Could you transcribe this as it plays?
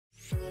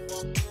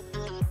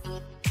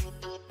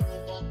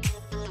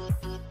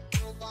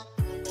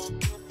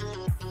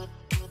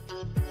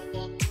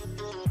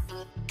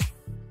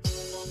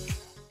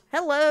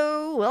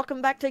Hello,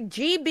 welcome back to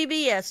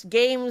GBBS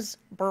Games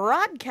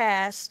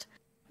Broadcast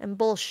and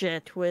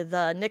Bullshit with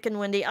Nick and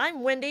Wendy.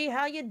 I'm Wendy.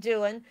 How you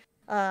doing?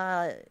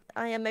 I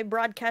am a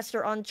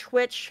broadcaster on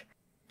Twitch,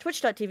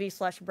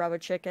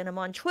 twitch.tv/BravoChicken. I'm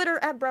on Twitter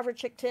at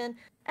BravoChick10,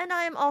 and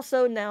I am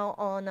also now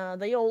on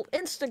the old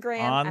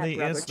Instagram on at the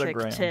Instagram.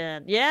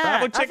 BravoChick10.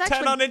 Yeah,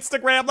 BravoChick10 on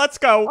Instagram. Let's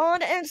go.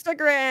 On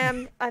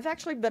Instagram. I've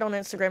actually been on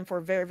Instagram for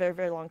a very, very,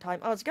 very long time.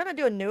 I was gonna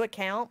do a new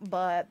account,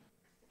 but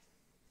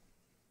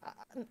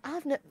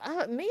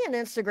me and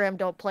Instagram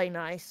don't play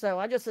nice, so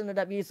I just ended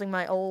up using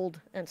my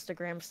old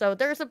Instagram. So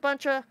there's a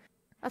bunch of,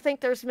 I think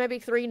there's maybe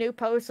 3 new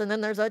posts, and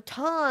then there's a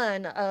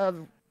ton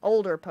of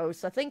older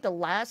posts. I think the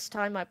last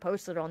time I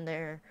posted on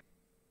there,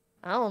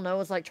 I don't know, it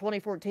was like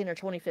 2014 or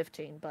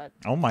 2015, but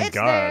oh my it's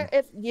god.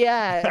 there.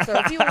 Yeah, so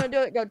if you want to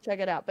do it, go check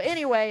it out. But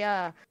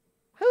anyway,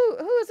 who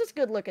is this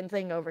good-looking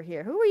thing over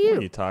here? Who are you? What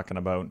are you talking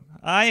about?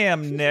 I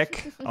am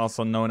Nick,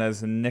 also known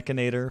as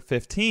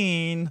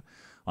Nickinator15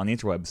 on the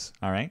interwebs.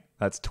 All right,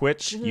 that's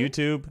Twitch,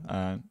 YouTube,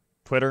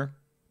 Twitter,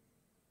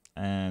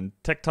 and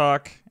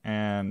TikTok,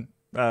 and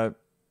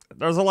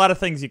there's a lot of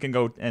things you can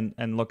go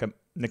and look at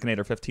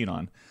Nickinator15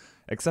 on,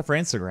 except for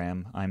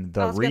Instagram. I'm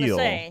the real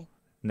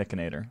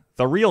Nickinator,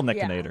 the real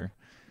Nickinator.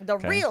 Yeah, the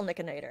real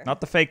Nickinator, not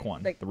the fake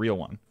one, the real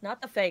one,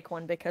 not the fake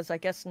one, because I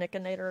guess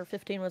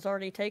Nickinator15 was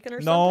already taken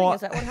or something.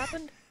 Is that what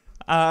happened?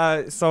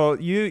 So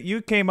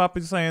you came up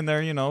and saying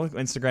there, you know,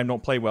 Instagram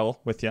don't play well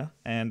with you,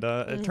 and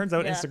it turns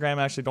out Instagram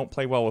actually don't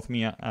play well with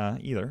me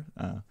either.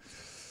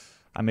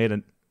 I made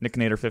a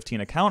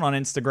Nickinator15 account on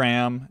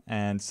Instagram,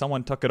 and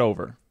someone took it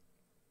over.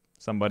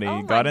 Somebody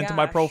got into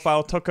my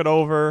profile, took it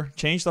over,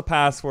 changed the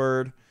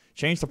password,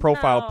 changed the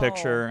profile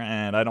picture,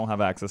 and I don't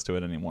have access to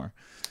it anymore.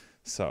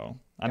 So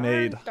I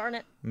made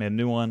a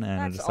new one,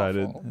 and I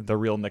decided the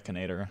real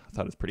Nickinator. I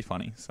thought it was pretty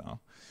funny. So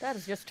that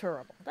is just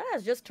terrible. That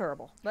is just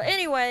terrible. But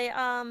anyway,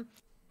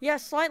 yeah,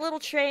 slight little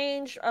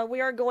change. We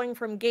are going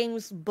from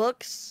Games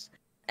Books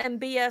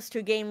MBS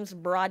to Games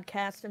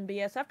Broadcast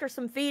MBS. After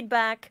some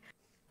feedback,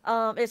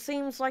 it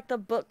seems like the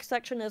book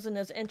section isn't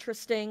as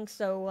interesting.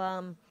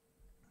 So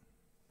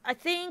I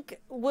think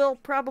we'll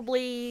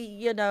probably,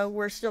 you know,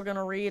 we're still going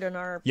to read in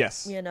our,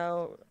 you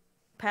know,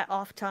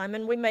 off time,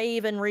 and we may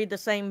even read the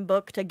same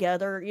book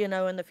together, you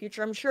know, in the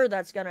future. I'm sure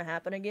that's going to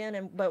happen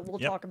again, but we'll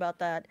talk about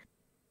that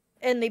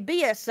in the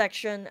BS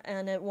section,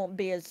 and it won't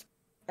be as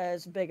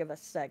big of a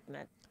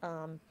segment.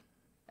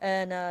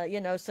 And you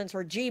know, since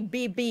we're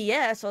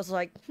GBBS, I was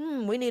like,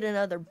 we need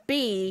another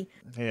B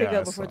to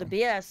go before the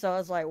BS. So I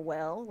was like,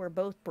 well, we're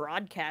both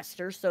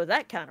broadcasters, so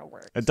that kind of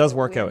works. It does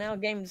work out. Now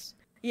games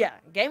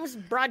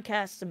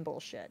broadcasts and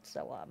bullshit.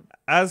 So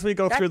as we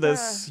go through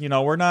this, you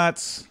know, we're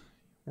not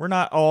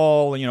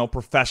all, you know,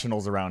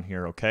 professionals around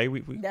here, okay?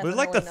 We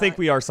like to think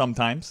we are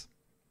sometimes.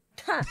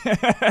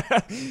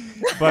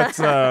 but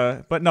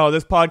no,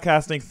 this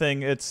podcasting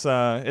thing, it's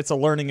a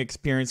learning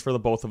experience for the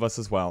both of us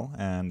as well.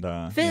 And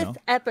fifth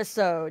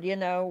episode, you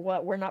know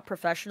what? We're not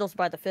professionals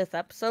by the 5th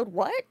episode.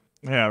 What?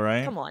 Yeah,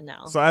 right. Come on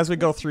now. So as we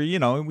go through, you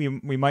know,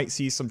 we might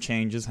see some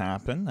changes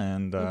happen,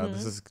 and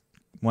this is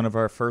one of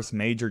our first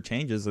major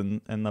changes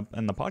in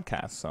the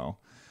podcast. So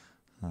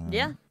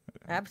yeah.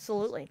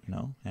 Absolutely. You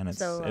know, and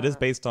it is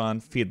based on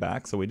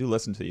feedback, so we do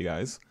listen to you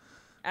guys.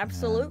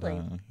 Absolutely.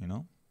 And, you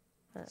know,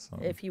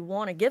 if you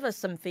want to give us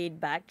some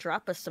feedback,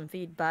 drop us some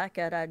feedback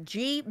at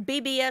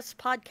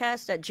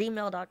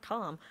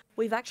gbbspodcast@gmail.com.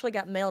 We've actually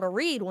got mail to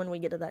read when we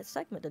get to that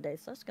segment today,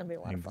 so that's going to be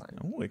a lot of fun.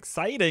 Oh,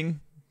 exciting.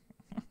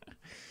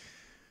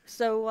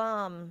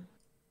 So,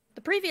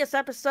 the previous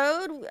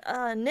episode,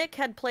 Nick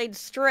had played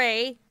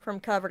Stray from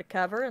cover to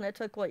cover, and it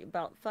took,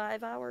 about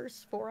 5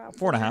 hours? 4 hours?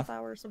 4.5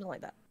 hours, something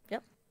like that.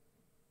 Yep.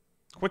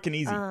 Quick and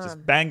easy.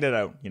 Just banged it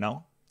out, you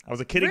know? I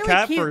was a kitty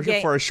cat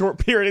for a short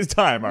period of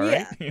time, all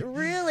right? Yeah,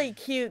 really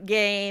cute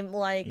game.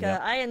 Like,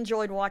 I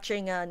enjoyed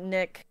watching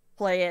Nick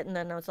play it, and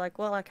then I was like,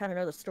 well, I kind of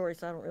know the story,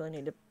 so I don't really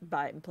need to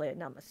buy it and play it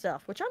now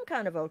myself, which I'm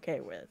kind of okay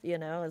with, you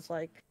know? It's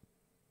like,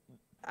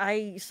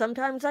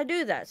 sometimes I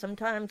do that.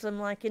 Sometimes I'm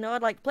like, you know,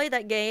 I'd like to play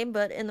that game,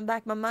 but in the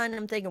back of my mind,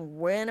 I'm thinking,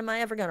 when am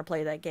I ever going to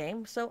play that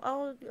game?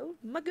 So,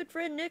 my good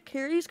friend Nick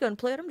here, he's going to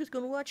play it. I'm just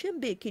going to watch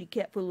him be a kitty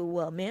cat for a little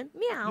while, man.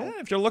 Meow.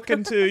 Yeah, if you're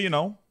looking to, you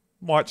know,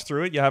 watch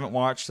through it, you haven't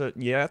watched it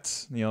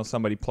yet, you know,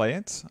 somebody play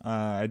it.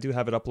 I do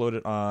have it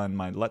uploaded on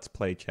my Let's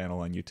Play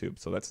channel on YouTube.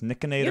 So that's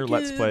Nickinator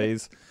Let's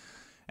Plays.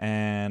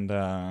 And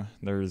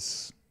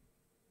there's,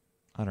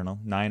 I don't know,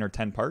 9 or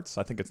 10 parts.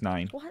 I think it's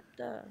 9. What?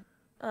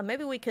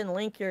 Maybe we can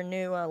link your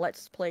new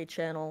Let's Play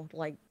channel,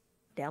 like,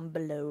 down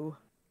below.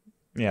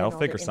 Yeah, I'll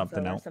figure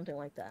something out. Something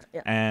like that.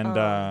 Yeah.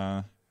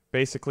 And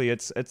basically,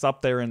 it's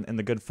up there in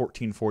the good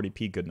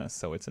 1440p goodness,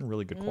 so it's in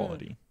really good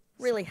quality.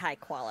 Really high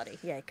quality,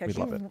 yeah, because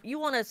you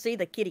want to see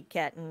the kitty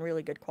cat in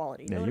really good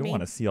quality. You know you want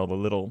to see all the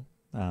little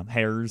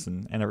hairs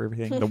and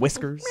everything, the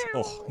whiskers.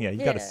 Oh, yeah,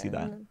 you got to see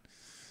that.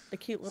 The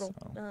cute little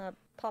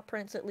paw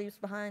prints it leaves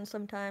behind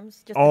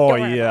sometimes. Just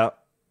yeah.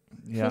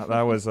 Yeah,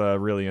 that was a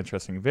really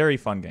interesting, very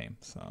fun game.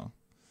 So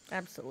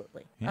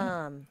Absolutely.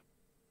 Yeah.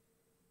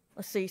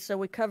 Let's see. So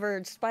we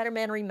covered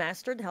Spider-Man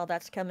Remastered, how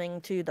that's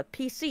coming to the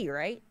PC,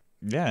 right?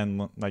 Yeah,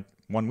 in like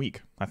 1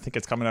 week. I think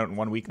it's coming out in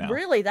 1 week now.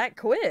 Really, that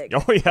quick?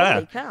 Oh yeah.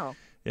 Holy cow!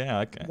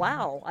 Yeah. Okay.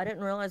 Wow, I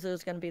didn't realize it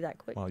was going to be that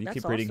quick. Well, you That's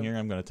keep reading awesome. here.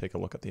 I'm going to take a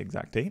look at the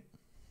exact date.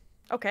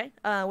 Okay.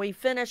 We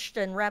finished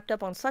and wrapped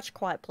up on Such a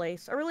Quiet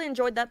Place. I really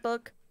enjoyed that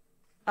book.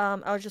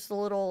 I was just a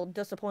little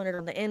disappointed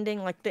on the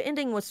ending. Like, the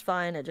ending was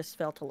fine. It just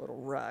felt a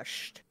little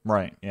rushed.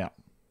 Right. Yeah.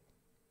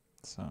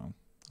 So,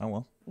 oh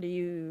well. Do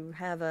you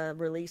have a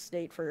release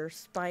date for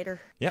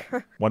Spider?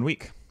 Yep. 1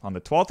 week. On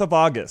the 12th of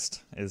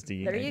August is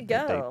the, There you the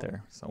go. date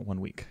there. So 1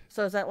 week.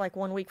 So is that like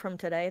 1 week from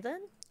today then?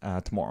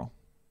 Tomorrow.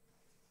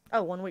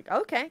 Oh, 1 week.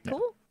 Okay,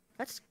 cool.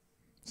 So it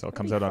that'd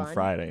comes be out on fun.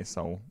 Friday.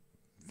 So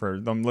for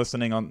them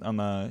listening on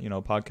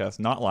the podcast,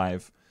 not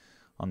live,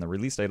 on the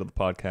release date of the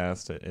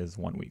podcast, it is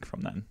 1 week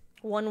from then.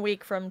 1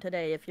 week from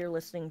today, if you're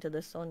listening to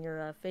this on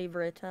your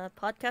favorite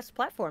podcast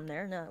platform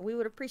there, no, we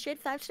would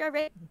appreciate 5-star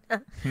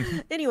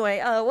rating.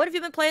 Anyway, what have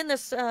you been playing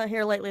this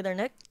here lately there,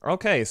 Nick?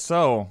 Okay,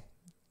 so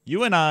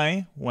you and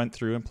I went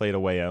through and played A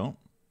Way Out.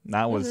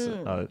 That was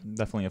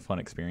definitely a fun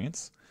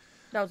experience.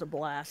 That was a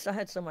blast. I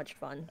had so much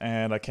fun.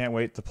 And I can't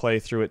wait to play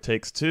through It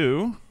Takes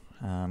Two.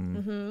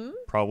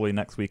 Probably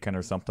next weekend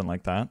or something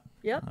like that.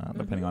 Yep.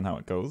 Depending on how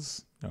it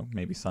goes.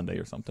 Maybe Sunday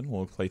or something.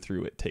 We'll play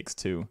through It Takes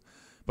Two.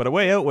 But A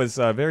Way Out was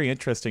very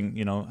interesting,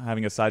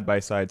 having a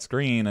side-by-side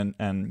screen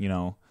and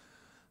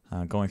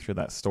going through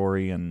that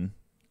story and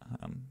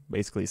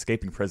basically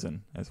escaping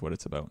prison is what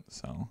it's about.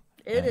 So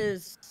It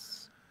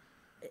is.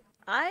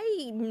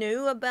 I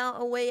knew about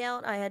A Way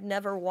Out. I had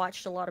never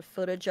watched a lot of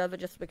footage of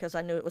it just because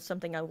I knew it was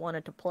something I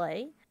wanted to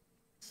play.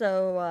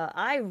 So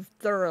I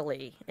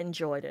thoroughly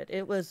enjoyed it.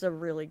 It was a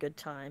really good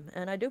time.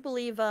 And I do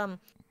believe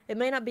it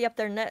may not be up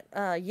there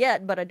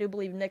yet, but I do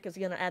believe Nick is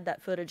going to add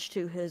that footage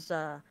to his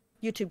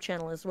YouTube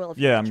channel as well.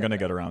 Yeah, I'm going to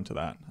get around to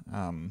that.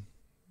 I'm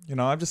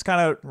just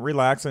kind of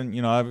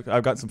relaxing.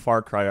 I've got some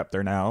Far Cry up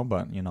there now,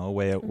 but, A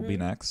Way Out will be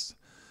next.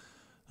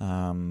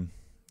 What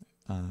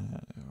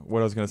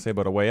I was going to say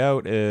about A Way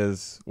Out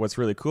is what's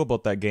really cool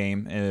about that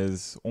game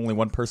is only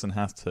one person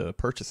has to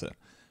purchase it.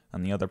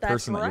 And the other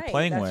person that you're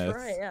playing with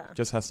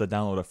just has to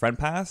download a friend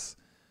pass,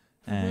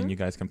 and you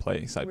guys can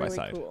play side by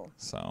side. Cool.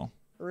 So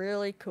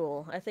really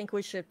cool. I think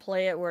we should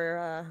play it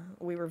where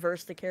we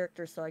reverse the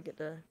characters so I get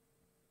to,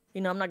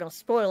 I'm not going to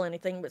spoil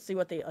anything, but see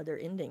what the other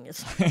ending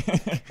is.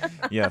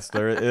 Yes,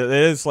 it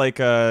is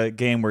like a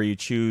game where you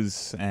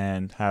choose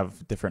and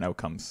have different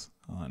outcomes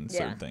on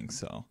certain things.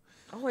 So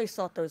I always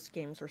thought those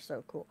games were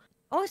so cool.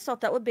 I always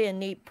thought that would be a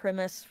neat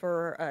premise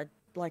for a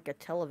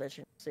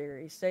television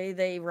series. Say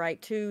they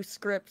write 2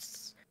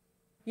 scripts,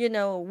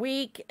 a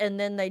week, and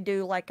then they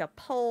do like a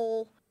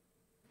poll,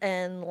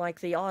 and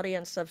like the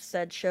audience of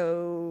said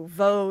show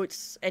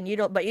votes, and you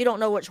don't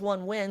know which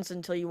one wins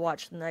until you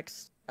watch the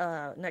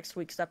next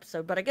week's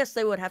episode. But I guess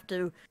they would have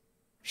to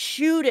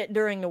shoot it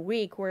during the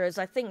week, whereas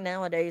I think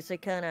nowadays they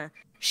kind of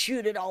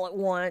shoot it all at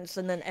once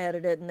and then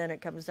edit it, and then it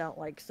comes out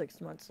like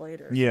 6 months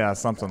later. Yeah,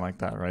 something like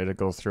that, right? It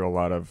goes through a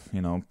lot of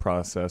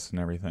process and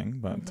everything,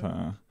 but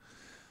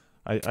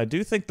I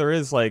do think there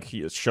is like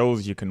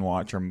shows you can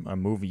watch or a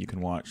movie you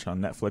can watch on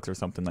Netflix or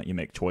something that you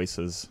make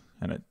choices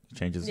and it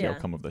changes the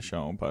outcome of the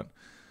show. But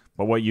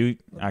what you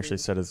actually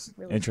said is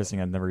really interesting.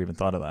 Cool. I'd never even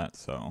thought of that.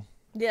 So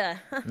yeah.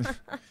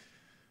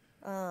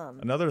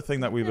 Another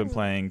thing that we've been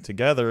playing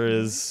together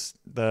is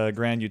the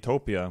Grand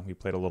Utopia. We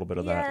played a little bit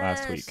of that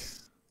last week.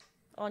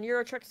 On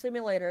Euro Truck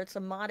Simulator, it's a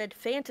modded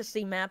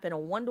fantasy map in a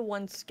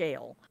 1-to-1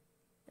 scale.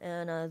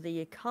 And the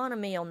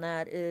economy on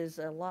that is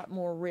a lot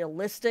more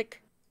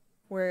realistic.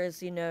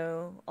 Whereas,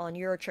 on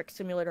Euro Truck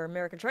Simulator,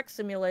 American Truck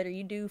Simulator,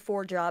 you do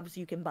 4 jobs,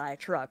 you can buy a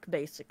truck,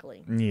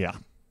 basically. Yeah.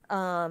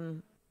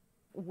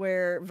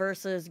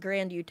 Versus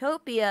Grand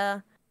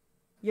Utopia,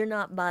 you're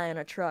not buying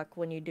a truck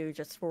when you do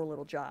just 4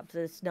 little jobs.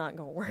 It's not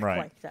going to work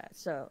like that.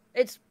 So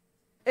it's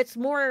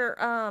more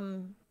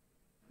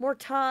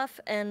tough,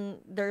 and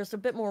there's a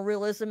bit more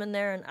realism in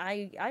there, and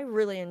I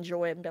really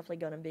enjoy it. I'm definitely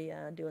going to be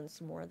doing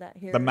some more of that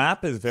here. The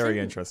map is very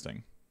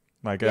interesting.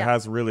 Like, it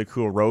has really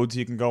cool roads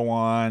you can go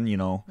on,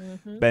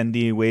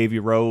 bendy, wavy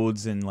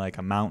roads and, like,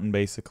 a mountain,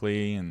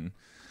 basically. And,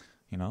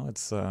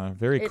 it's a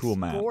very cool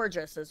map. It's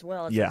gorgeous as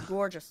well. It's a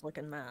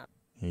gorgeous-looking map.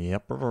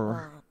 Yep.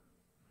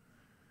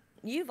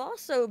 You've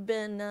also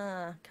been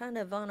kind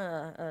of on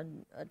a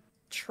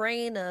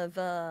train of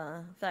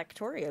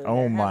Factorio.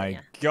 Oh, my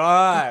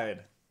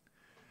God.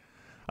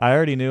 I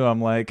already knew.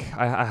 I'm like,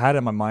 I had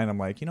in my mind, I'm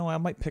like, I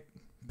might pick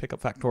up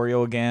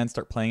Factorio again,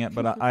 start playing it.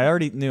 But I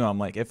already knew, I'm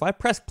like, if I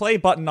press play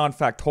button on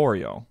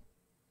Factorio,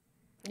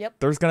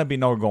 there's going to be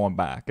no going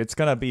back. It's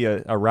going to be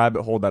a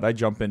rabbit hole that I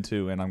jump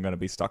into, and I'm going to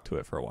be stuck to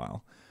it for a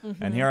while.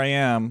 And here I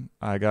am.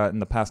 I got, in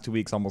the past 2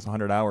 weeks, almost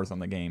 100 hours on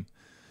the game.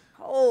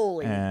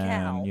 Holy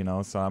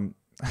cow. So I'm...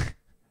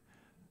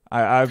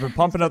 I've been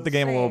pumping up the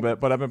game a little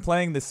bit, but I've been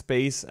playing the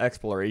Space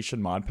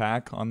Exploration mod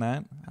pack on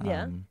that.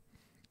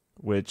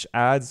 which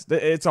adds,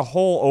 it's a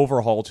whole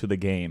overhaul to the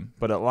game,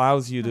 but it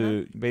allows you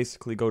to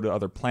basically go to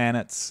other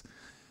planets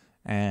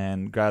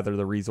and gather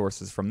the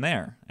resources from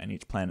there. And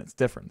each planet's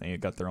different. They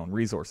got their own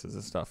resources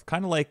and stuff.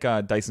 Kind of like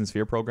Dyson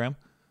Sphere program,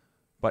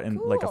 but in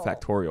like a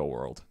Factorial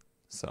world.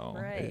 So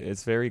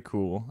it's very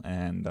cool.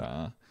 And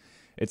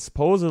it's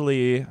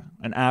supposedly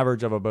an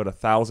average of about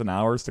 1,000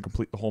 hours to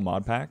complete the whole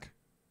mod pack.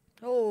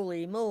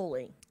 Holy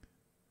moly.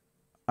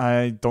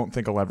 I don't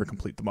think I'll ever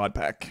complete the mod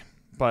pack,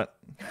 but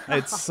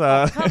it's...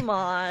 come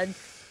on.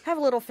 Have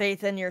a little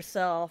faith in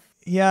yourself.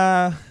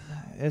 Yeah,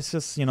 it's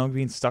just,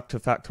 being stuck to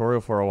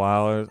Factorial for a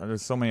while.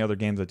 There's so many other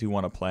games I do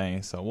want to play,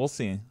 so we'll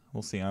see.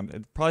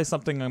 It's probably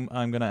something I'm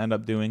going to end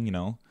up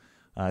doing,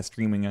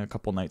 streaming a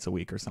couple nights a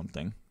week or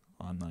something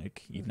on,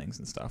 like, evenings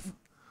and stuff.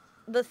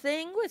 The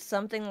thing with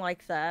something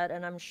like that,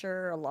 and I'm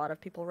sure a lot of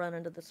people run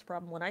into this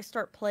problem, when I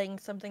start playing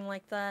something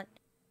like that,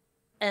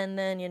 and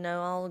then,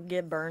 I'll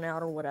get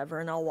burnout or whatever,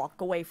 and I'll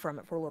walk away from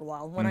it for a little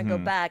while. And when I go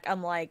back,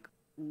 I'm like,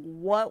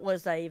 what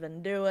was I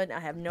even doing? I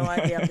have no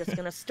idea. I'm just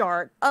going to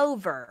start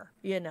over,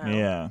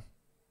 Yeah.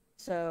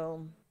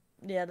 So,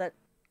 yeah, that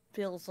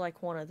feels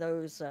like one of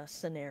those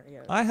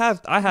scenarios. I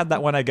had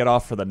that when I get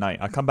off for the night.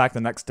 I come back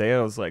the next day,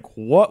 I was like,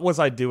 what was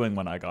I doing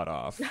when I got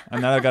off?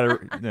 And then I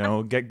got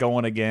to, get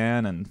going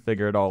again and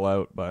figure it all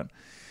out. But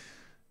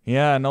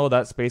yeah, no,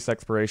 that space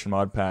exploration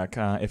mod pack.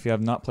 If you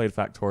have not played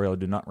Factorial, I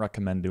do not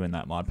recommend doing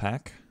that mod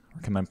pack. I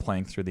recommend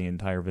playing through the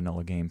entire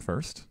vanilla game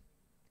first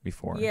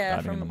before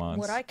diving in the mods.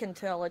 What I can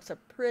tell, it's a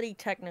pretty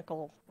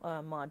technical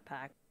mod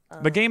pack.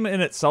 The game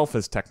in itself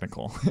is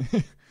technical.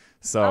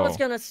 So I was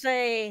going to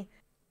say,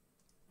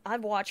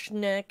 I've watched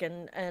Nick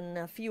and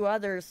a few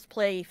others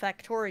play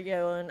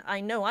Factorio, and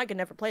I know I can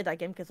never play that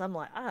game because I'm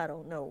like, I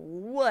don't know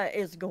what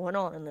is going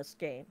on in this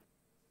game.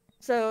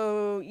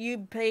 So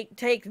you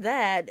take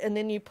that, and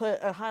then you put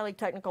a highly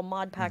technical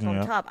mod pack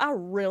on top. I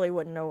really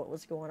wouldn't know what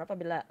was going on. I'd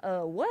be like,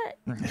 what?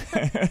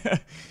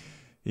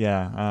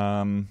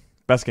 Yeah,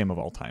 best game of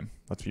all time.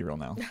 Let's be real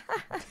now.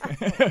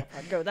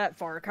 I'd go that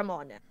far. Come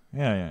on now.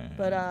 Yeah.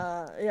 But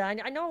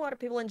I know a lot of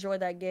people enjoy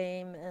that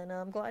game, and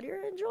I'm glad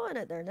you're enjoying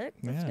it there, Nick.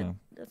 That's good.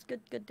 That's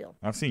good deal.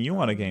 I've seen you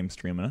on a game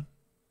streaming it.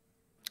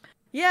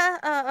 Yeah,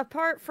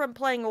 apart from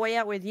playing Way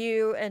Out with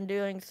you and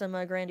doing some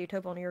Grand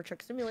Utopia on Euro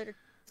Truck Simulator.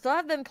 So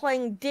I've been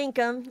playing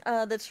Dinkum.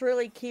 That's a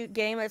really cute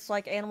game. It's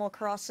like Animal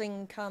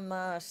Crossing come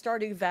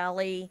Stardew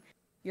Valley.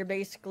 You're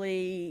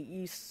basically,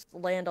 you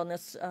land on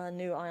this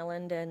new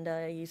island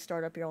and you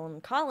start up your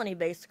own colony,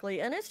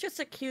 basically. And it's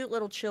just a cute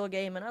little chill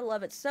game, and I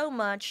love it so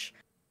much.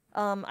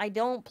 I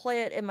don't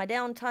play it in my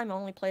downtime. I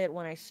only play it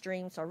when I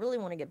stream, so I really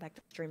want to get back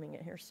to streaming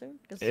it here soon,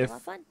 because it's a lot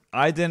of fun.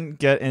 I didn't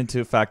get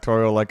into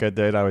Factorial like I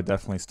did, I would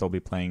definitely still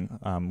be playing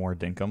more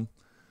Dinkum.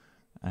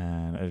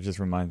 And it just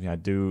reminds me, I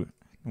do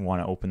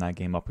want to open that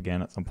game up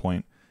again at some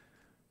point.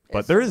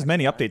 But there is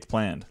many updates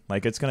planned.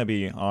 Like, it's going to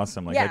be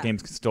awesome. Like, that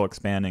game's still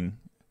expanding.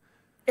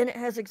 And it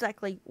has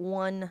exactly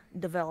one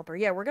developer.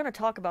 Yeah, we're going to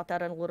talk about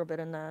that in a little bit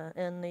in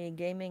the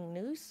gaming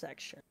news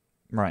section.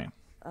 Right.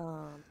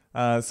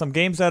 Some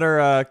games that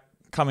are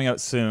coming out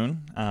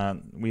soon.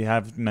 We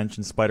have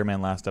mentioned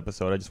Spider-Man last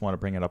episode. I just want to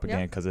bring it up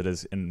again because it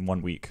is in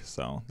 1 week.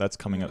 So that's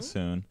coming out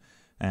soon.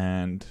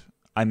 And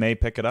I may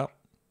pick it up.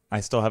 I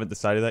still haven't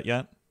decided that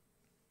yet.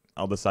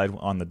 I'll decide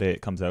on the day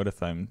it comes out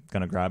if I'm going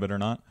to grab it or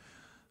not.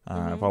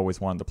 I've always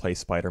wanted to play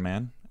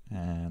Spider-Man.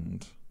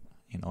 And,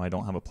 I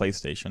don't have a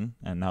PlayStation.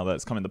 And now that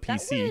it's coming to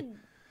PC...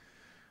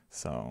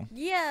 So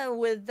yeah,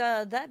 with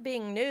that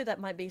being new, that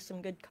might be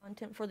some good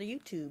content for the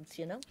YouTubes,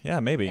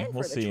 Yeah, maybe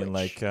we'll see. Twitch.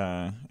 Like,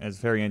 it's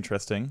very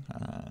interesting.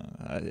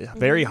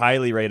 Very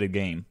highly rated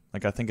game.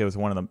 Like, I think it was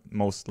one of the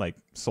most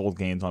sold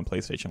games on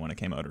PlayStation when it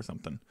came out or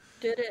something.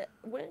 Did it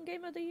win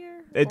Game of the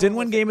Year? It didn't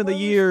win Game of the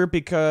Year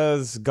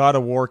because God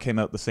of War came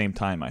out at the same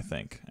time, I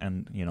think,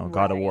 and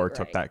God of War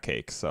took that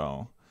cake.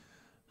 So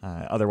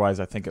otherwise,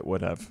 I think it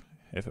would have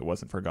if it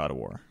wasn't for God of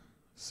War.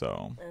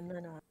 So. And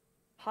then.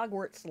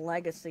 Hogwarts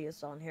Legacy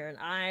is on here, and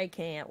I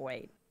can't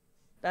wait.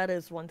 That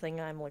is one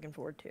thing I'm looking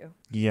forward to.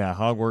 Yeah,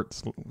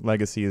 Hogwarts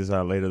Legacy is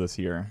later this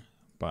year,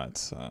 but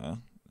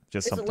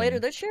just something. Is it later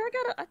this year?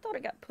 I thought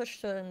it got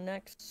pushed to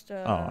next.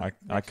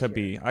 I could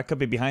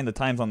be behind the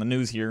times on the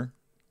news here.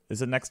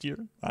 Is it next year?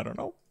 I don't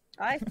know.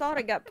 I thought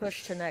it got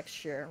pushed to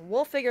next year.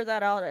 We'll figure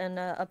that out and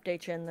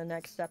update you in the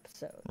next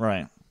episode.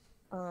 Right.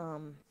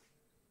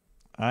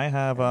 I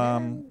have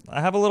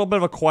a little bit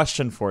of a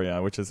question for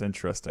you, which is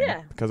interesting.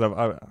 Yeah. Because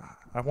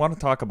I want to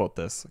talk about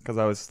this because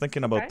I was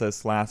thinking about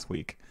this last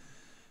week,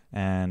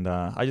 and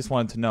I just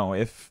wanted to know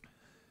if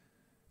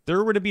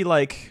there were to be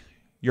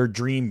your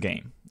dream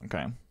game.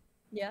 Okay.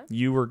 Yeah.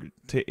 You were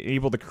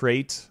able to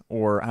create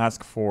or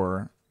ask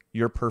for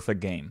your perfect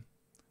game.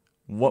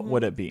 What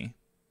would it be?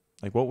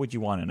 What would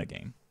you want in a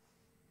game?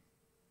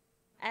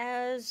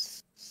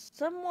 As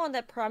someone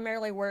that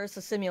primarily wears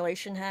a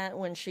simulation hat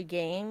when she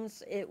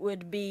games, it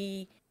would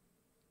be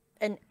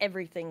an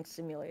everything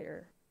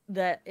simulator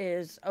that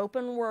is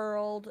open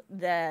world,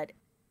 that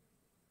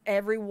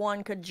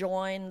everyone could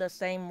join the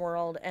same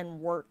world and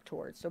work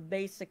towards. So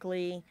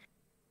basically,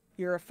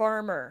 you're a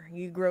farmer,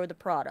 you grow the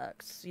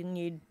products, and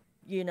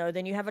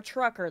then you have a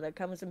trucker that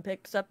comes and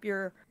picks up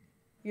your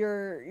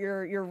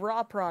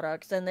raw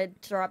products, and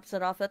it drops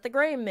it off at the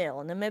grain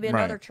mill, and then maybe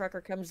another trucker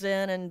comes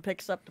in and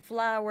picks up the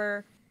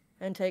flour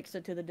and takes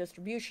it to the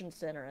distribution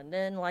center, and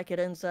then like it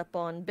ends up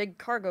on big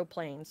cargo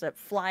planes that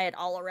fly it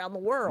all around the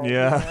world.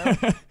 Yeah. You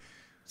know?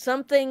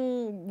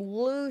 Something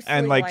loosely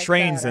and like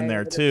trains that, in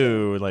there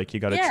too. Like you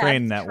got a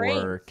train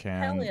network.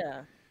 Trains. And Hell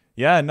yeah.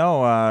 Yeah,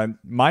 no,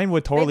 mine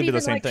would totally Maybe be the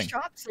even same like thing.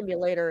 shop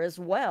simulator as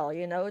well.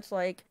 You know, it's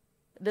like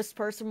this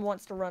person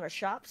wants to run a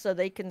shop so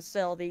they can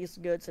sell these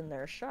goods in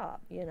their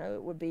shop. You know,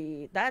 it would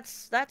be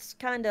that's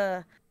kind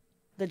of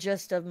the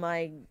gist of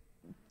my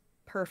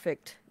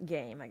perfect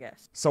game, I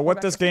guess. So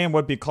what this game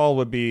would be called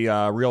would be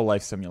real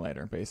life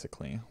simulator,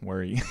 basically,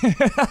 where you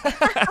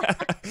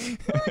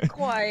not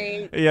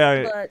quite,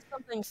 yeah, but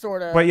something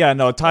sort of. But yeah,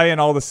 no, tie in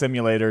all the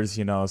simulators,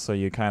 you know, so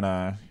you kind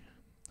of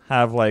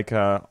have like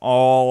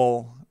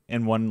all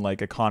in one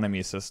like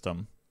economy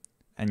system,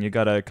 and you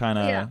gotta kind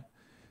of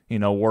you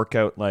know work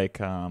out like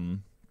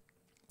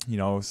you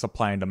know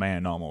supply and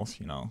demand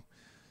almost, you know.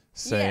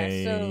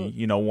 Say,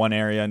 you know, one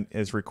area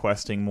is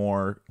requesting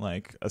more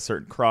like a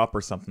certain crop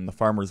or something. The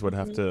farmers would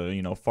have to,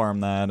 you know,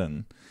 farm that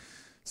and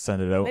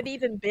send it out. Maybe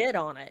even bid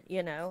on it,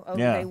 you know. Oh,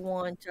 they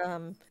want,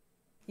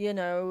 you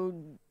know,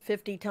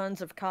 50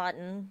 tons of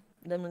cotton.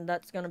 Then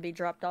that's going to be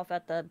dropped off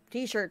at the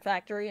t-shirt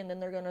factory, and then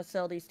they're going to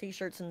sell these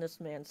t-shirts in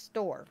this man's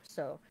store.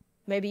 So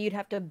maybe you'd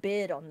have to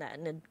bid on that,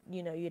 and then,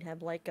 you know, you'd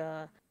have like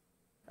a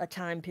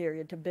time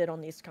period to bid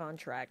on these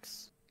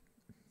contracts.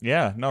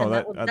 Yeah, no,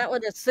 that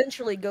would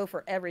essentially go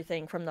for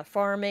everything from the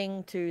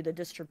farming to the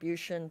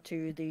distribution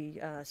to the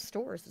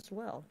stores as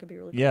well. Could be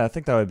really cool. I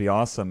think that would be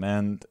awesome.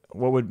 And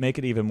what would make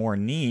it even more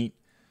neat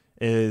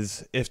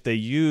is if they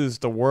use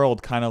the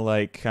world kind of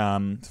like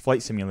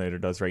Flight Simulator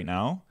does right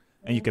now,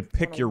 and you could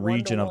pick your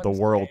region of the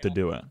world to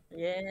do it.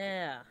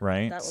 Yeah.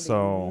 Right. That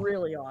would be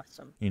really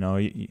awesome. You know,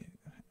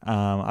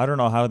 I don't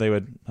know how they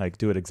would like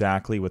do it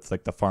exactly with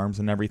like the farms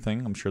and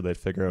everything. I'm sure they'd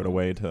figure out a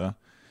way to,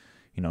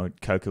 you know,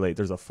 calculate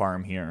there's a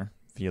farm here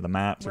via the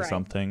maps or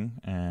something,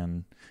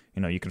 and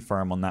you know you can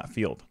farm on that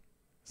field.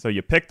 So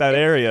you pick that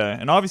area,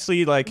 and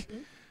obviously like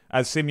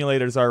as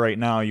simulators are right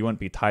now, you wouldn't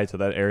be tied to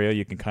that area.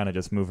 You can kind of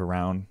just move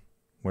around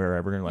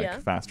wherever,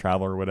 like fast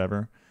travel or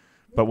whatever.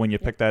 But when you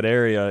pick that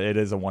area, it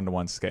is a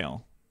 1-to-1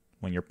 scale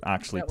when you're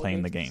actually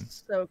playing the game.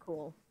 So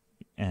cool.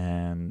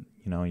 And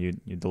you know you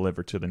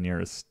deliver to the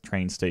nearest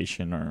train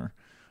station or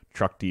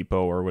truck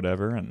depot or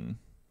whatever, and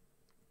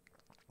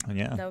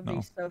yeah, that would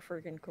be so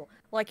freaking cool.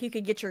 Like you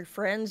could get your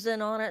friends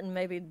in on it, and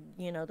maybe,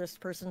 you know, this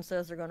person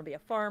says they're going to be a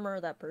farmer,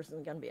 that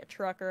person's going to be a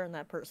trucker, and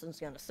that person's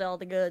going to sell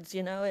the goods.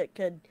 You know, I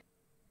think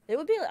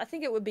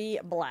it would be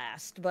a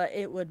blast, but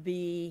it would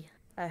be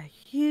a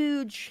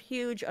huge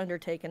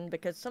undertaking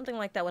because something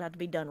like that would have to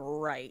be done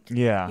right.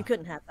 Yeah, you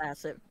couldn't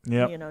half-ass it.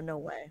 Yeah, you know, no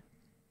way.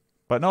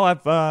 But no,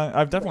 I've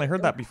definitely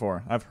heard that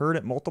before. I've heard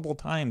it multiple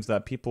times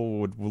that people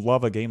would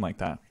love a game like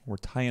that. We're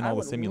tying all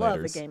the simulators. I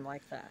would love a game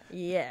like that.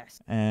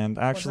 Yes. And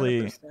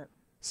actually, 100%.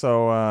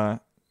 So I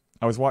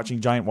was watching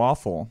Giant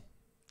Waffle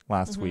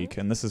last week,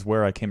 and this is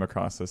where I came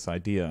across this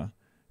idea,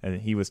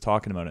 and he was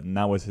talking about it, and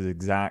that was his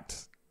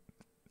exact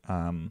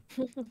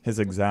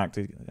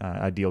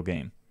ideal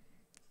game.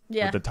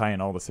 Yeah. To tie in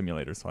all the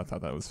simulators, so I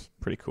thought that was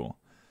pretty cool.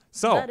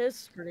 So that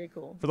is pretty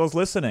cool. For those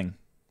listening,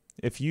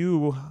 if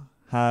you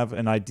have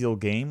an ideal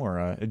game or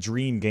a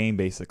dream game,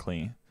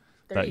 basically,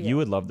 that you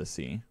would love to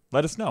see,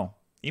 let us know.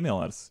 Email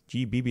us,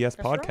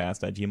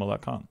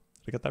 gbbspodcast@gmail.com. Did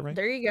I get that right?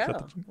 There you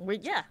go.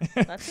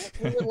 That's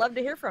it. We would love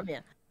to hear from you.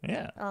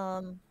 Yeah.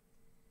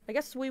 I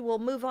guess we will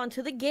move on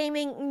to the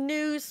gaming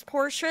news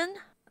portion.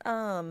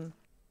 Let's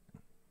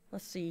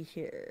see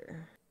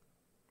here.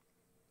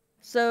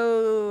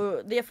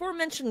 So the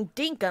aforementioned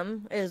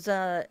Dinkum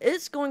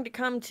is going to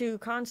come to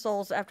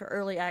consoles after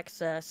early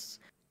access.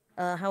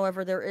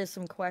 However, there is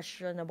some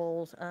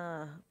questionable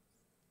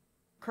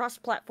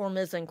cross-platform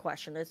is in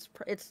question.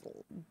 It's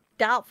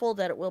doubtful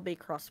that it will be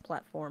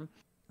cross-platform.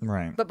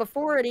 Right. But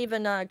before it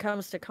even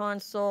comes to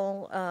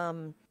console,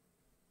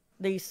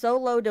 the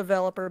solo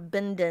developer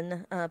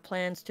Bindon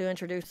plans to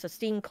introduce a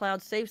Steam Cloud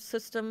save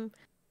system,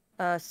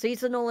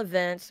 seasonal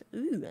events.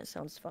 Ooh, that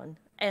sounds fun.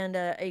 And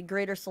a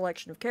greater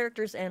selection of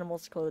characters,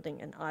 animals,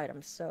 clothing, and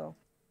items. So,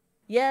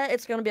 yeah,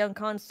 it's going to be on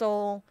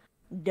console.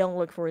 Don't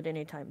look for it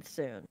anytime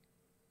soon.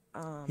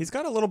 He's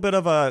got a little bit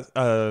of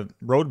a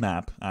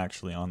roadmap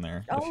actually on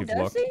there. Oh,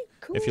 does he?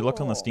 Cool. If you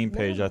look on the Steam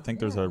page, I think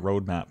there's a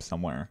roadmap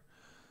somewhere.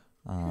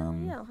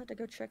 Yeah, I'll have to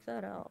go check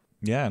that out.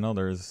 Yeah, no,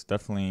 there's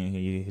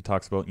definitely he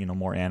talks about, you know,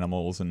 more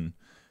animals and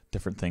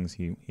different things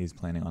he's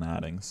planning on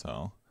adding.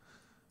 So,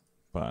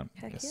 but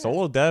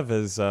solo dev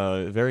is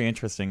a very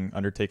interesting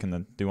undertaking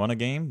to do on a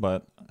game.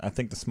 But I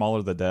think the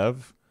smaller the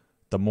dev,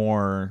 the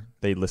more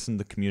they listen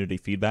to community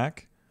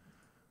feedback.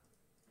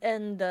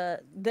 And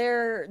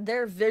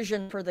their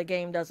vision for the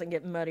game doesn't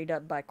get muddied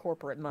up by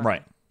corporate money.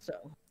 Right. So,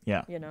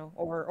 yeah, you know,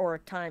 or a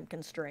time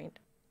constraint.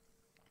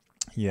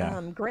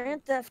 Yeah.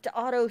 Grand Theft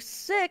Auto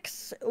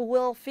 6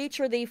 will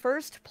feature the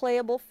first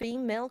playable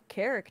female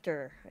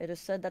character. It is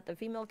said that the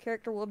female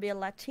character will be a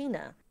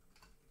Latina.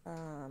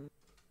 Um,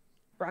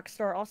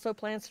 Rockstar also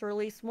plans to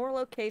release more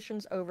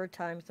locations over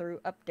time through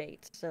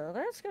updates, so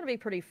that's going to be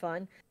pretty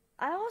fun.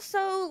 I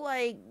also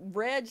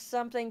read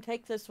something,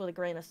 take this with a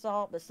grain of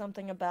salt, but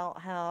something about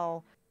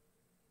how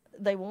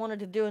they wanted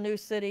to do a new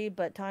city,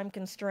 but time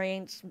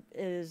constraints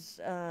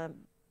is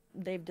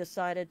they've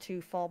decided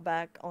to fall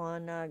back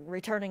on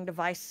returning to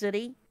Vice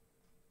City.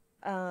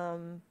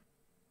 Um,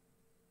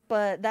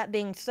 but that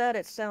being said,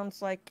 it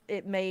sounds like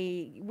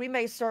we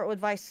may start with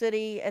Vice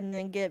City and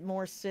then get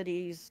more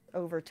cities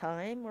over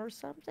time or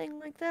something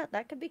like that.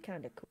 That could be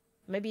kind of cool.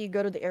 Maybe you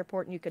go to the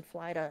airport and you could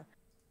fly to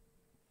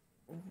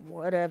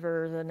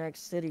whatever the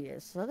next city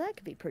is. So that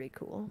could be pretty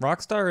cool.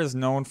 Rockstar is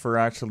known for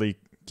actually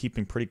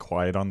keeping pretty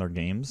quiet on their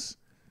games,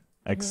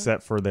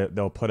 except for that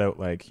they'll put out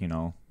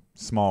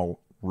small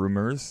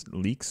rumors,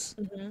 leaks,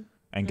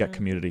 and get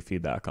community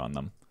feedback on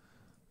them.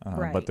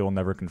 Right. But they'll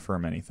never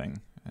confirm anything.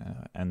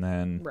 And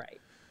then Right.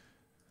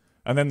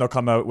 And then they'll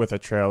come out with a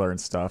trailer and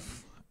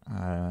stuff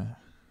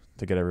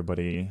to get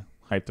everybody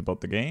hyped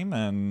about the game,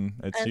 and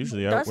it's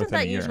usually out within a year. Doesn't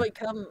that usually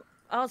come?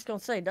 I was gonna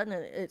say, doesn't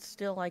it? It's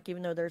still like,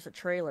 even though there's a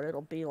trailer,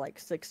 it'll be like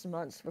 6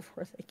 months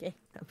before the game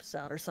comes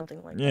out or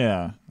something like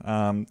that.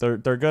 Yeah,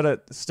 they're good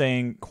at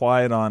staying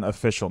quiet on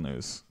official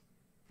news,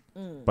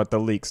 but the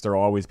leaks,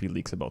 there'll always be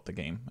leaks about the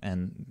game,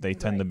 and they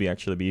tend to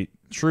be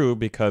true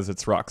because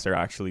it's Rockstar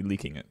actually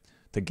leaking it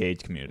to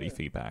gauge community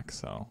feedback.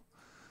 So.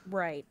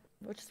 Right,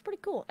 which is pretty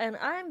cool. And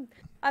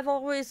I've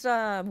always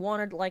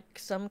wanted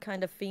some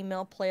kind of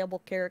female playable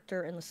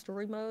character in the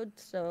story mode,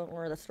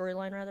 or the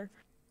storyline rather.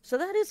 So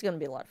that is going to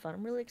be a lot of fun.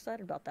 I'm really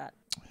excited about that.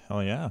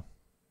 Hell yeah.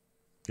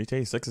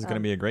 GTA 6 is going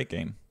to be a great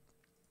game.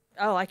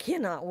 Oh, I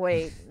cannot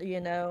wait.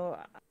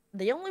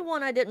 The only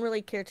one I didn't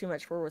really care too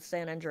much for was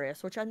San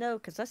Andreas, which I know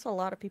because that's a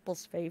lot of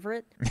people's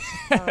favorite.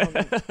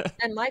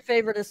 And my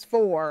favorite is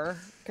 4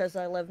 because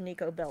I love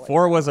Nico Bellic.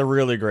 4 was a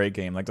really great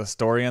game. Like, the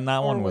story in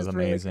that one was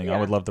amazing. Really, I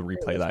would love to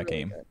replay that really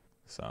game. Good.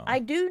 So I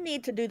do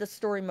need to do the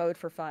story mode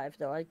for 5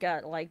 though. I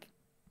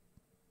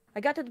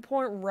got to the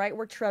point right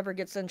where Trevor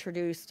gets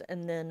introduced,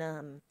 and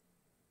then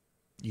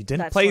you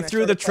didn't play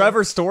through the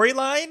Trevor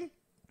storyline?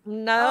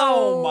 No.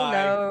 Oh my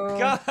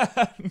god.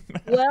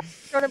 Well, I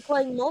started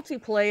playing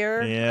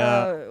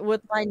multiplayer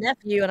with my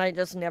nephew, and I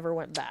just never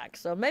went back.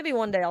 So maybe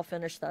one day I'll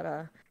finish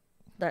that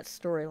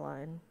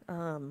storyline.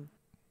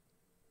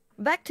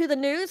 Back to the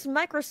news.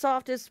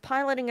 Microsoft is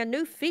piloting a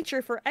new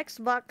feature for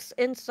Xbox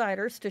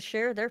insiders to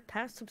share their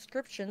past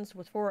subscriptions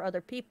with 4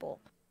 other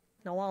people.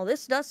 Now, while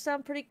this does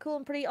sound pretty cool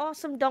and pretty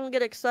awesome, don't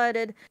get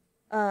excited,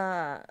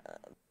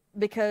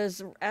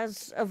 because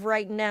as of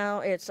right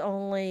now, it's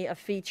only a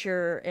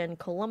feature in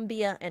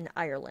Colombia and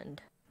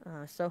Ireland.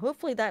 So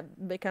hopefully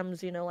that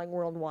becomes,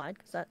 worldwide,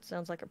 because that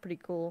sounds like a pretty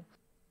cool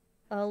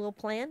little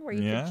plan where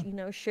you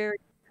could, share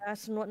your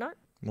past and whatnot.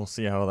 We'll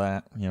see how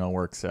that,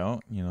 works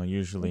out.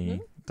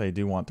 Usually they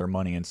do want their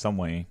money in some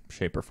way,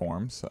 shape, or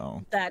form,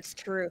 so. That's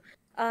true.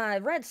 I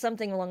read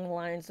something along the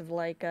lines of,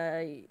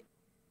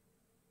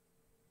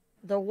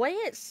 the way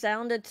it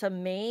sounded to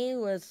me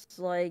was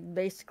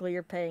basically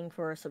you're paying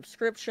for a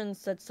subscription,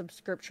 said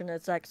subscription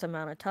is X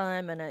amount of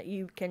time, and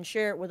you can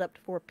share it with up to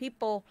 4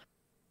 people,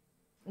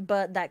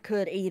 but that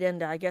could eat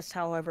into, I guess,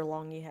 however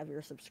long you have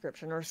your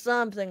subscription or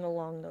something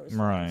along those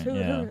lines.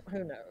 Right,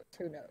 Who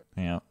knows?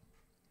 Yeah.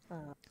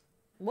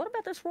 What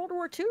about this World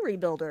War II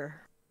rebuilder?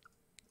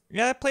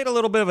 Yeah, I played a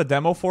little bit of a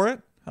demo for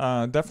it.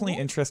 Definitely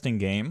interesting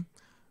game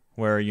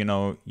where,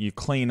 you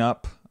clean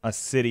up a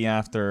city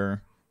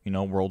after...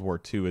 World War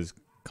II has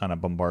kind of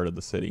bombarded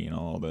the city,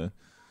 all the,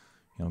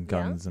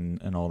 guns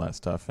and all that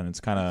stuff. And it's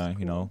kind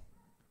of,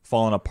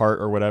 falling apart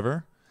or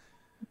whatever.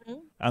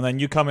 And then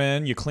you come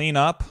in, you clean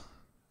up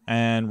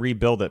and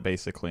rebuild it,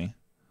 basically.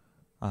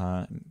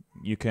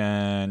 You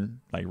can,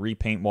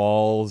 repaint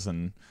walls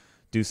and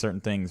do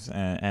certain things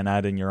and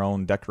add in your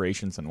own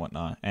decorations and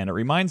whatnot. And it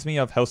reminds me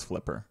of House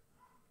Flipper.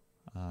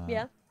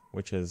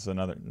 Which is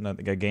another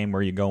a game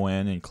where you go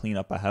in and clean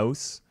up a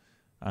house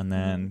and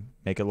then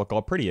make it look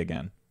all pretty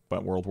again,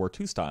 but World War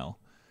II style.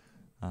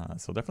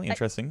 So definitely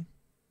interesting.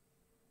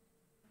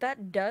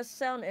 That does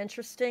sound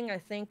interesting. I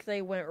think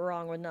they went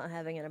wrong with not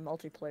having it in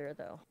multiplayer,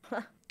 though.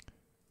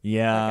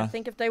 Yeah. I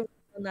think if they would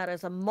have done that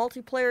as a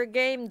multiplayer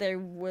game, they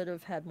would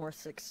have had more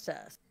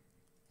success.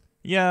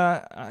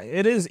 Yeah,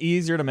 it is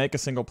easier to make a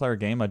single-player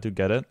game. I do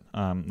get it.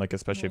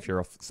 Especially if you're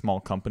a small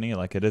company,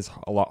 it is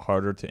a lot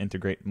harder to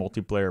integrate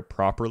multiplayer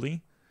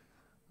properly.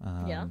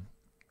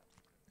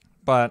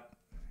 But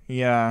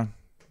yeah,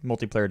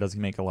 multiplayer does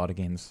make a lot of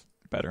games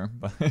better.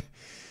 But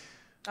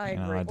I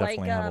agree. I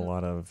definitely have a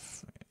lot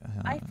of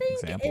I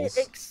think examples.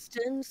 it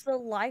extends the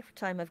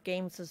lifetime of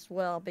games as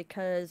well,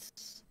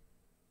 because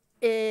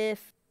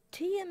if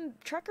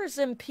Truckers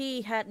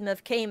MP hadn't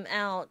have came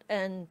out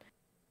and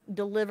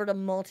delivered a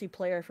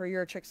multiplayer for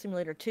Euro Truck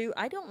Simulator 2,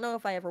 I don't know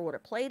if I ever would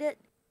have played it,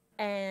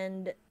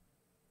 and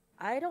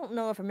I don't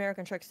know if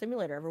American Truck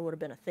Simulator ever would have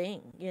been a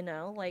thing, you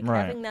know? Like,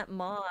 Right. having that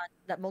mod,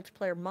 that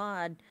multiplayer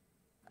mod,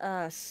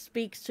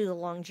 speaks to the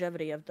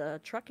longevity of the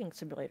trucking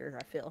simulator,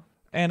 I feel.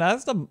 And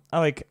as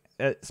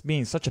it's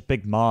being such a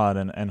big mod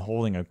and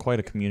holding quite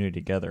a community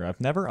together, I've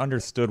never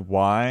understood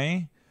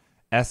why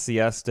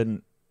SCS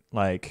didn't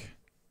like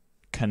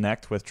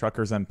connect with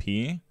Truckers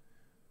MP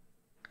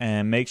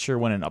and make sure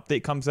when an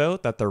update comes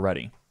out that they're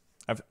ready.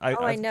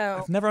 I know.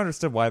 I've never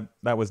understood why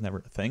that was never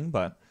a thing,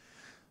 but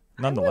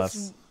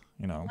nonetheless,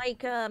 you know.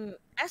 Like,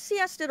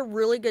 SCS did a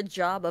really good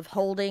job of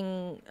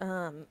holding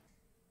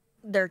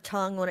their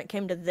tongue when it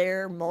came to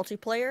their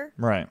multiplayer.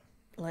 Right.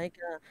 Like,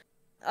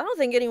 I don't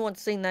think anyone's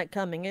seen that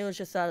coming. It was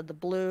just out of the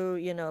blue,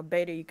 you know,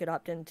 beta you could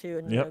opt into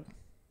and you know,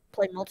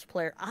 play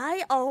multiplayer.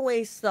 I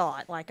always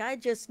thought, like, I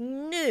just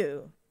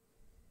knew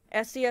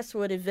SCS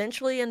would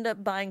eventually end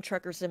up buying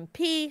Truckers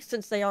MP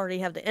since they already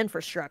have the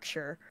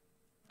infrastructure,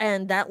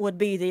 and that would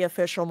be the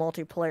official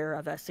multiplayer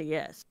of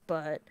SCS.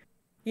 But,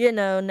 you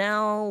know,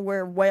 now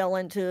we're well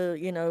into,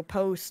 you know,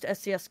 post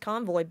SCS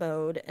Convoy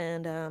mode,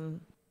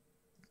 and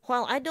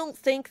while I don't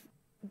think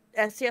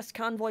SCS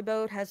Convoy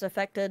mode has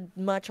affected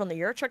much on the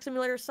Euro Truck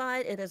Simulator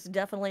side, it has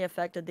definitely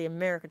affected the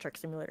American Truck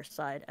Simulator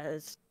side,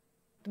 as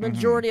the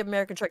majority of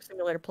American Truck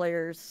Simulator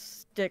players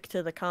stick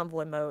to the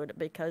Convoy mode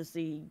because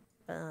the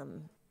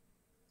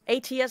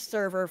ATS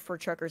server for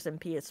Truckers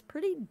MP is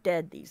pretty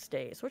dead these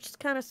days, which is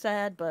kind of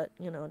sad, but,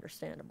 you know,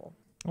 understandable.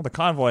 Well, the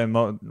Convoy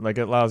mode, like,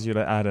 it allows you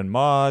to add in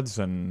mods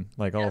and,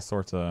 like, all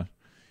sorts of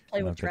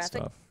Play with good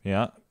traffic. stuff.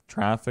 Yeah,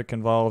 traffic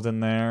involved in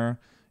there.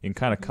 You can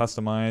kind of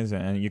customize,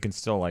 and you can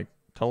still, like,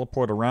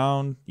 teleport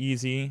around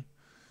easy.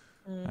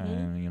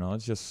 And, you know,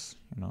 it's just,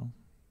 you know,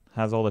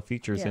 has all the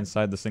features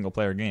inside the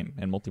single-player game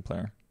and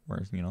multiplayer.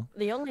 Whereas, you know,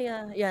 the only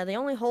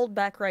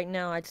holdback right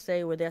now, I'd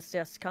say, with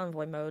SCS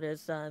Convoy mode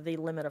is the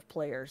limit of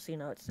players. You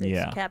know, it's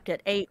capped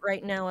at 8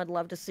 right now. I'd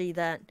love to see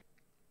that,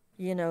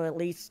 you know, at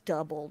least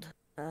doubled.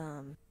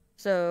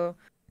 So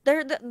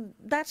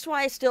that's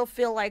why I still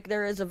feel like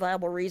there is a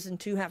viable reason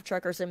to have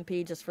Truckers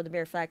MP, just for the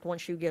mere fact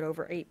once you get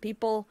over 8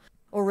 people,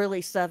 or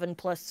really 7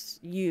 plus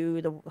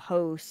you, the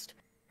host,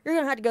 you're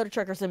gonna have to go to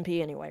Truckers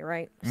MP anyway,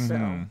 right?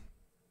 So.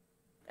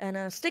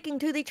 And sticking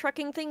to the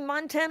trucking thing,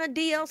 Montana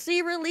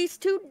DLC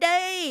released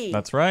today.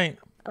 That's right.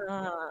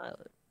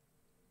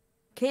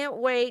 Can't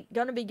wait.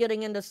 Gonna be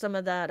getting into some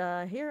of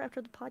that here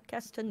after the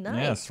podcast tonight.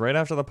 Yes, right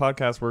after the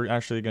podcast, we're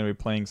actually going to be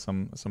playing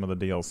some of the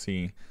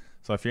DLC.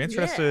 So if you're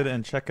interested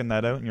in checking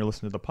that out and you're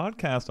listening to the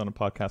podcast on a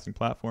podcasting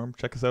platform,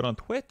 check us out on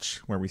Twitch,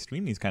 where we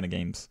stream these kind of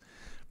games.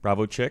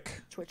 Bravo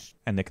Chick, Twitch,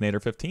 and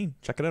Nicknator15.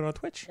 Check it out on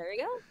Twitch. There you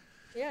go.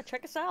 Yeah,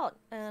 check us out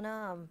and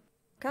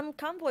come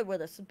convoy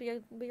with us. It'd be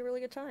a really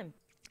good time.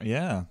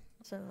 Yeah.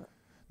 So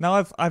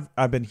now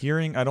I've been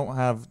hearing, I don't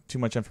have too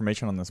much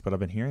information on this, but I've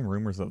been hearing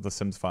rumors of The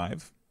Sims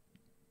 5,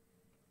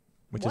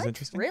 which is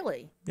interesting.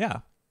 Really? Yeah.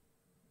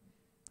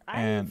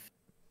 And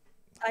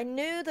I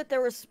knew that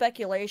there was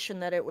speculation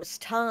that it was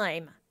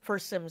time for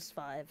Sims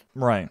 5.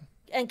 Right.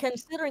 And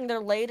considering their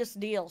latest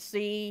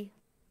DLC,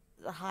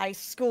 the high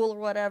school or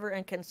whatever,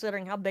 and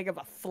considering how big of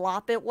a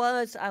flop it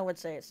was, I would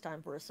say it's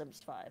time for a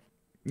Sims 5.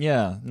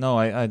 Yeah, no,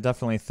 I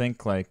definitely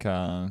think like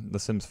The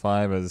Sims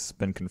 5 has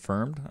been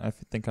confirmed. I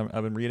think I've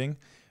been reading,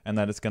 and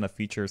that it's going to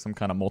feature some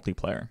kind of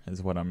multiplayer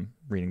is what I'm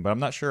reading. But I'm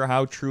not sure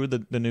how true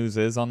the news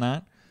is on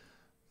that.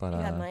 But you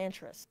have my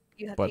interest.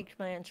 You have piqued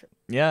my interest.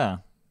 Yeah.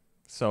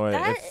 So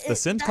if The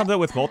Sims comes out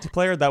with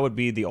multiplayer, that would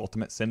be the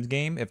ultimate Sims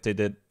game if they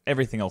did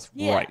everything else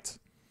right.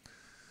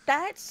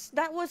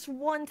 That was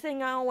one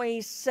thing I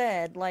always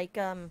said. Like,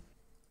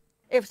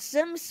 if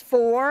Sims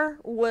 4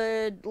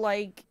 would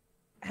like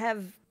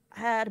have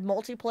had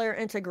multiplayer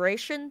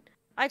integration,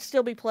 I'd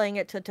still be playing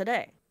it to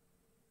today.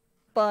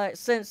 But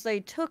since they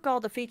took all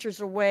the features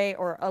away,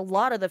 or a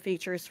lot of the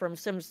features from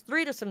Sims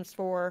 3 to Sims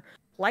 4,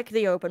 like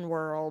the open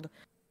world,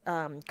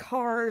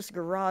 cars,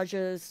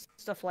 garages,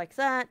 stuff like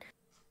that,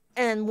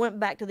 and went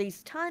back to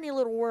these tiny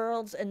little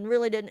worlds and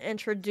really didn't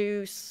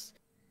introduce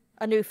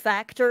a new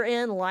factor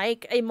in,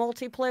 like a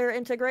multiplayer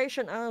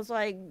integration, I was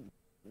like,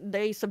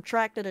 they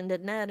subtracted and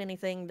didn't add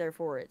anything,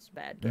 therefore it's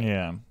bad game.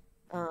 Yeah.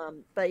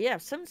 But yeah,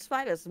 Sims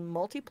 5 is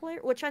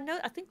multiplayer, which I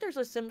think there's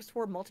a Sims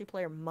 4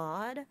 multiplayer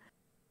mod.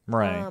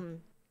 Right.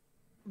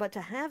 But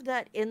to have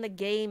that in the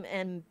game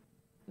and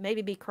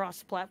maybe be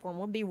cross-platform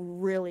would be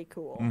really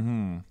cool.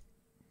 Mm-hmm.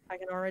 I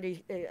can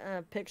already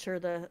picture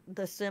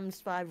the Sims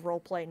 5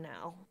 roleplay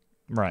now.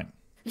 Right.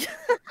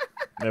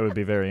 That would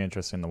be very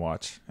interesting to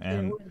watch.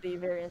 And it would be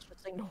very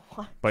interesting to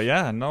watch. But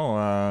yeah, no,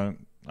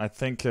 I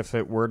think if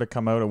it were to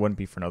come out, it wouldn't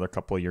be for another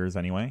couple of years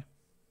anyway.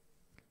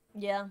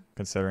 Yeah.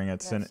 Considering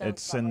it's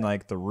in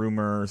like the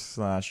rumors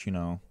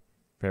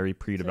 / very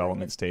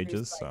pre-development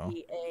stages. So.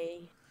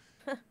 EA.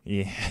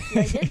 Yeah.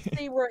 I did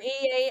see where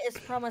EA is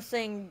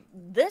promising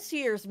this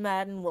year's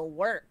Madden will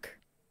work.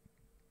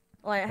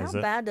 Like, how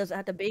bad does it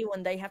have to be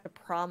when they have to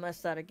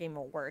promise that a game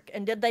will work?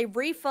 And did they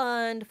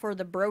refund for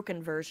the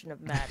broken version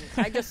of Madden?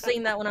 I just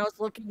seen that when I was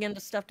looking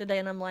into stuff today,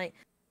 and I'm like,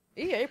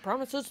 EA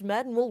promises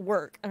Madden will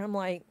work. And I'm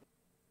like,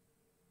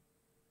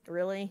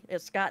 Really?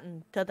 It's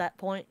gotten to that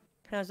point?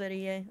 Has it,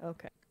 EA?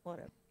 Okay,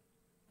 whatever.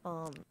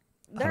 Um,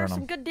 I there are don't know.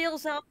 some good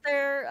deals out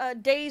there.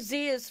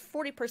 DayZ is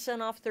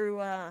 40% off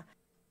through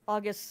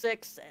August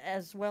 6th,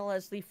 as well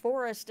as The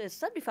Forest is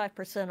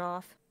 75%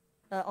 off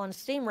on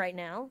Steam right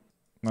now.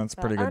 That's a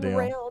pretty good deal.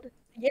 Unrailed,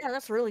 yeah,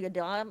 that's a really good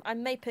deal. I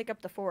may pick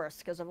up The Forest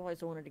because I've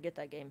always wanted to get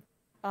that game.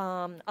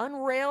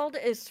 Unrailed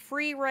is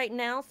free right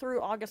now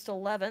through August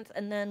 11th,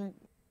 and then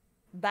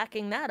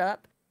backing that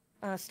up,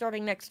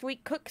 starting next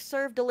week, Cook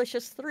Serve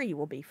Delicious 3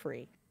 will be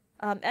free.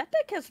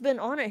 Epic has been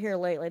on it here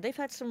lately. They've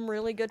had some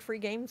really good free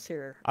games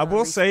here. I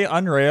will say recently.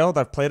 Unrailed,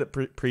 I've played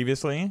it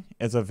previously.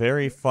 It's a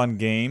very fun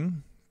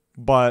game,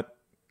 but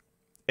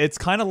it's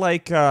kind of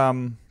like,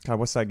 God,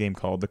 what's that game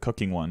called? The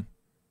cooking one.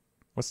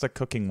 What's the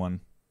cooking one?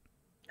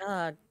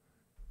 Uh,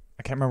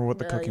 I can't remember what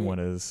the cooking one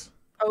is.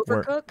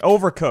 Overcooked?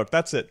 Overcooked,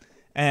 that's it.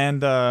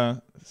 And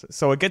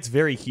so it gets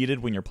very heated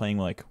when you're playing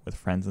like with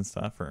friends and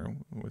stuff or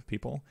with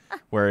people,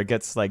 where it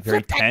gets like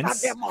very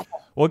tense.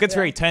 Well, it gets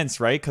very tense,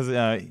 right? Because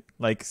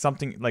like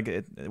something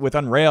like with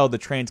Unrailed, the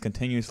train's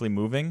continuously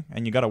moving,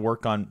 and you got to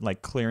work on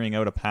like clearing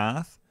out a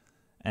path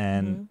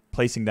and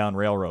placing down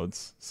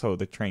railroads so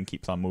the train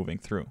keeps on moving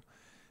through.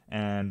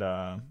 And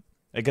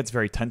it gets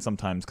very tense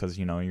sometimes because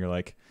you're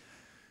like,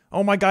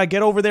 oh my god,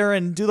 get over there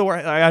and do the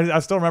work. I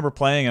still remember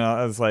playing, and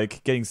I was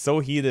like getting so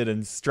heated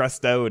and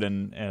stressed out,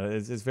 and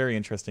it's a very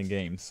interesting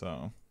game.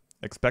 So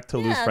expect to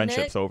lose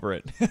friendships Nick. over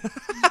it.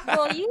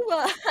 Well, you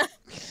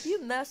you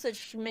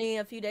messaged me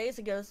a few days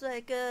ago. It's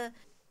like,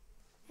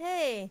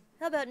 hey,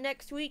 how about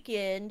next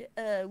weekend?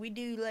 We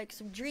do like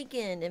some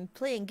drinking and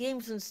playing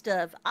games and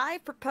stuff. I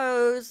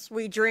propose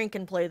we drink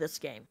and play this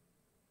game.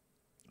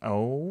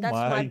 Oh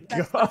my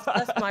god,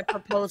 that's my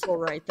proposal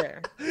right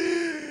there.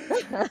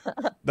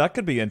 That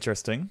could be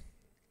interesting.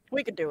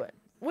 We could do it.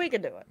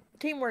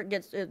 Teamwork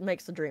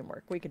makes the dream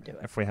work. We could do it.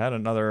 If we had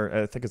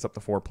another, I think it's up to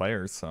 4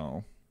 players,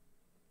 so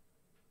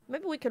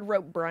maybe we could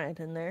rope Bryant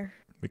in there.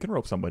 We can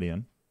rope somebody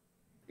in.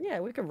 Yeah,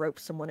 we could rope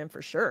someone in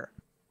for sure.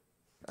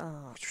 There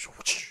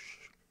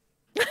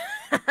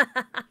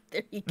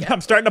you go.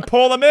 I'm starting to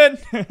pull them in.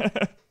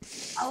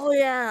 Oh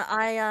yeah,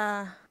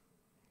 I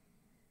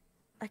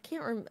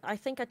can't remember. I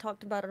think I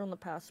talked about it on the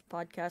past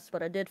podcast,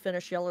 but I did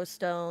finish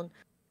Yellowstone.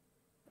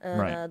 And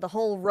Right. the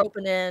whole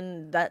roping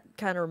in, that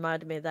kind of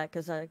reminded me of that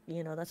because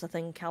that's a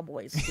thing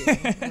cowboys do.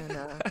 And,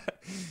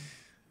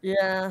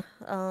 yeah,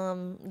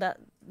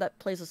 that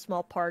plays a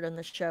small part in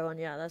the show, and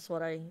yeah, that's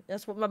what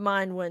my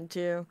mind went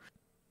to.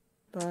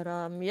 But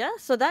yeah,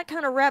 so that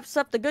kind of wraps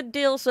up the good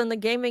deals in the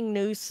gaming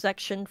news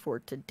section for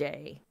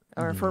today,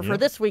 or for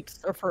this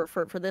week's, or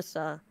for this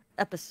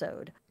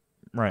episode.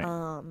 Right.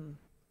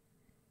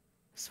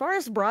 As far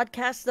as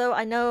broadcasts, though,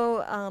 I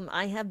know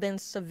I have been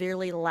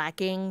severely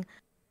lacking.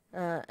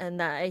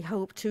 And I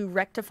hope to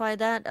rectify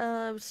that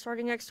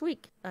starting next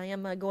week. I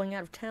am going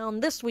out of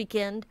town this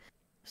weekend,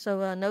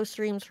 so no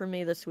streams for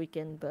me this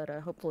weekend. But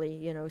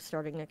hopefully,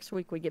 starting next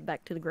week, we get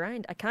back to the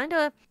grind. I kind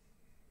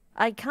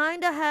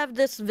of have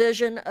this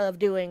vision of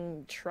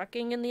doing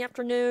trucking in the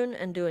afternoon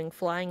and doing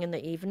flying in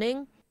the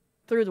evening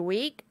through the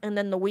week, and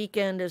then the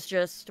weekend is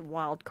just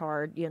wild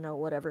card,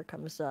 whatever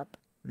comes up.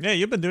 Yeah,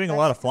 you've been doing a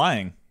lot of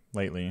flying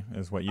lately,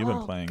 is what you've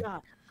been playing.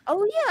 God.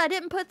 Oh yeah, I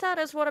didn't put that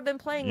as what I've been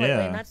playing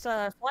lately, and that's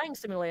Flying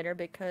Simulator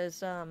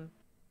because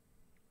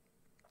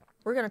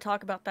we're gonna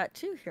talk about that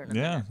too here in a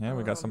minute. Yeah,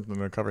 we got something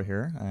to cover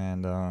here,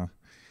 and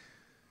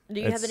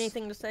do you have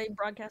anything to say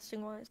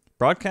broadcasting wise?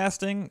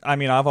 Broadcasting, I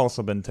mean, I've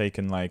also been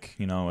taking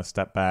a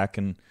step back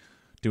and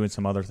doing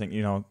some other thing.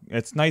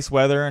 It's nice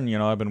weather, and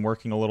I've been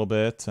working a little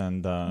bit,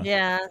 and I've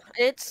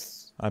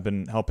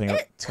been helping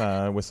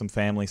out with some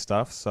family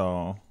stuff.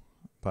 So,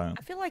 but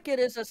I feel like it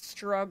is a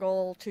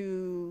struggle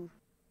to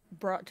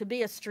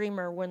be a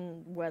streamer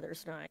when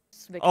weather's nice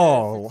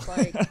because it's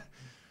like I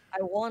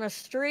want to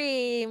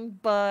stream,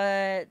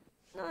 but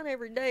not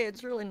every day.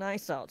 It's really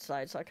nice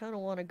outside, so I kind of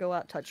want to go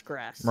out touch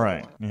grass.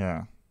 Right?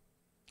 Yeah,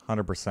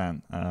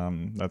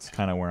 100%. That's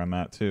kind of where I'm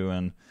at too,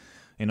 and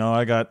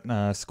I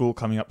got school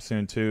coming up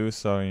soon too,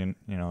 so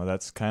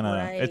that's kind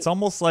of it's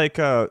almost like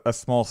a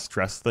small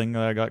stress thing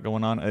that I got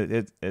going on.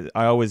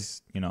 I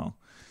always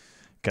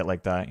get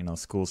like that.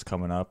 School's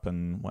coming up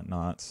and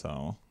whatnot,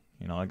 so.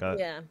 I got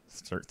to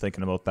start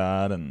thinking about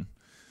that, and,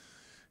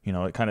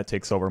 it kind of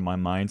takes over my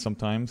mind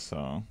sometimes,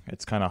 so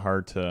it's kind of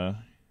hard to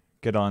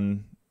get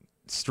on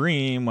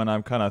stream when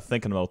I'm kind of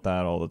thinking about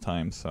that all the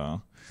time,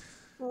 so.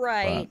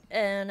 Right,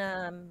 and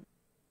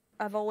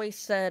I've always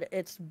said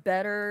it's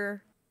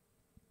better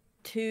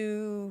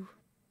to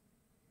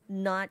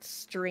not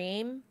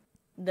stream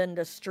than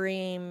to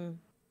stream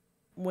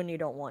when you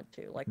don't want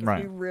to. Like, if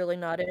you're really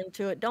not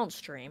into it, don't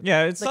stream.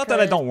 Yeah, it's not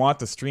that I don't want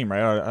to stream,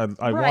 right?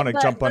 I want to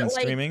jump on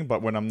streaming,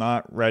 but when I'm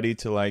not ready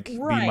to, be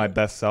my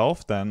best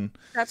self, then...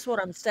 That's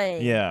what I'm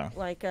saying. Yeah.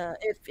 Like,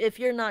 if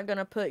you're not going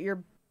to put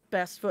your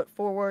best foot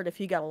forward, if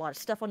you got a lot of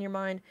stuff on your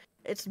mind,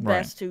 it's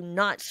best to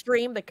not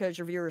stream because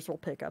your viewers will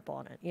pick up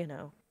on it,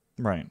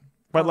 Right.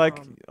 But,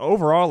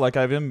 overall,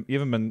 I've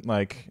even been,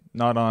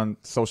 not on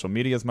social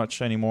media as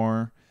much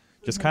anymore.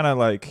 just kind of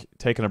like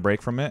taking a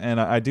break from it. And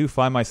I do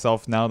find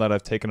myself, now that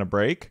I've taken a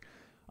break,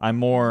 I'm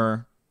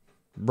more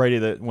ready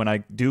that when I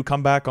do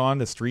come back on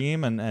to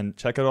stream and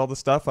check out all the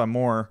stuff, I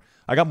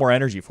got more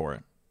energy for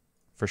it,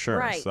 for sure.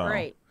 Right, so.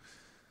 right.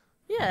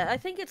 Yeah, I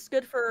think it's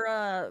good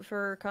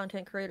for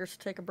content creators to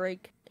take a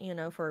break,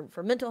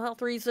 for mental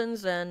health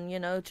reasons and,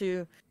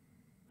 to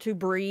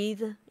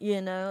breathe,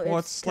 Well,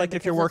 it's like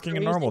if you're working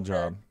a normal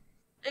job.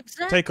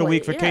 Exactly. Take a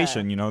week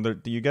vacation,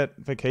 you get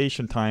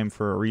vacation time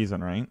for a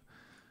reason, right?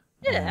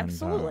 Yeah, and,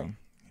 absolutely.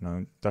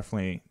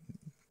 Definitely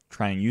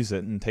try and use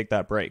it and take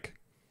that break.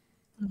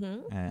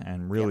 Mm-hmm.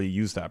 And really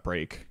use that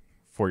break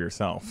for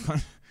yourself.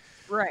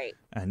 Right.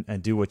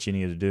 And do what you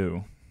need to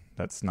do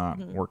that's not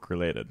work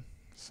related.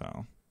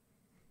 So,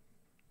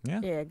 yeah.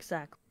 Yeah,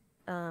 exactly.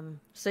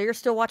 So you're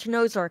still watching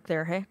Ozark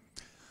there, hey?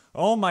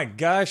 Oh my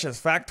gosh,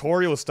 this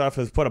Factorial stuff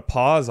has put a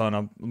pause on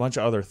a bunch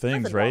of other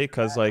things, right?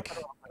 Because,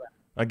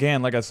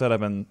 again, like I said,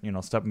 I've been,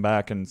 stepping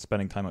back and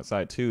spending time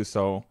outside too.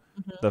 So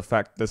this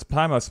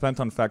time I've spent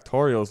on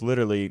Factorial is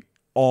literally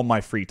all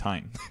my free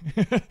time.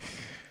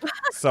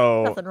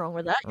 So nothing wrong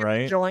with that. You're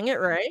right? enjoying it,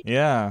 right?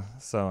 Yeah.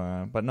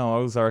 So, but no,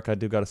 Ozark, I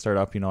do got to start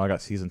up. I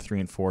got season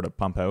 3 and 4 to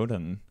pump out,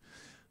 and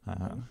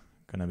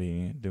gonna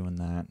be doing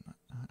that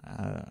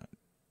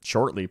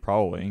shortly,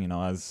 probably.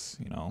 As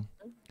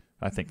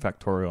I think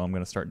Factorial, I'm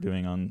gonna start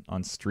doing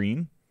on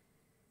stream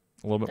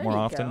a little bit more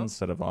often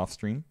instead of off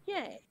stream.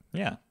 Yay.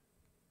 Yeah.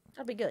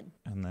 That'd be good.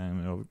 And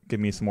then it'll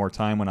give me some more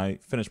time when I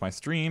finish my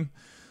stream,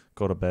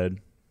 go to bed,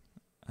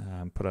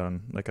 put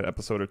on like an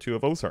episode or 2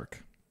 of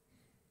Ozark.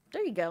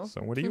 There you go.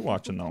 So what are you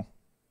watching though?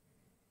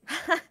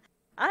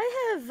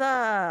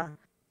 I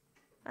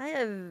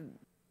have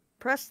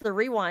pressed the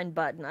rewind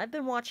button. I've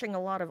been watching a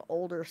lot of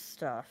older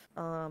stuff.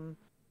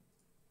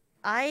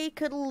 I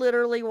could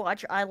literally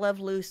watch I Love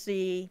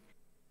Lucy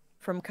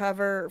from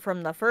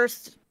the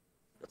first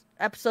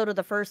episode of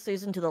the first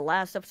season to the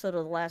last episode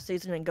of the last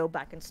season and go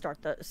back and start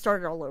it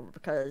all over,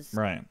 because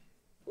right.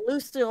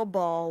 Lucille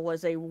Ball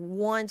was a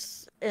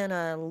once in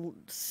a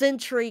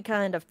century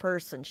kind of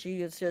person.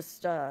 She is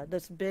just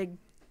this big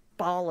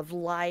ball of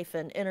life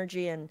and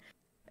energy, and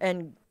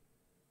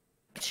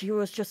she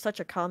was just such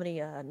a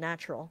comedy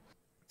natural.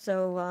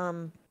 So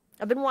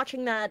I've been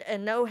watching that,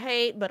 and no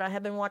hate, but I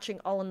have been watching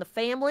All in the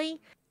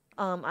Family.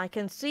 I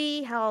can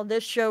see how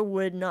this show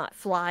would not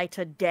fly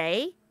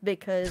today,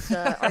 because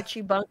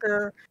Archie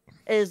Bunker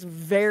is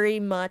very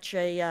much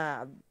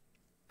a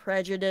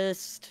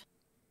prejudiced,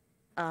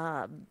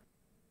 not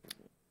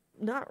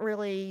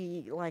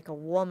really like a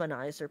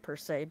womanizer per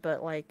se,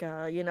 but like,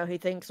 he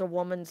thinks a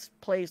woman's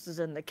place is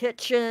in the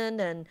kitchen,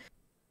 and,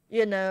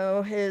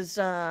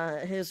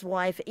 his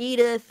wife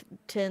Edith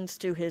tends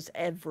to his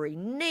every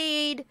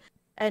need,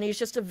 and he's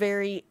just a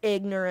very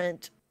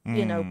ignorant,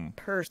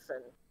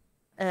 person.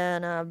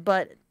 And,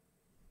 but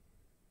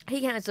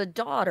he has a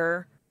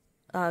daughter,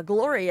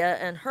 Gloria,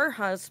 and her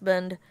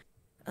husband,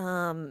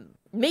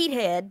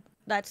 Meathead,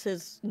 that's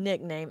his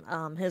nickname.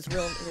 His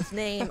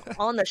name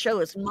on the show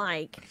is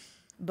Mike,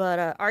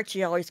 but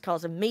Archie always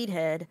calls him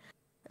Meathead.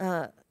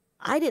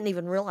 I didn't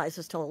even realize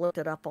this till I looked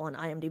it up on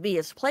IMDb.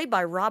 It's played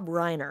by Rob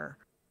Reiner,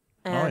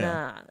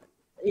 and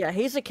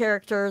he's a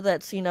character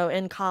that's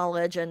in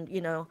college, and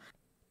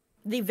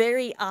the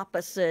very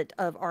opposite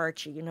of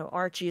Archie.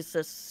 Archie's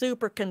a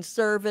super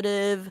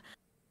conservative,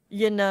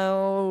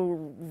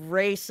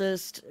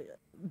 racist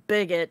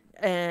bigot,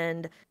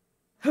 and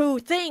who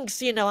thinks,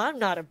 I'm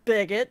not a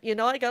bigot,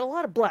 I got a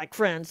lot of black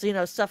friends,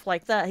 stuff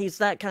like that. He's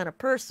that kind of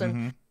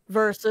person,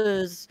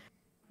 versus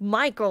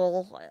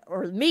Michael,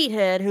 or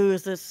Meathead, who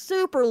is this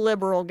super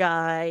liberal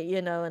guy,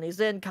 and he's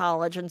in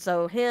college. And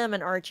so him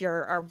and Archie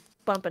are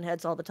bumping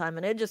heads all the time.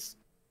 And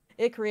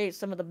it creates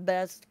some of the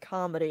best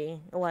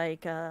comedy.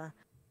 Like,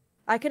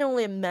 I can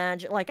only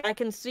imagine, like, I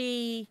can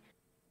see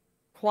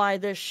why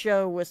this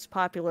show was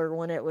popular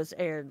when it was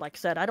aired. Like I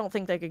said, I don't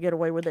think they could get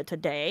away with it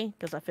today,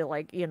 because I feel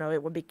like,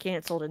 it would be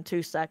canceled in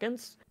 2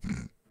 seconds.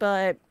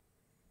 But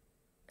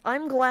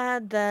I'm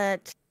glad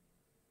that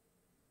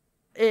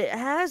it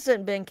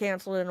hasn't been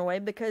canceled in a way,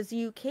 because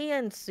you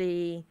can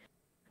see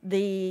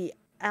the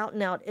out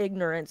and out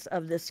ignorance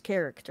of this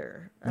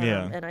character.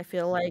 And I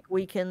feel like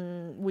we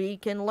can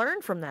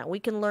learn from that. We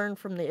can learn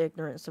from the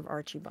ignorance of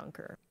Archie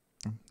Bunker.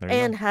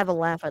 And have a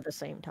laugh at the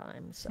same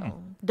time.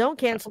 So don't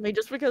cancel me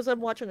just because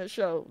I'm watching a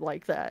show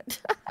like that.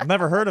 I've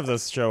never heard of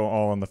this show,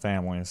 All in the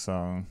Family.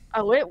 So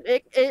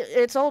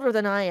it's older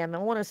than I am. I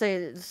want to say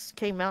it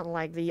came out in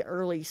like the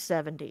early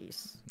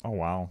 70s. Oh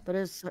wow! But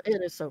it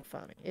is so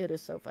funny. It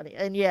is so funny,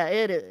 and yeah,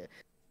 it is.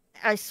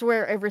 I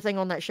swear everything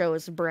on that show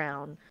is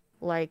brown.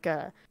 Like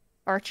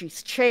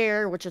Archie's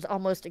chair, which is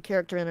almost a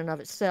character in and of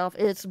itself,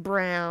 it's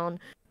brown.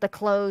 The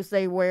clothes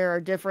they wear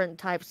are different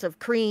types of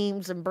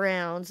creams and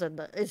browns, and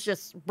it's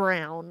just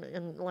brown.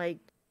 And like,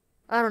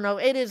 I don't know,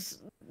 it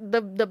is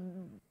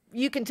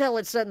you can tell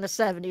it's set in the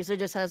 70s. It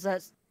just has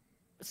that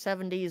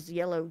 70s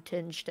yellow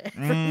tinge to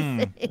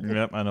everything.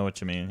 Yep, I know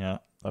what you mean. Yeah,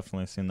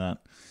 definitely seen that.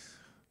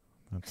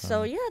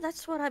 So yeah,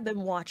 that's what I've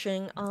been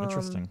watching.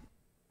 Interesting.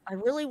 I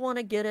really want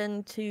to get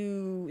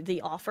into The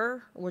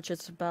Offer, which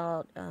is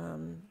about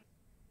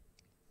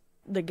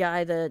the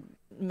guy that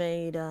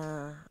made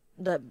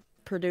that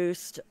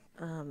produced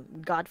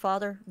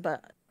Godfather,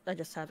 but I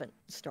just haven't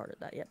started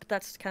that yet. But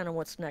that's kind of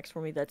what's next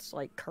for me. That's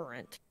like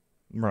current.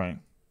 Right.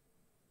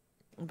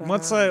 But,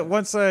 Once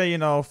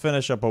I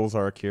finish up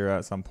Ozark here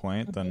at some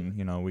point, then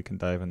we can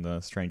dive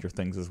into Stranger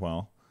Things as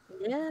well.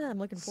 Yeah, I'm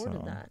looking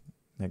forward to that.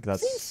 I think I've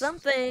seen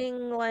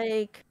something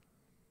like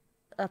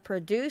a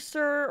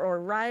producer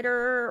or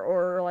writer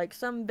or like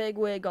some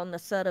bigwig on the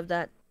set of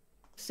that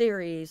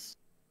series.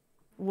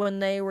 When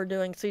they were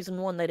doing season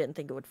 1, they didn't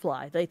think it would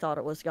fly. They thought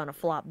it was gonna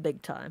flop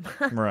big time.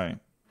 Right.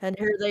 And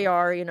here they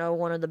are,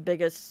 one of the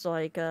biggest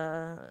like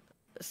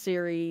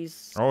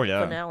series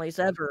finales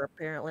ever,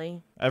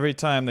 apparently. Every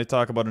time they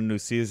talk about a new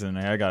season,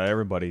 I got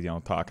everybody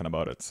talking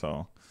about it.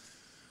 So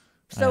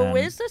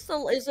is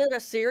it a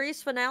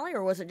series finale,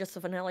 or was it just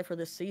a finale for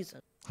this season?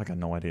 I got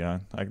no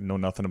idea. I know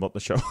nothing about the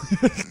show.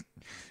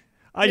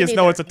 I just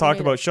know it's a talk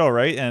about show,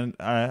 right? And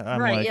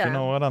I'm right, like, you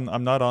know what?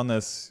 I'm not on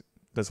this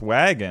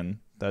wagon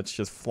that's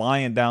just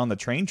flying down the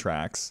train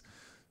tracks,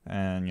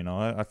 and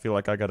I feel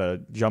like I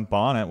gotta jump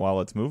on it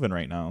while it's moving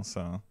right now.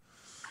 So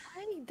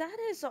that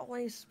has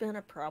always been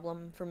a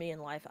problem for me in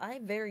life. I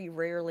very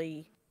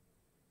rarely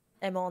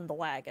am on the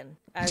wagon,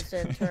 as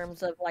in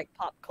terms of like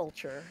pop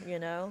culture.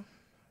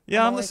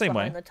 Yeah, I'm the same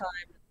way. The time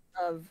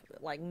of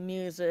like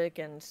music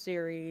and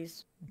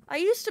series. I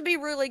used to be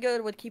really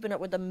good with keeping up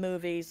with the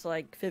movies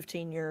like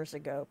 15 years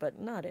ago, but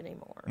not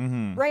anymore.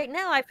 Mm-hmm. Right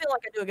now, I feel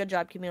like I do a good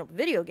job keeping up with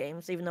video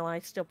games, even though I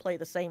still play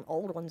the same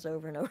old ones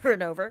over and over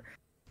and over.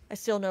 I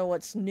still know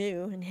what's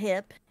new and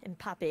hip and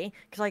poppy,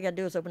 because all you gotta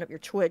do is open up your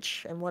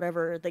Twitch, and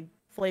whatever the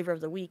flavor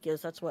of the week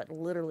is, that's what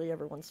literally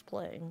everyone's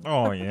playing.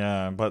 Oh,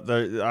 yeah, but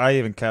I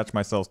even catch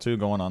myself, too,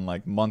 going on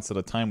like months at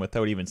a time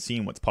without even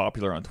seeing what's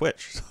popular on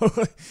Twitch.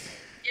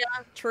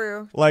 Yeah,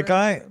 true. Like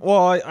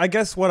I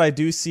guess what I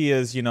do see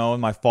is, in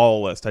my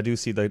follow list, I do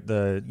see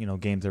the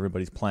games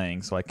everybody's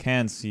playing, so I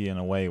can see in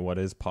a way what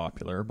is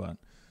popular, but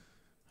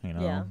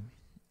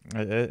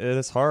it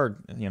is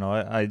hard.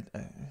 I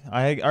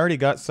already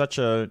got such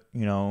a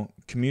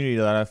community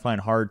that I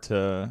find hard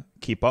to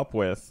keep up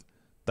with,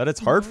 that it's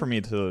hard for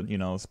me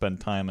to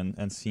spend time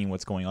and seeing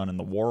what's going on in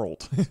the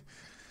world.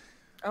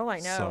 Oh,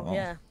 I know.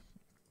 Yeah.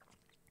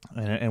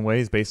 In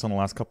ways based on the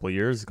last couple of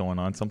years going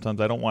on,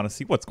 sometimes I don't want to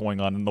see what's going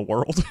on in the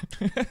world.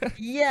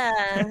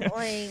 Yeah,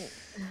 like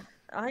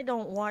I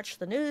don't watch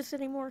the news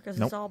anymore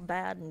because it's all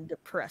bad and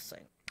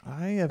depressing.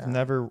 I have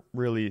never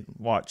really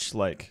watched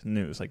like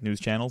news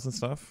channels and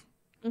stuff.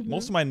 Mm-hmm.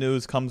 Most of my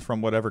news comes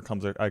from whatever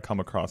I come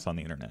across on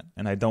the internet,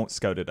 and I don't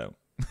scout it out.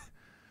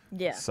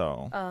 Yeah.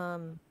 So.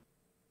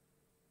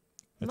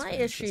 My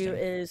issue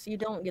is you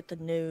don't get the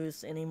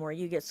news anymore.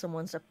 You get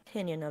someone's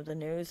opinion of the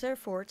news.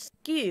 Therefore, it's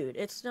skewed.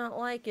 It's not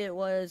like it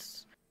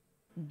was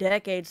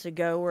decades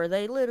ago where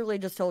they literally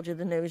just told you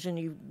the news and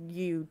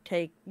you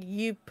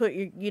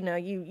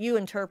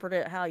interpret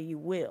it how you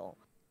will.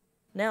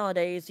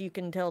 Nowadays, you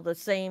can tell the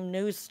same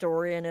news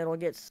story and it'll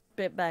get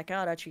spit back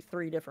out at you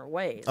 3 different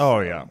ways. Oh,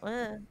 yeah.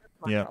 That's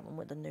my problem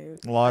with the news.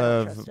 A lot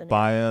of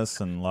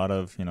bias and a lot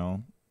of,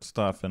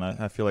 stuff. And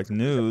I feel like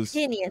news...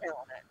 Opinion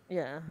on it.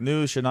 Yeah.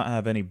 News should not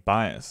have any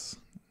bias.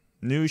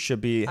 News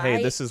should be,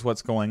 hey, this is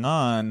what's going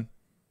on,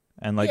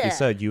 and like you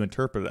said, you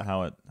interpret it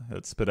how it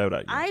spit out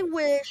at you. I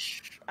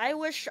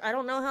wish, I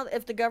don't know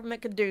if the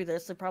government could do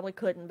this. They probably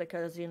couldn't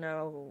because,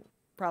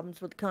 problems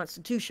with the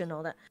Constitution and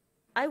all that.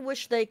 I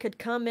wish they could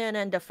come in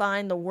and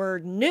define the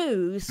word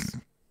news,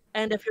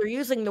 and if you're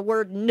using the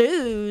word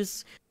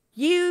news,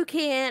 you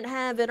can't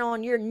have it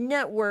on your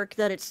network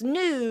that it's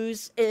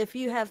news if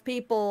you have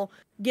people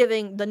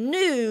giving the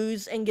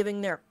news and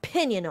giving their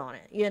opinion on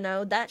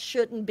it. That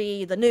shouldn't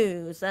be the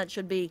news. That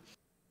should be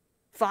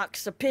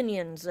Fox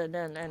opinions and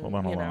hold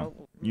on.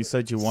 You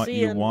said you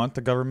want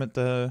the government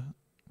to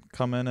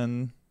come in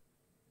and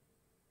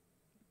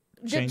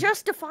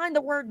just define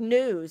the word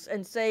news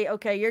and say,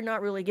 okay, you're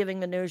not really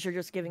giving the news, you're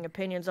just giving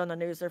opinions on the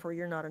news, therefore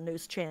you're not a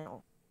news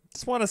channel.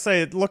 Just want to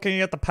say,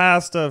 looking at the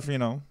past of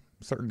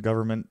certain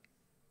government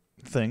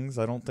things,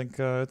 I don't think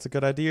it's a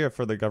good idea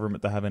for the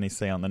government to have any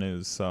say on the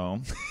news.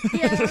 So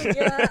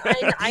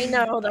I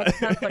know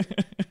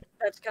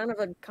that's kind of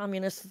a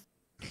communist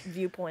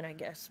viewpoint, I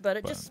guess, but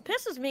it just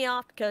pisses me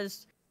off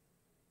because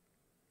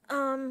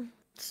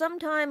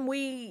sometime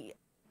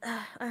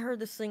I heard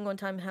this thing one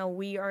time, how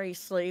we are a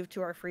slave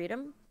to our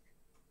freedom,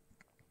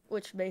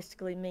 which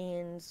basically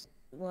means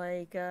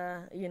like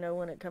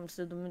when it comes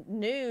to the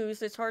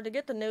news, it's hard to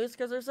get the news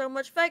because there's so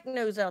much fake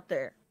news out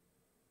there.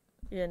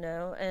 And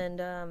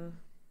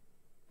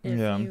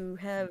if you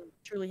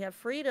truly have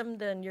freedom,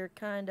 then you're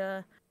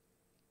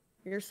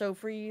so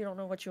free you don't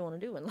know what you want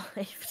to do in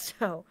life.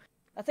 So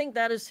I think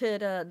that has hit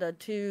the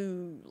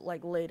 2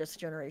 latest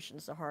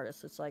generations the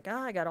hardest. It's like,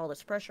 I got all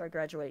this pressure. I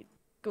graduate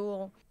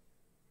school,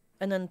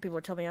 and then people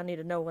are telling me I need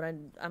to know what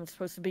I'm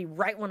supposed to be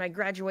right when I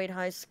graduate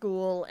high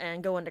school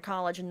and go into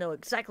college and know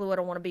exactly what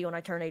I want to be when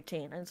I turn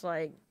 18. And it's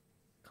like,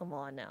 come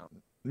on now.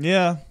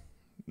 Yeah.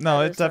 No,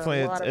 That it is a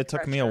definitely lot of it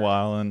took me a pressure.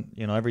 while, and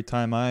every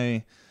time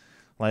I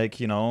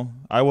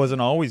I wasn't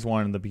always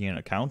wanting to be an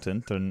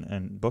accountant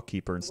and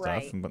bookkeeper and stuff,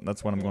 Right. but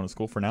that's what I'm Mhm. going to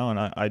school for now, and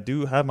I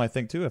do have my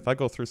thing too. If I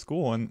go through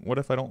school, and what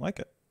if I don't like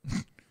it?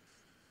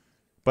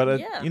 But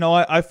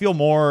Yeah. I feel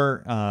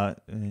more,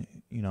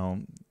 you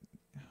know,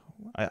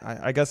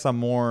 I guess I'm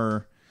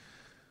more,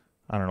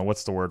 I don't know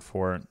what's the word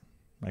for it.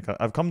 Like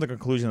I've come to the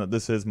conclusion that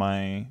this is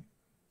my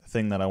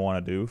thing that I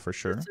want to do for This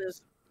sure.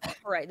 is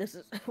right. This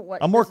is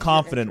what I'm more this is your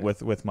confident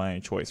interest. with my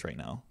choice right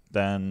now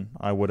than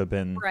I would have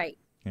been, Right.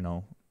 you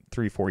know,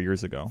 3 4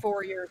 years ago.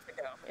 4 years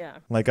ago. Yeah.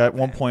 Like at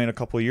one Okay. point a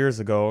couple of years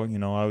ago,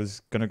 I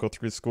was gonna go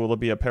through school to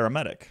be a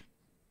paramedic.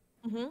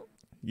 Mhm.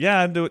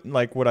 Yeah, I do it.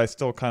 Like, would I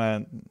still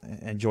kind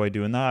of enjoy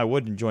doing that? I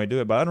would enjoy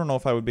doing it, but I don't know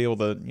if I would be able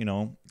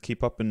to,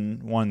 keep up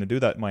and wanting to do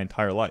that my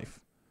entire life.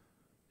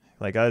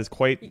 Like, that is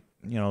quite,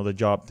 the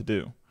job to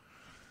do.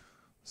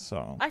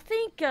 So, I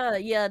think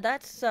yeah,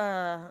 that's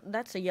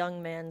a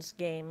young man's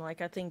game.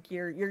 Like I think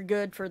you're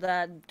good for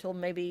that until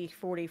maybe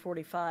 40,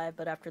 45,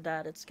 but after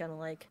that it's kind of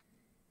like,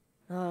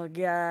 oh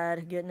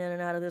god, getting in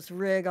and out of this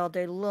rig all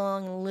day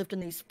long and lifting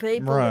these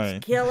people, it's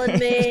right. killing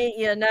me,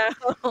 you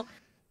know.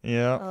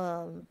 Yeah.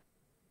 um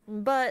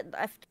but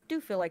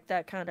do feel like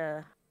that kind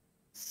of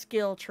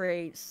skill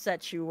trait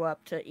sets you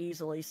up to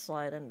easily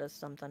slide into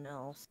something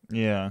else.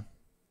 Yeah.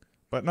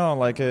 But no,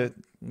 like Um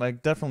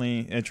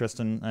definitely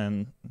interesting,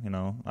 and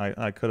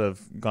I could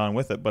have gone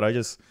with it, but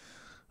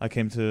I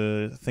came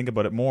to think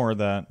about it more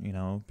that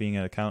being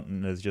an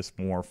accountant is just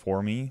more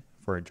for me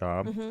for a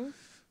job, mhm.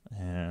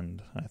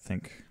 and I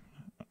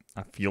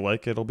feel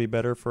like it'll be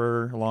better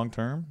for long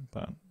term,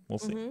 but we'll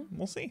see. Mhm.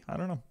 We'll see. I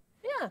don't know.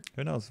 Yeah.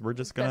 Who knows?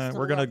 Best of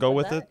We're gonna luck go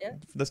with with that. it Yeah.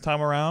 this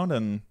time around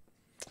and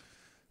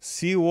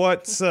see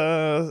which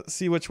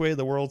way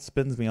the world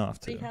spins me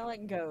off See to. how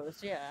it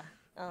goes. Yeah.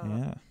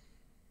 Yeah.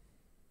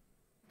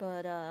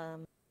 But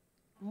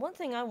one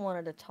thing I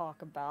wanted to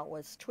talk about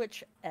was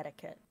Twitch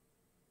etiquette.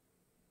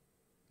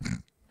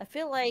 I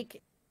feel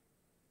like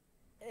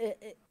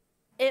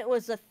it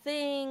was a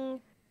thing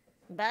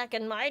back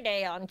in my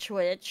day on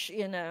Twitch,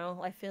 you know.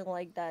 I feel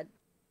like that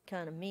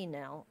kind of me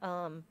now.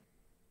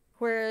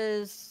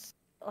 Whereas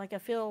like I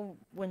feel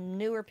when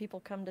newer people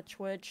come to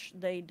Twitch,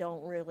 they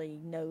don't really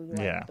know like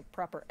Yeah. the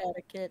proper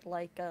etiquette.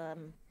 Like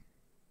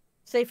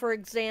say for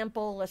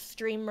example, a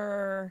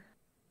streamer.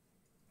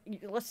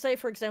 Let's say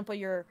for example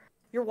you're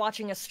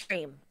watching a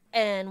stream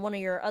and one of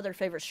your other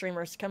favorite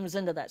streamers comes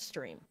into that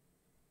stream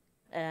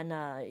and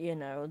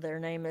their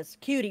name is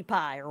Cutie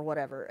Pie or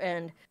whatever,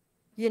 and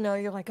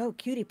you're like, oh,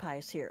 Cutie Pie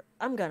is here,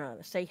 I'm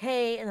gonna say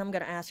hey and I'm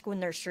gonna ask when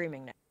they're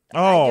streaming next.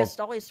 I Oh, just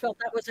always felt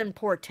that was in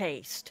poor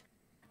taste.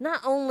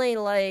 Not only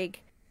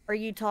like are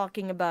you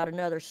talking about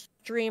another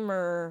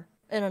streamer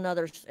in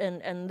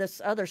and this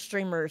other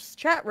streamer's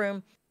chat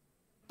room,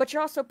 but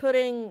you're also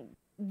putting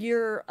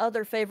your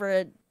other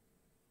favorite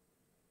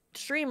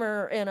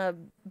streamer in a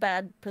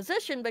bad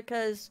position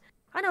because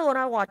I know when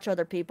I watch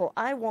other people,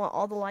 I want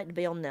all the light to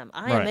be on them.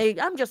 right.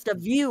 I'm just a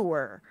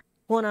viewer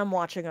when I'm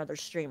watching other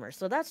streamers.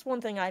 So that's one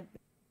thing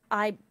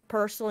I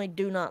personally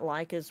do not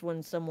like is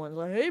when someone's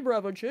like, "Hey,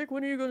 Bravo Chick,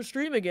 when are you going to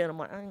stream again?" I'm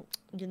like,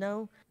 you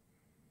know,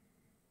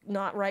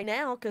 not right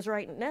now because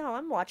right now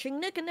I'm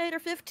watching Nickinator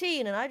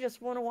 15 and I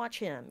just want to watch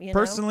him. You know?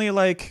 Personally,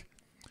 like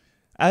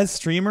as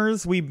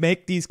streamers, we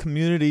make these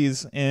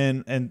communities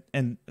and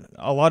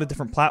a lot of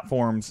different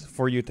platforms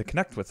for you to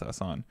connect with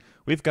us on.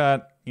 We've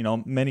got,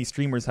 many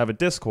streamers have a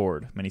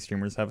Discord, many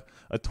streamers have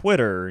a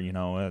Twitter, an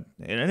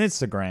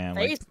Instagram,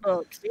 like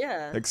Facebooks,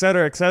 yeah, et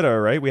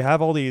cetera, right? We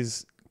have all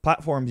these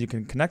platforms you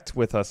can connect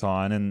with us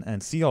on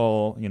and see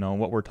all,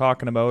 what we're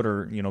talking about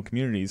or,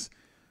 communities.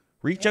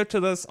 Reach out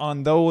to us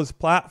on those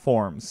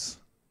platforms,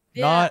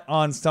 yeah, not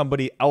on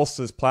somebody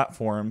else's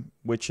platform,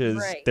 which is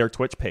right, their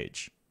Twitch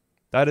page.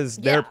 That is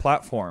their yeah,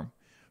 platform,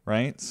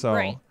 right? right. So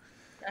I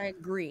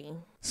agree.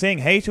 saying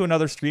hey to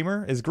another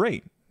streamer is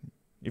great.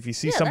 If you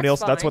see Yeah, somebody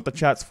that's else, that's fine. what the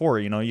chat's for.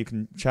 You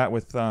can chat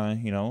with,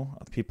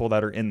 people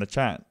that are in the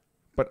chat.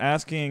 But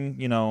asking,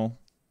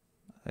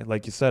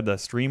 like you said, a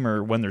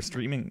streamer when they're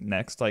streaming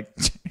next, like,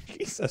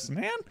 Jesus,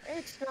 man.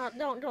 It's not.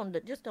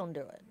 Just don't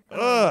do it.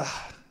 Ugh.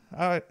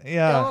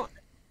 Yeah. Don't.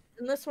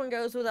 And this one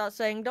goes without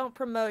saying. Don't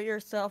promote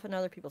yourself in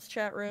other people's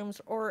chat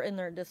rooms or in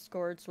their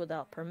discords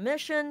without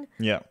permission.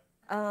 Yeah.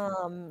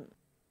 Um,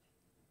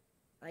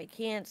 I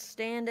can't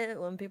stand it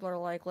when people are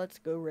like, "Let's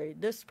go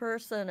raid this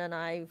person," and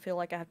I feel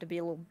like I have to be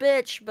a little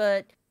bitch,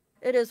 but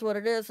it is what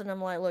it is. And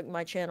I'm like, "Look,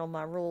 my channel,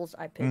 my rules.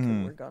 I pick who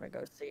Mm-hmm. we're gonna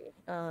go see."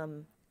 Yeah.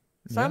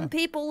 Some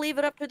people leave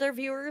it up to their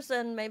viewers,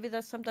 and maybe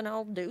that's something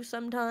I'll do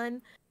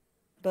sometime.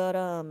 But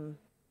I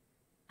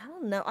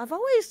don't know. I've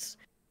always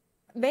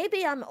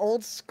maybe I'm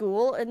old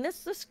school, and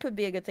this could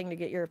be a good thing to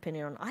get your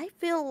opinion on. I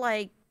feel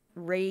like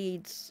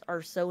raids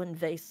are so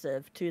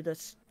invasive to the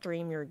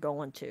stream you're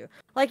going to.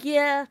 Like,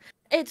 yeah,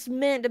 it's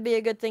meant to be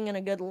a good thing in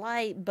a good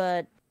light,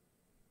 but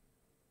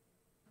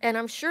and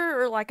I'm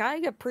sure like I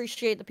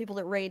appreciate the people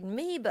that raid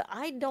me, but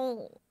I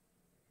don't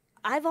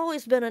I've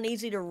always been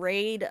uneasy to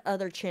raid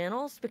other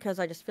channels because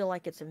I just feel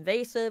like it's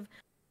invasive.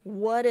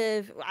 what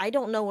if I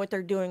don't know what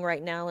they're doing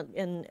right now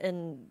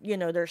in you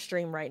know their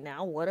stream right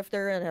now? What if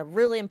they're in a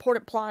really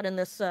important plot in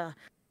this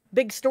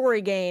big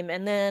story game,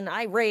 and then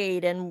I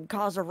raid and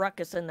cause a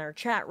ruckus in their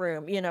chat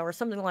room, you know, or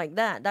something like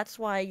that? That's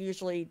why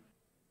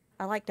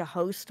I like to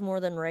host more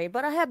than raid,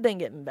 but I have been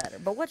getting better.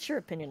 But what's your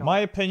opinion on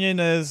My it? opinion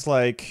is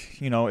like,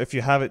 you know, if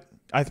you have it,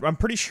 I'm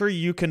pretty sure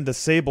you can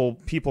disable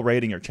people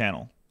raiding your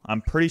channel.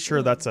 I'm pretty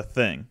sure that's a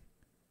thing.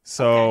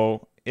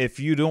 So if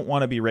you don't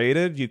want to be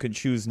raided, you can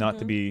choose not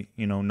to be,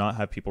 you know, not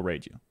have people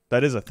raid you.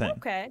 That is a thing.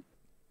 Okay.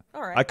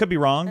 All right. I could be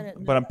wrong,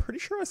 but I'm pretty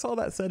sure I saw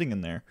that setting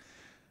in there.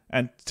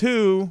 And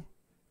two,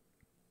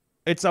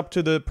 it's up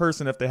to the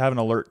person if they have an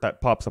alert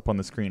that pops up on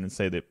the screen and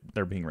say that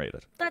they're being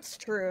raided. That's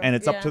true. And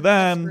it's up to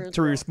them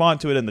to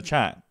respond to it in the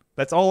chat.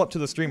 That's all up to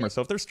the streamer.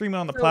 So if they're streaming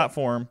on the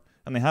platform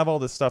and they have all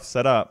this stuff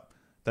set up,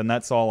 then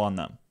that's all on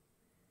them.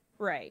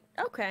 Right.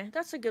 Okay.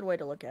 That's a good way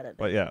to look at it.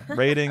 But yeah,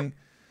 raiding,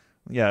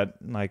 yeah,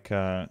 like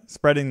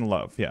spreading the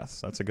love.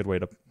 Yes, that's a good way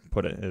to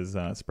put it, is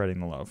spreading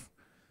the love.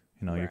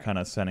 You know, you're kind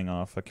of sending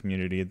off a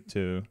community to,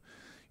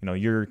 you know,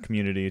 your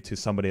community to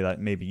somebody that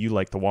maybe you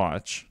like to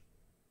watch.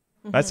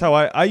 That's how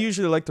I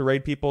usually like to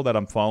raid people that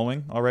I'm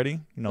following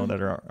already, you know,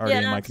 that are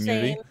already in my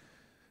community. Same.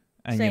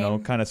 And, you know,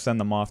 kind of send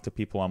them off to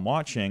people I'm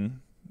watching.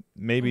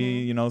 Maybe,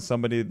 you know,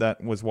 somebody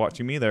that was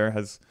watching me there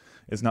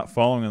is not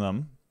following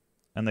them,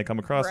 and they come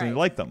across and you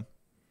like them.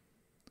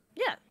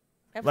 Yeah,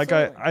 absolutely.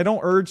 Like, I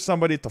don't urge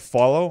somebody to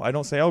follow. I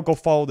don't say, oh, go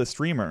follow the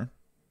streamer.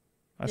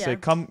 I say,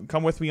 come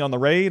with me on the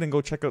raid and go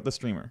check out the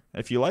streamer.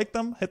 If you like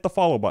them, hit the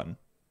follow button.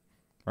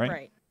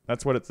 Right?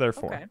 That's what it's there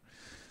for. Okay.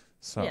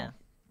 So,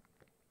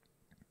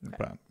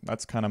 but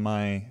that's kind of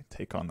my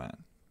take on that.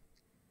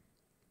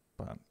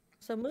 But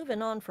so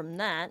moving on from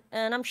that,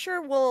 and I'm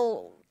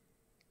sure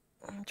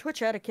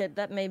Twitch etiquette,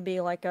 that may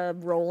be like a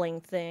rolling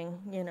thing,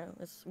 you know,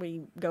 as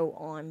we go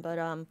on, but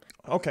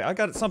okay, I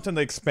got something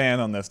to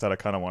expand on this that I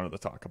kind of wanted to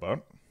talk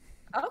about.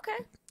 Okay.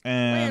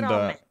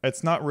 And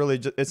it's not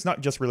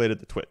just related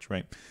to Twitch,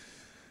 right?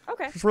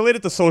 Okay. It's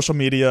related to social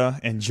media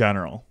in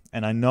general.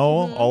 And I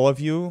know all of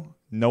you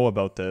know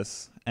about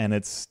this, and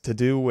it's to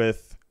do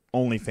with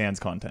OnlyFans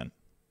content.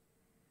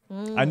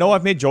 I know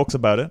I've made jokes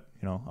about it,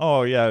 you know.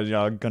 Oh yeah,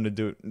 I'm gonna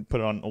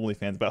put it on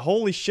OnlyFans, but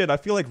holy shit, I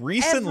feel like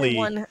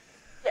recently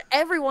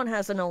everyone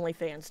has an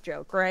OnlyFans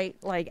joke, right?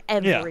 Like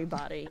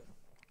everybody.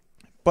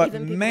 But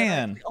even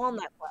man, on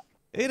that platform.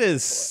 It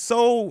is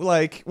so,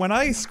 like, when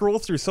I scroll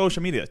through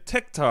social media,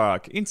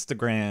 TikTok,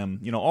 Instagram,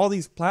 you know, all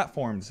these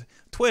platforms,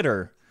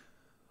 Twitter,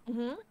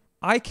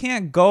 I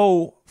can't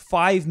go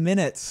 5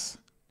 minutes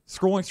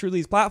scrolling through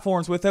these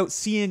platforms without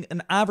seeing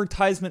an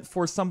advertisement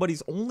for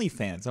somebody's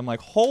OnlyFans. I'm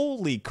like,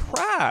 holy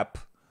crap.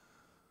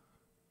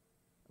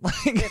 Like,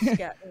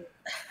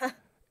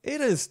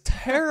 it is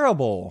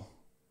terrible.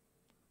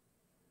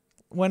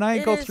 When I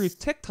go through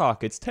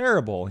TikTok, it's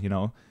terrible, you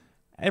know.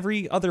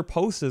 Every other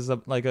post is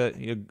like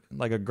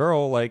a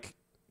girl, like,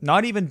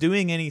 not even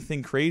doing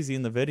anything crazy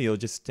in the video,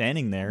 just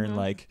standing there and,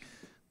 like,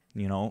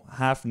 you know,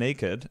 half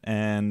naked,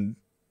 and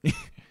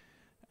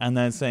and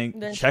then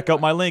saying, check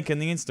out my link in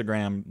the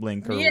Instagram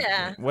link, or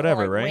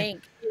whatever, like, right?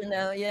 Wink, you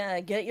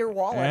know, get your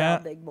wallet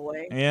out, big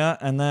boy. Yeah,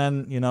 and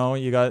then, you know,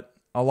 you got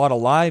a lot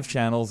of live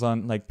channels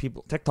on, like,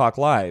 TikTok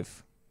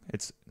Live.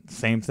 It's the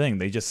same thing.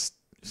 They just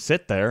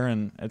sit there,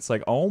 and it's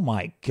like, oh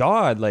my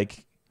God,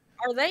 like...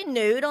 Are they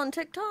nude on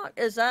TikTok?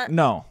 Is that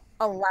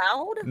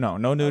allowed? No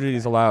nudity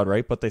is allowed,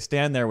 right? But they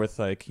stand there with,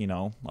 like, you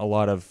know, a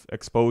lot of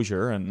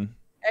exposure and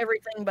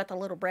everything but the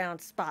little brown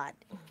spot.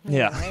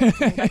 Yeah.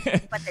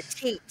 But the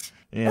teat.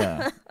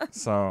 Yeah.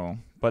 So,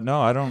 but no,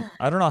 I don't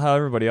know how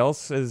everybody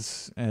else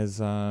is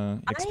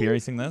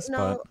experiencing this,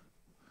 but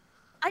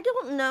I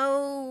don't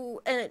know,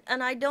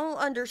 and I don't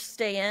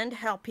understand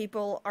how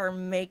people are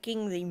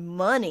making the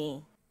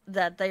money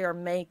that they are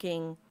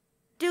making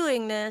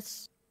doing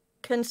this.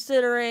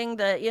 Considering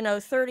that, you know,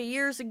 30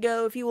 years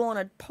ago, if you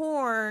wanted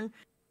porn,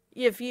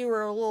 if you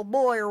were a little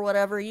boy or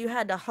whatever, you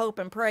had to hope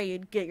and pray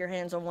you'd get your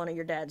hands on one of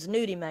your dad's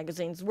nudie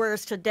magazines.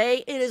 Whereas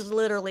today, it is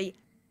literally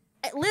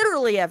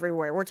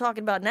everywhere. We're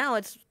talking about now,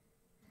 it's,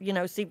 you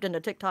know, seeped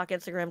into TikTok,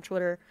 Instagram,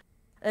 Twitter,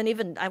 and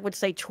even, I would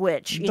say,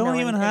 Twitch. You don't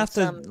even have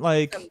to,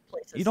 like,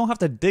 you don't have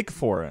to dig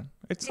for it.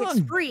 It's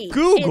on free.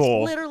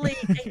 Google. It's literally,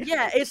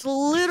 it's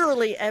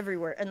literally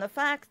everywhere. And the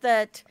fact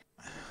that,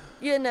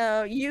 you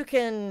know, you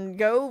can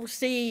go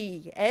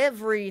see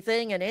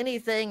everything and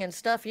anything and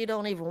stuff you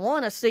don't even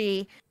want to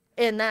see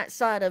in that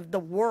side of the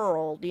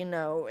world, you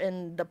know,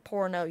 in the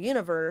porno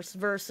universe,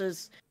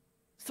 versus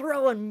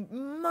throwing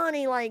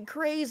money like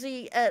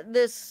crazy at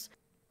this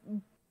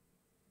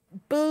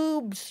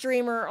boob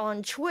streamer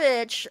on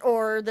Twitch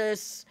or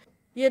this,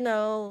 you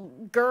know,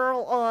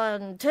 girl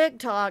on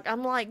TikTok.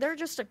 I'm like, they're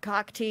just a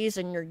cock tease,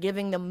 and you're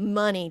giving them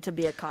money to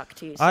be a cock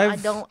tease.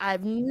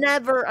 I've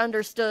never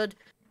understood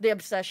the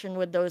obsession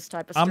with those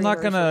type of streamers. I'm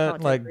not gonna,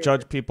 like,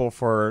 judge people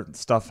for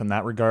stuff in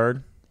that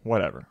regard.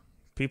 Whatever.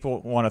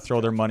 People want to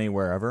throw their money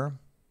wherever.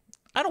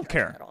 I don't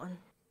care.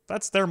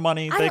 That's their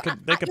money. They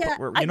could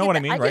put, you know what I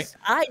mean, right?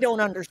 I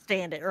don't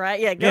understand it, right?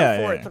 Yeah,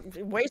 go for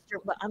it. Waste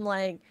your. But I'm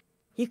like,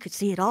 you could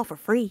see it all for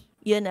free.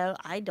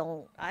 I've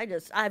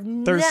There's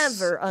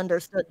never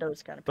understood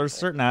those kind of there's people.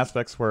 certain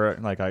aspects where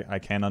like I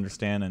can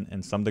understand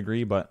in some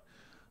degree, but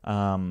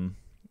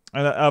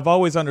I've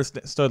always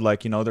understood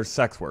like there's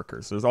sex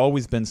workers. There's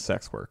always been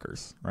sex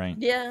workers, right?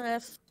 Yeah,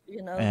 that's,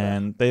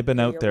 And they've been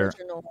the out there.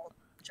 original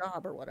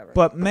job or whatever.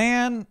 But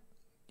man,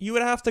 you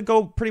would have to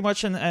go pretty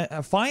much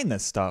and find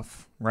this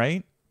stuff,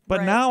 right? But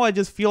Right. now I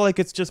just feel like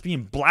it's just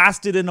being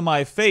blasted into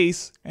my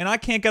face, and I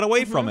can't get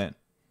away from it.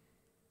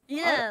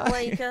 Yeah,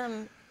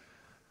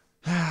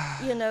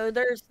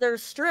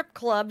 there's strip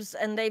clubs,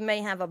 and they may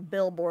have a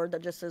billboard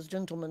that just says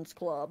 "Gentlemen's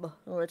Club,"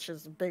 which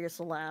is the biggest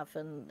laugh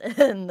in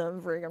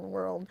the friggin'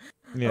 world.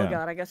 Yeah. Oh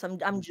God, I guess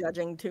I'm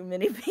judging too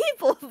many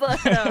people,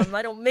 but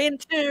I don't mean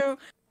to.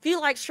 If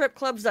you like strip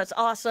clubs, that's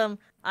awesome.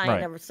 I ain't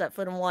Right. never set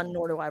foot in one,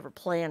 nor do I ever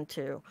plan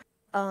to.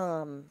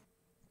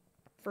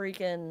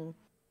 Freaking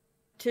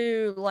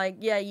two, like,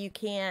 yeah, you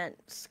can't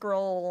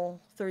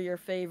scroll through your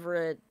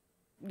favorite,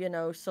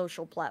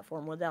 social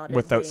platform without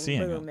Without being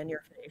seeing boom it. in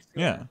your face.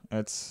 Yeah,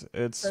 it's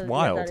So,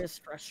 wild. yeah, that is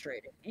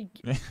frustrating. You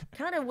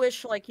kind of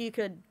wish like you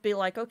could be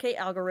like, okay,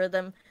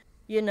 algorithm,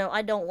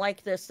 I don't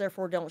like this,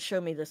 therefore don't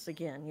show me this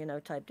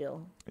again, type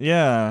deal.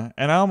 Yeah,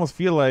 and I almost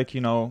feel like,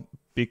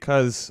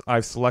 because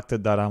I've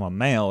selected that I'm a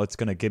male, it's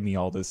going to give me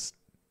all this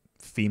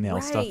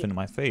female stuff Right. in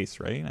my face,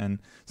 right? And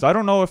so I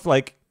don't know if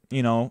like,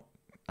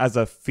 as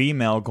a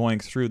female going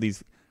through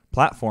these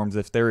platforms,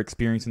 if they're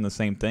experiencing the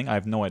same thing. I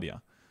have no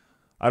idea.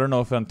 I don't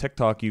know if on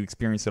TikTok you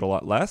experience it a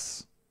lot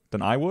less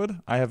than I would.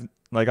 I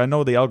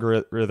know the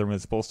algorithm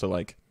is supposed to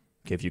like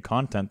give you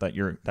content that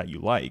you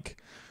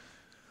like.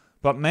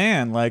 But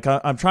man, like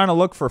I'm trying to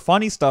look for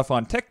funny stuff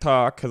on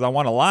TikTok because I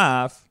want to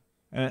laugh,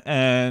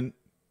 and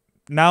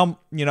now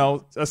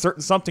a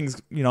certain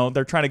something's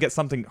they're trying to get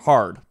something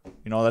hard.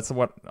 That's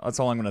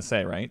all I'm gonna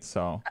say, right?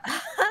 So,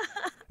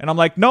 and I'm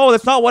like, no,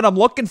 that's not what I'm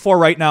looking for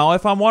right now.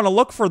 If I want to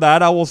look for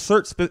that, I will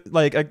search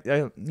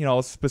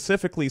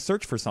specifically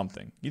search for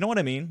something. You know what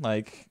I mean?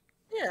 Like,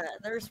 Yeah,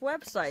 there's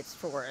websites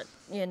for it,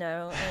 and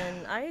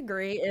I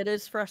agree. It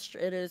is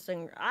frustrating. It is,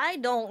 and I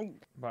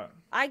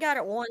got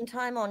it one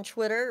time on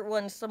Twitter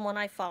when someone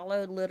I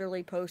followed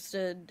literally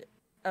posted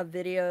a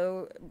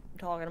video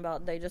talking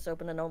about they just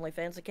opened an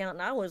OnlyFans account,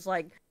 and I was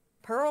like,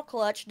 Pearl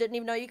Clutch, didn't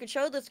even know you could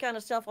show this kind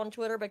of stuff on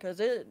Twitter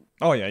because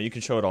oh yeah, you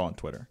can show it all on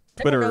Twitter.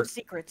 there were no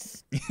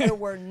secrets. There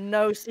were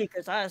no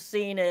secrets. I've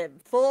seen it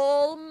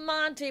full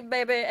Monty,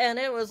 baby, and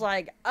it was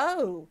like,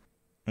 oh.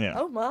 Yeah.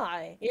 Oh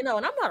my. And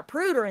I'm not a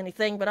prude or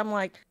anything, but I'm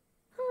like,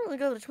 I don't really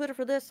go to Twitter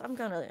for this. I'm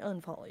gonna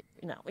unfollow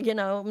you now.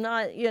 I'm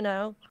not,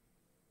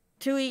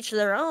 to each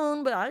their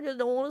own, but I just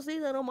don't want to see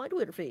that on my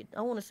Twitter feed.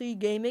 I want to see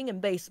gaming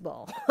and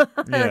baseball.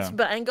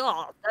 And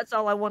golf. That's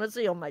all I want to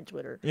see on my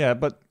Twitter. Yeah,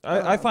 but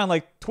I find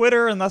like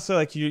Twitter, unless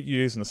like you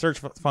using the search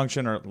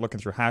function or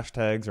looking through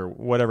hashtags or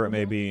whatever it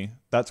may be,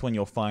 that's when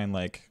you'll find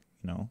like,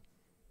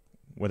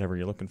 whatever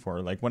you're looking for.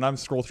 Like when I'm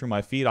scroll through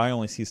my feed, I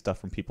only see stuff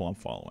from people I'm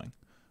following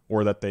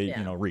or that they,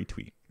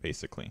 retweet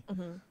basically.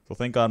 So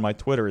thank God my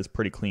Twitter is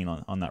pretty clean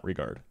on that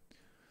regard.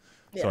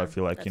 So I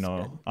feel like, good.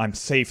 I'm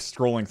safe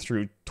scrolling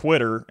through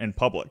Twitter in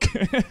public.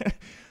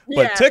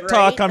 But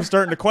TikTok, right? I'm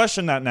starting to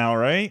question that now,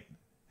 right?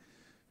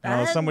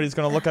 Somebody's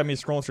going to look at me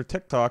scrolling through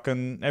TikTok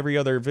and every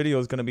other video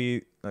is going to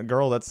be a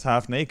girl that's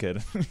half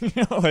naked.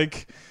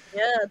 Like...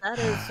 Yeah,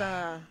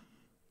 that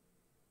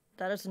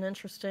is an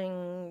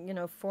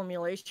interesting,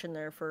 formulation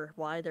there for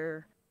why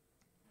they're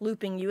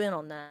looping you in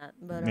on that.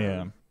 But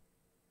yeah.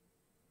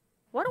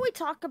 Why don't we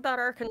talk about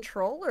our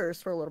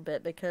controllers for a little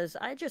bit? Because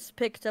I just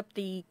picked up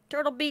the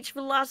Turtle Beach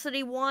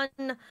Velocity 1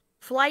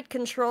 flight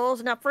controls,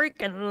 and I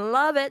freaking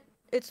love it.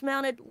 It's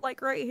mounted,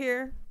 like, right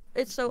here.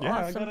 It's so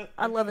awesome.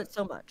 I love it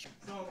so much.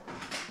 So,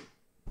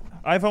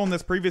 I've owned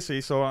this previously,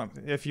 so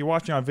if you're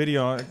watching on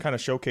video, I'm kind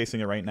of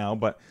showcasing it right now.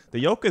 But the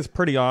yoke is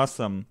pretty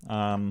awesome.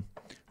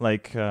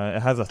 It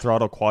has a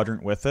throttle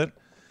quadrant with it,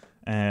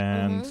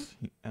 and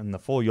the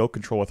full yoke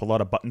control with a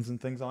lot of buttons and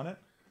things on it.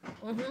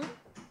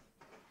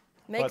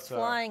 Makes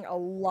flying a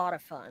lot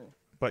of fun.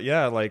 But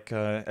yeah, like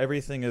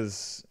everything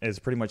is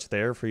pretty much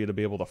there for you to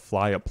be able to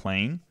fly a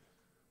plane.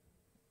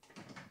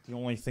 The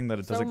only thing that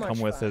it doesn't come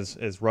with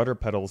is rudder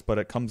pedals, but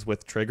it comes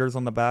with triggers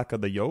on the back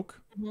of the yoke,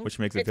 which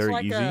makes it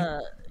very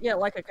easy.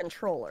 Like a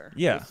controller.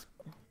 Yeah.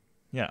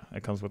 Yeah,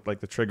 it comes with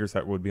like the triggers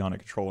that would be on a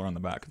controller on the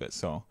back of it.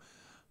 So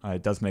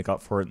it does make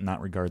up for it in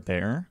that regard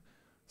there.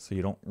 So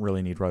you don't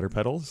really need rudder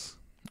pedals.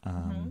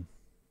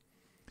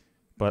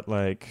 But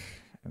like...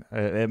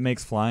 it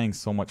makes flying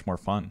so much more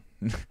fun.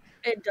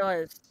 It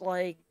does.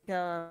 Like,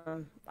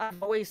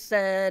 I've always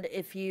said,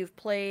 if you've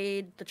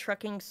played the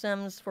trucking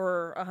sims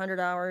for 100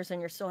 hours and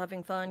you're still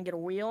having fun, get a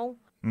wheel.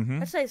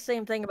 I say the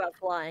same thing about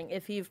flying.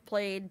 If you've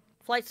played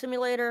Flight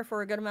Simulator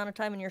for a good amount of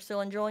time and you're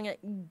still enjoying it,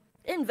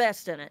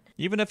 invest in it.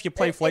 Even if you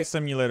play Flight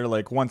Simulator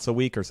like once a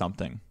week or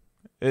something.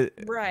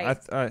 Right.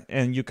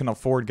 And you can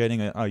afford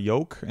getting a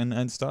yoke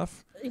and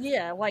stuff.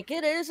 Yeah, like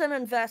it is an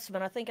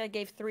investment. I think I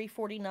gave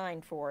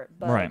 $349 for it.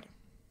 But right.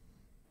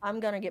 I'm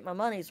going to get my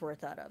money's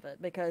worth out of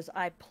it because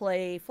I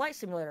play Flight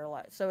Simulator a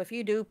lot. So if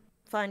you do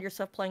find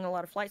yourself playing a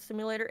lot of Flight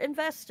Simulator,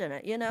 invest in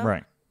it, you know?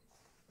 Right.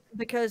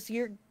 Because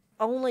you're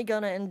only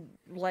gonna,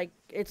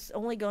 it's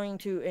only going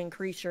to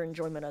increase your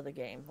enjoyment of the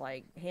game,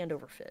 like, hand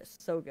over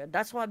fist. So good.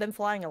 That's why I've been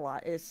flying a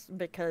lot, is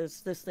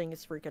because this thing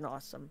is freaking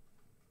awesome.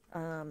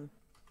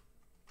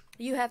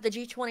 You have the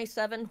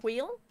G27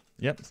 wheel.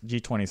 Yep,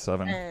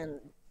 G27. And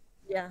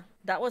yeah,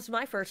 that was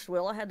my first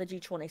wheel. I had the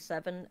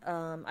G27.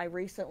 I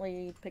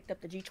recently picked up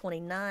the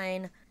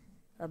G29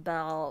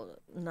 about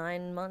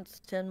 9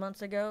 months, 10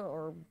 months ago,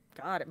 or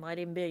God, it might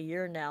even be a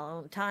year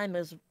now. Time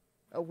is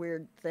a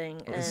weird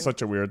thing. It's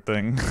such a weird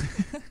thing.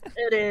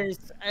 It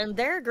is, and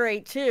they're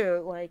great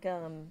too. Like,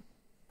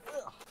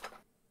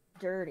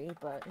 dirty,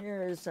 but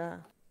here's the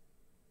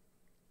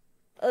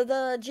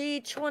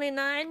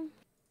G29.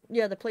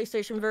 Yeah, the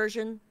PlayStation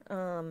version.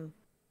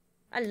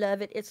 I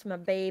love it. It's my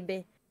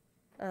baby.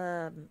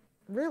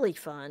 Really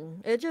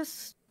fun. It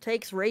just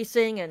takes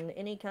racing and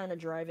any kind of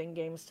driving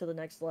games to the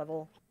next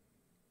level.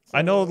 So,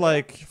 I know,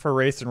 like, for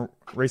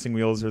racing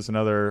wheels, there's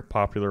another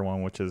popular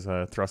one, which is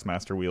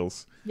Thrustmaster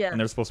wheels. Yeah. And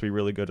they're supposed to be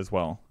really good as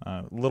well.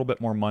 A little bit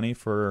more money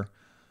for,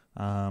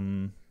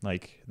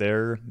 like,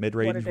 their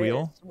mid-range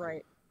wheel.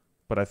 Right.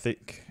 But I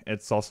think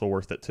it's also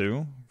worth it,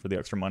 too, for the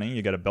extra money.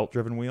 You get a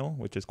belt-driven wheel,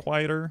 which is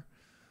quieter.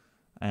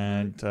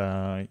 And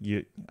I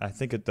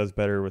think it does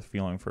better with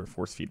feeling for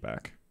force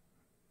feedback.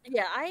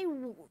 Yeah,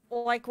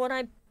 like when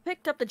I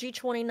picked up the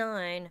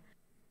G29,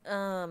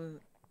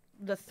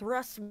 the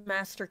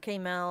Thrustmaster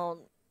came out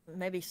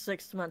maybe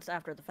 6 months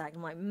after the fact.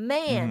 I'm like,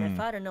 man, if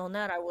I'd have known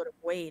that, I would have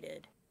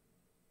waited.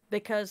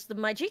 Because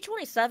my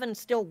G27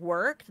 still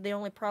worked. The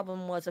only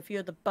problem was a few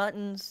of the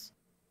buttons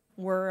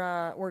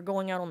were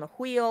going out on the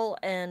wheel,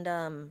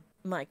 and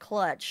my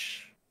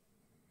clutch,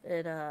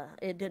 it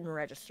didn't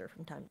register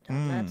from time to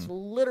time. That's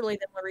literally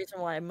the only reason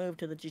why I moved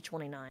to the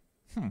G29.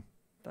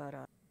 But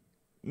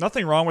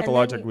nothing wrong with the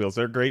Logitech wheels.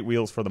 They're great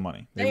wheels for the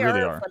money. They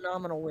really are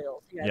phenomenal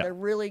wheels. Yeah, they're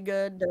really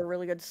good. They're a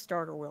really good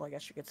starter wheel, I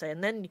guess you could say.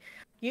 And then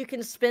you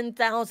can spend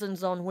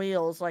thousands on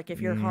wheels. Like if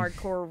you're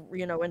hardcore,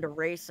 into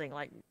racing,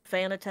 like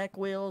Fanatec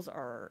wheels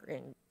are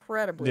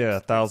incredibly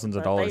expensive, thousands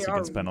of dollars you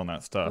can spend on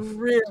that stuff.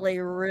 Really,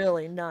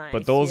 really nice.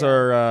 But those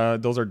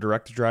are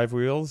direct drive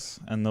wheels,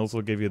 and those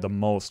will give you the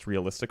most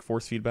realistic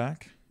force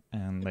feedback,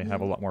 and they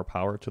have a lot more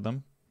power to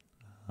them.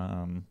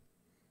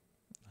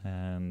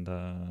 And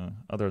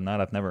other than that,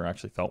 I've never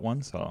actually felt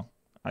one, so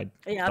I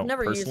I've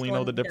never personally used one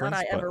know the difference.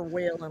 I ever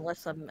will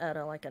unless I'm at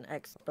an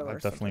expo.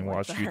 I've definitely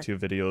watched YouTube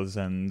videos,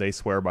 and they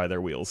swear by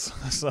their wheels.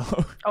 So.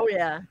 Oh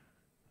yeah,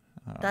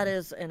 that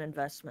is an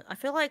investment. I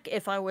feel like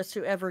if I was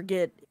to ever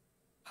get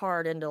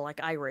hard into like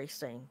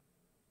iRacing,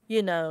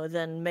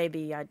 then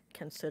maybe I'd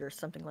consider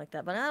something like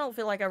that. But I don't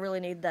feel like I really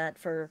need that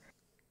for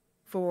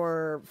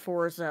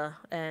Forza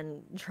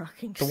and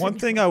trucking. The one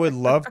thing I would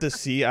love to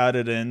see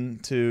added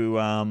into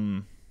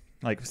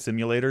like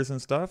simulators and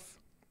stuff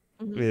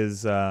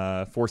is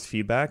force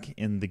feedback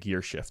in the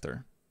gear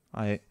shifter.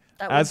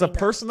 As a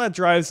person that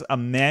drives a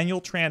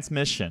manual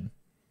transmission,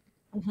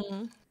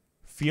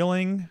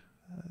 feeling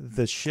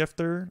the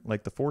shifter,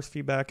 like the force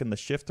feedback in the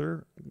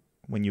shifter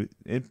when you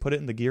input it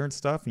in the gear and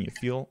stuff, and you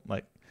feel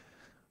like,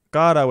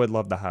 God, I would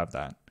love to have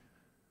that.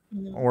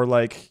 Or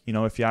like,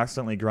 if you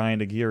accidentally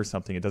grind a gear or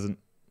something, it doesn't,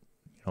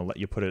 let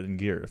you put it in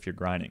gear if you're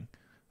grinding.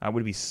 That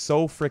would be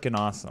so freaking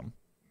awesome.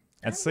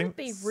 That would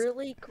be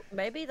really cool.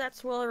 Maybe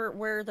that's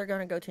where they're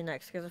going to go to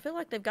next, because I feel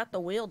like they've got the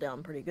wheel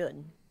down pretty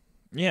good.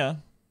 Yeah,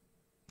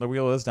 the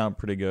wheel is down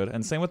pretty good,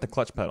 and same with the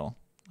clutch pedal.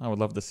 I would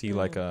love to see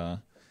like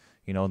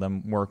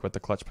them work with the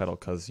clutch pedal,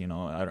 because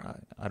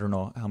I don't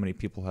know how many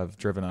people have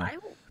driven a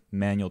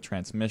manual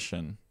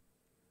transmission.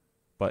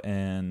 But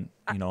in,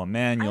 a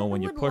manual,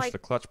 when you push the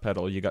clutch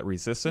pedal, you got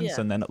resistance,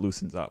 and then it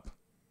loosens up.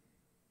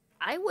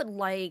 I would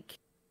like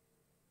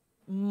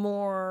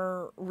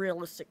more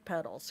realistic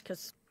pedals,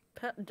 because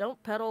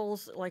don't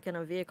pedals, like in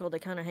a vehicle, they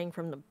kind of hang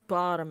from the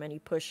bottom and you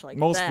push like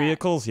most that.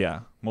 Vehicles,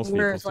 yeah. Most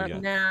Whereas vehicles,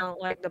 like now,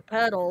 like the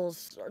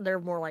pedals, they're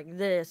more like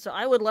this. So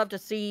I would love to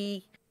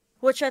see,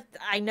 which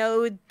I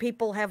know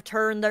people have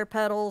turned their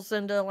pedals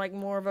into like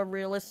more of a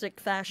realistic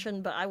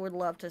fashion, but I would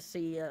love to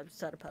see a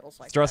set of pedals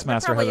like that.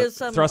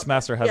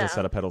 Thrustmaster has a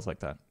set of pedals like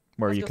that,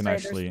 where you can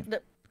actually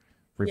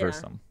reverse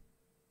them.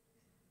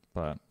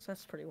 But so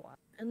that's pretty wild.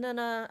 And then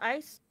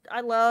I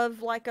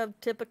love like a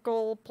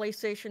typical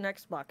PlayStation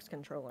Xbox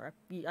controller.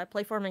 I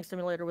play Farming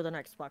Simulator with an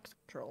Xbox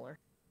controller.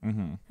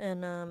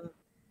 And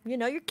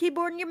your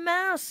keyboard and your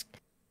mouse.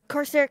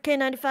 Corsair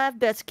K95,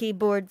 best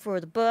keyboard for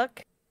the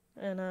buck.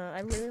 And I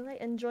really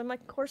enjoy my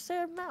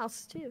Corsair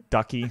mouse too.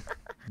 Ducky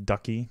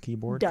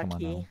keyboard. Ducky. Come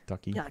on now.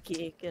 Ducky,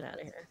 get out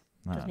of here.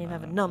 Doesn't even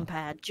have a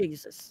numpad.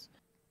 Jesus.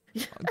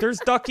 There's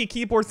Ducky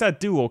keyboards that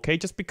do, okay?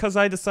 Just because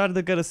I decided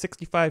to get a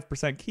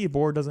 65%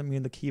 keyboard doesn't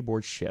mean the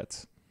keyboard's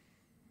shit.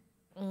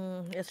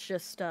 It's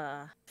just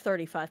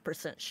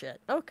 35%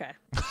 shit. Okay.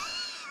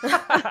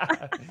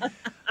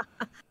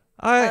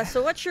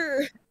 So what's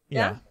your...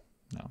 Yeah?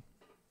 No.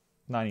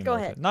 Not even Go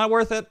worth ahead. It. Not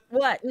worth it.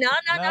 What? No,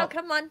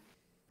 come on.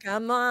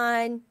 Come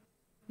on.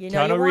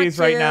 Keanu Reeves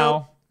right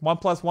now. 1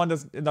 + 1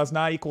 does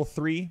not equal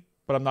 3,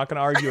 but I'm not going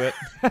to argue it.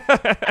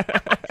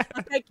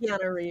 Okay,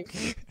 Keanu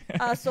Reeves.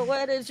 So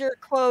what is your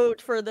quote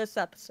for this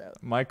episode?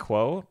 My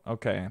quote?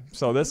 Okay.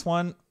 So this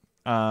one,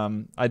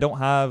 I don't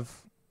have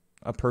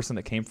a person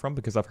that came from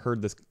because I've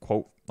heard this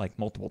quote like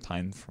multiple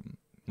times from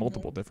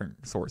multiple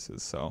different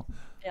sources. So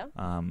Yeah.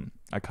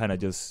 I kind of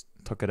just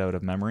took it out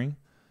of memory.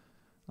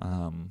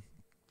 And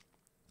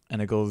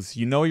it goes,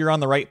 you know you're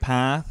on the right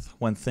path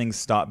when things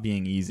stop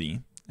being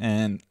easy.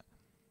 And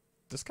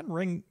this can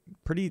ring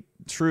pretty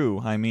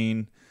true. I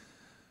mean,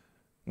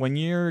 when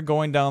you're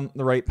going down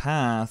the right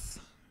path,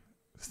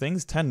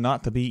 things tend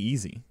not to be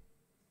easy.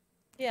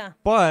 Yeah.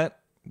 But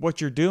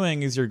what you're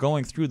doing is you're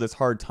going through this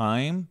hard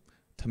time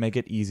to make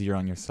it easier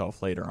on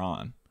yourself later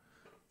on,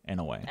 in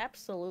a way.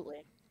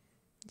 Absolutely.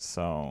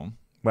 So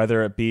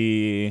whether it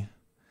be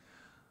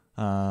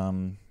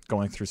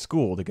going through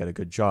school to get a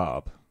good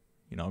job,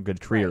 you know, a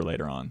good career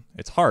later on.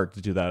 It's hard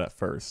to do that at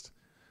first.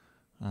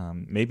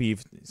 Maybe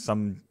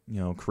some, you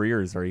know,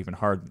 careers are even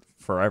hard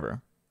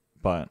forever,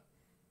 but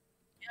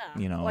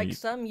you know, like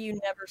some you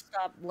never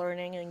stop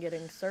learning and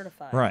getting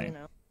certified. Right. You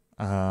know.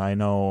 I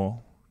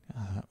know,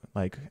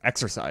 like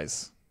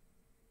exercise.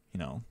 You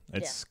know,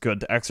 it's good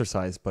to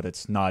exercise, but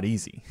it's not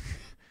easy.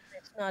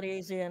 It's not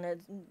easy,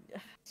 and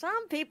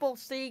some people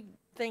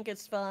think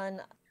it's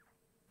fun.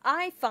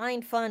 I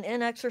find fun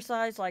in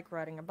exercise, like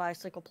riding a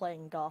bicycle,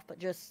 playing golf, but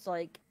just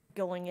like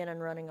going in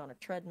and running on a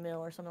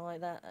treadmill or something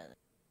like that.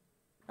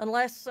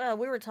 Unless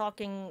we were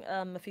talking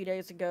a few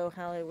days ago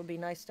how it would be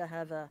nice to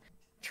have a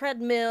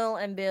treadmill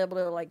and be able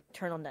to like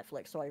turn on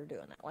Netflix while you're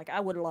doing that. Like I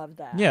would love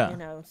that. Yeah. You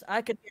know, so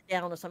I could get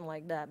down to something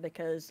like that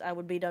because I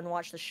would be done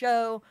watch the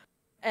show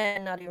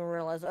and not even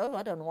realize, oh,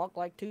 I done walked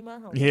like 2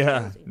 miles.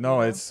 Yeah, crazy, no,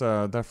 you know? it's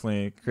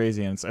definitely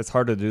crazy, and it's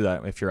hard to do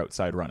that if you're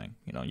outside running.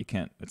 You know, you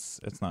can't. It's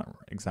not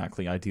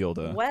exactly ideal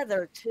to.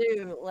 Weather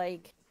too,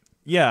 like.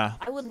 Yeah.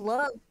 I would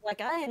love,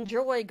 like, I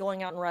enjoy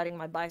going out and riding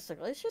my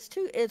bicycle.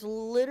 It's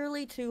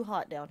literally too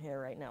hot down here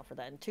right now for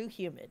that, and too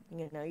humid.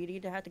 You know, you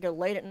either have to go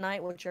late at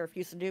night, which I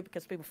refuse to do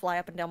because people fly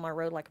up and down my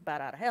road like a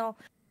bat out of hell,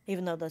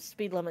 even though the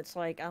speed limit's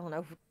like, I don't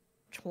know,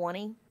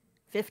 20,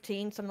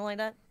 15, something like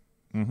that.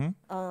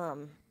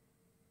 Mm-hmm.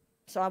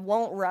 So I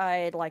won't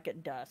ride like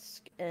at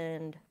dusk,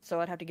 and so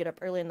I'd have to get up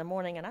early in the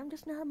morning, and I'm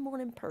just not a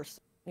morning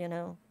person, you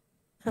know?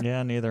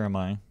 Yeah, neither am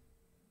I.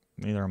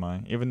 Neither am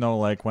I. Even though,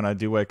 like, when I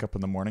do wake up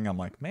in the morning, I'm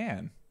like,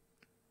 man,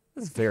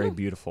 this is a very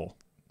beautiful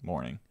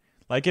morning.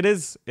 Like, it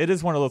is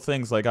one of those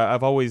things, like,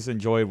 I've always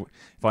enjoyed,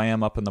 if I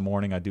am up in the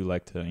morning, I do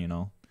like to, you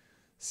know,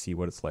 see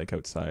what it's like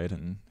outside,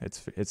 and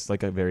it's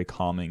like a very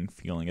calming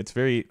feeling. It's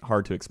very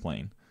hard to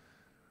explain,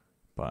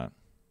 but...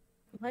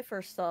 My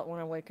first thought when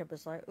I wake up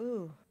is like,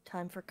 ooh,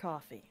 time for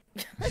coffee.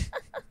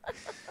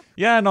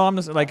 Yeah, no, I'm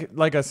just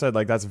like I said,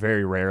 like that's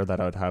very rare that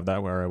I would have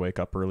that where I wake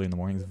up early in the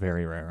morning. It's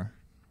very rare.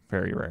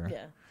 Very rare.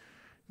 Yeah.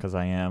 Because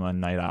I am a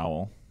night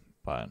owl,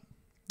 but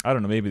I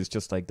don't know, maybe it's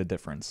just like the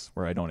difference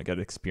where I don't get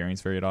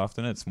experience very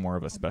often. It's more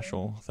of a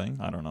special thing.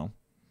 I don't know.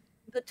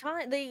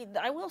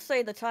 I will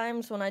say the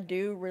times when I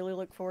do really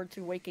look forward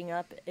to waking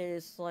up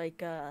is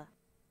like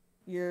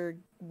you're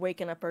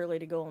waking up early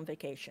to go on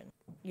vacation.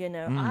 You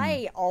know,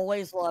 I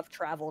always love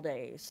travel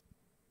days.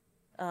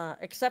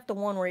 Except the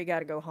one where you got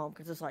to go home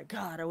because it's like,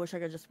 God, I wish I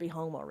could just be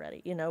home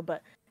already, you know,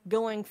 but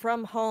going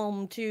from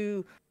home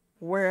to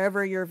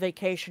wherever you're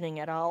vacationing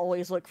at, I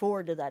always look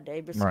forward to that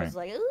day because it's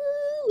like,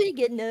 ooh, we're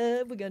getting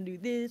up, we're going to do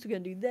this, we're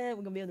going to do that,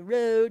 we're going to be on the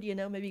road, you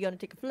know, maybe you're going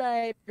to take a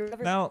flight or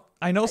whatever. Now,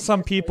 I know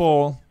some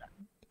people,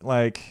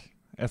 like,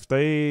 if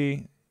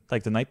they,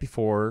 like the night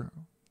before,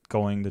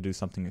 going to do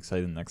something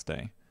exciting the next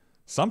day,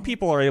 some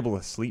people are able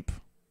to sleep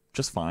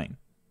just fine.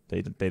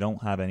 They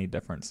don't have any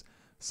difference.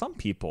 Some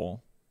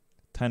people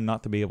tend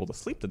not to be able to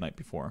sleep the night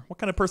before. What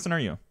kind of person are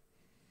you?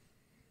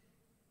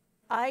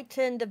 I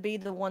tend to be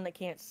the one that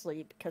can't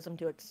sleep because I'm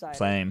too excited.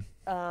 Same.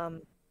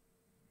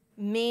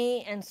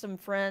 Me and some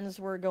friends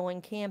were going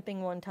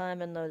camping one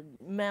time in the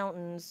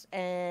mountains,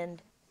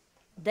 and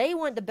they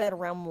went to bed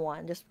around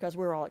 1 just because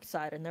we were all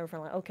excited. And they were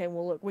like, okay,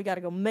 well, look, we got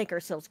to go make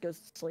ourselves go to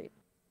sleep.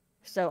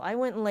 So I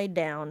went and laid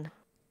down,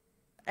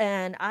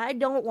 and I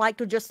don't like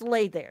to just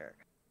lay there.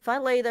 If I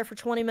lay there for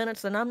 20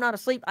 minutes and I'm not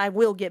asleep, I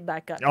will get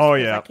back up. Oh,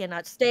 yeah. I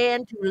cannot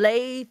stand to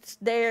lay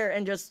there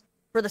and just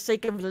for the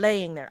sake of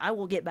laying there. I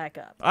will get back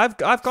up. I've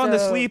gone to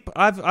sleep.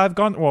 I've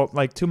gone, well,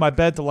 like to my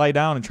bed to lie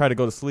down and try to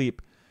go to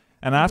sleep.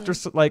 And after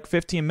like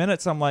 15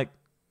 minutes, I'm like,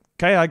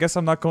 okay, I guess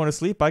I'm not going to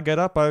sleep. I get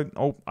up. I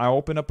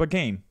open up a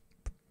game.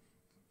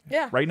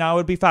 Yeah. Right now it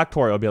would be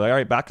Factorial. I'd be like, all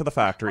right, back to the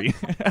factory.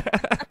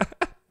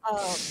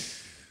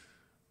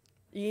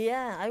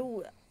 Yeah,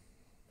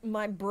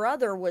 my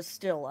brother was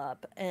still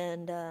up,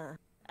 and I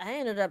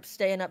ended up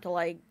staying up to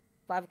like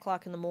 5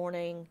 o'clock in the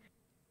morning,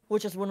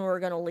 which is when we were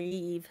going to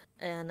leave.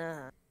 And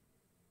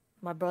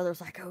my brother's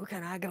like, oh,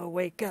 can I go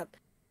wake up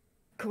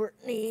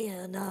Courtney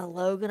and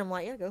Logan? I'm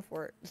like, yeah, go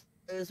for it.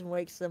 And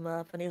wakes them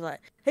up, and he's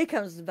like, he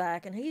comes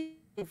back, and he's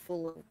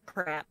full of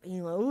crap.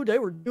 You know, oh, they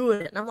were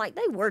doing it. And I'm like,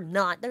 they were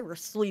not. They were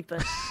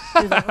sleeping.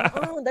 He's like,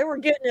 oh, they were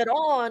getting it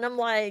on. I'm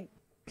like,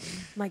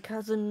 My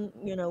cousin,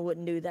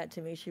 wouldn't do that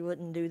to me. She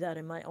wouldn't do that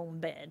in my own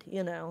bed,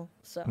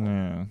 so.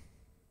 Yeah.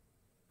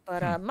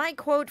 But my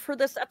quote for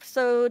this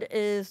episode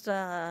is,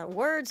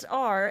 words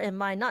are, in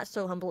my not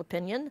so humble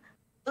opinion,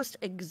 most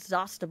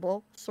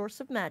exhaustible source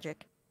of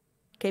magic,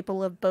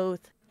 capable of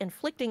both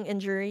inflicting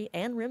injury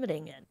and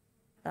remedying it.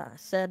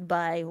 Said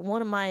by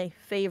one of my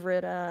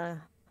favorite,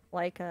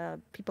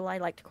 people I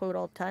like to quote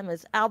all the time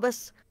is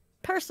Albus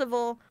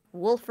Percival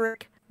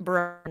Wulfric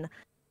Brun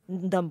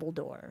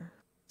Dumbledore.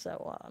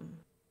 So,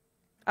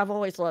 I've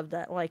always loved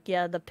that. Like,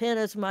 yeah, the pen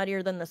is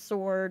mightier than the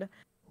sword.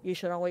 You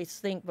should always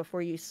think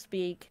before you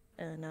speak,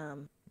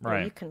 and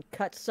Right. you can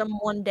cut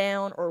someone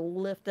down or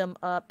lift them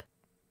up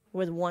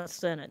with one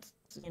sentence,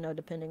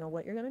 depending on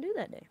what you're going to do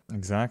that day.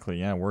 Exactly.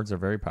 Yeah, words are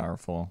very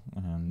powerful,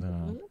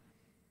 and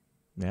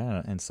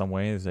yeah, in some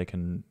ways they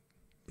can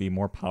be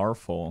more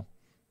powerful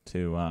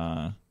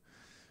to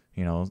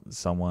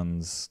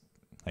someone's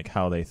like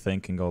how they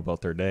think and go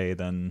about their day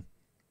than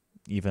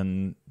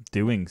even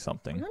doing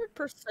something.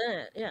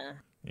 100%. Yeah.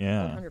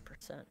 Yeah.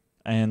 100%.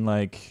 And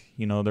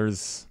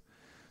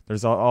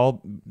there's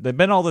all there's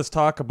been all this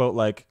talk about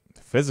like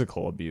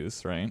physical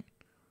abuse, right?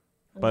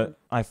 But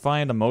I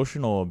find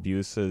emotional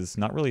abuse is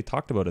not really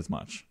talked about as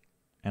much,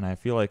 and I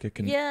feel like it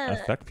can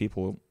affect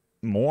people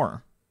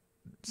more.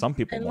 Some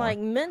people and more. like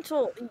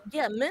mental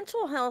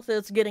health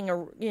is getting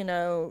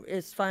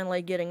is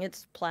finally getting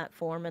its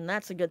platform, and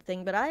that's a good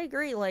thing. But I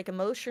agree, like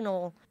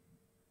emotional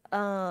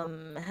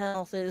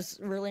health is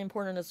really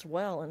important as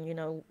well.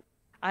 And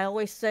I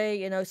always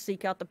say,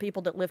 seek out the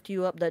people that lift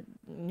you up, that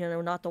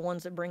not the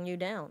ones that bring you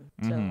down.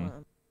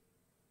 So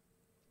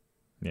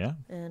yeah.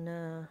 And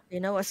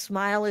a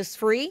smile is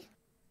free,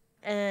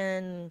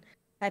 and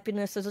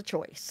happiness is a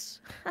choice.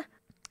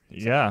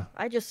 Yeah.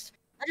 I just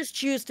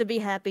choose to be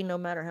happy no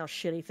matter how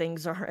shitty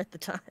things are at the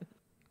time.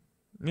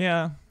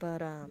 Yeah. But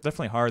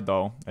definitely hard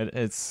though.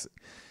 It's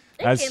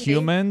as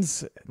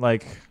humans,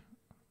 like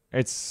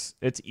it's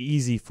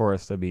easy for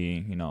us to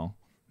be,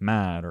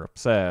 mad or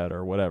upset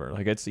or whatever.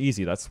 Like it's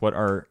easy. That's what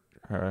our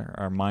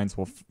minds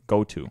will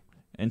go to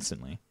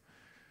instantly.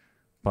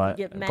 But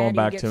you get mad, going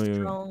back you get to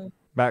strong,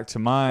 back to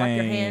my clap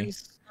your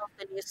hands up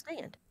and you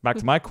stand. Back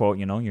to my quote,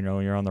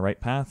 you're on the right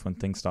path when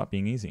things stop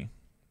being easy.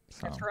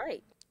 So. That's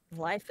right.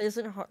 Life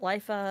isn't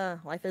life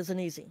isn't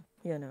easy.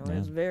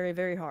 It's very,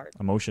 very hard.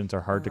 Emotions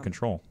are hard to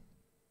control.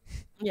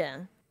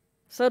 Yeah.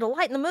 So to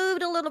lighten the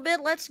mood a little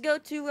bit, let's go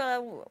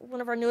to one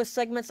of our newest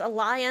segments, A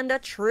Lie and a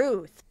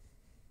Truth.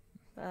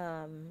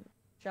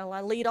 Shall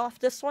I lead off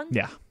this one?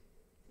 Yeah.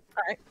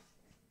 All right.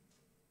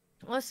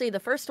 Let's see. The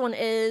first one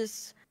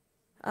is,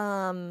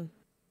 my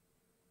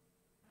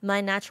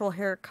natural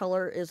hair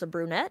color is a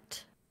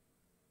brunette,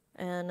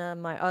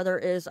 and my other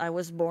is I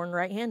was born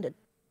right-handed.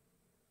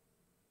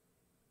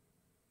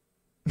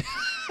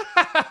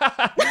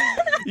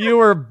 You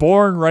were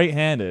born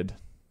right-handed.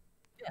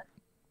 Yeah.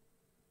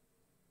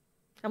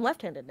 I'm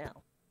left-handed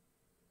now.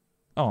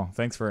 Oh,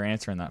 thanks for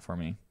answering that for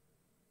me.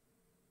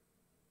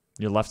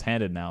 You're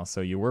left-handed now,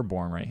 so you were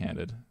born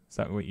right-handed. Is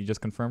that what you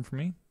just confirmed for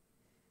me?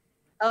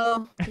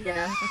 Oh,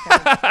 yeah.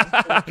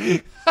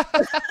 Okay.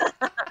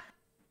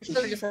 Should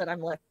have just said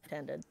I'm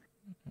left-handed.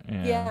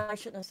 Yeah, I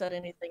shouldn't have said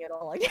anything at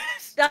all, I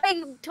guess.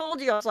 I told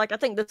you, I was like, I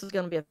think this is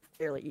going to be a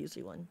fairly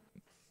easy one.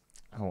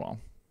 Oh, well.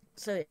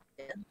 So,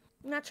 yeah.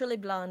 Naturally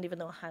blonde, even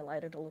though I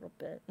highlighted a little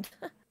bit.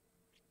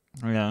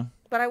 Yeah.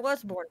 But I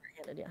was born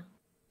right-handed,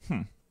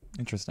 yeah.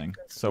 Interesting.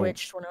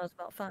 Switched when I was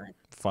about 5.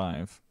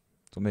 5.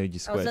 So made you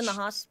switch. I was in the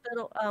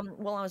hospital. I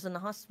was in the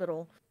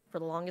hospital for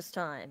the longest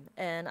time,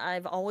 and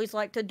I've always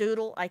liked to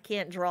doodle. I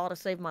can't draw to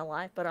save my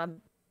life, but I've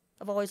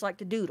always liked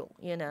to doodle,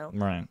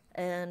 Right.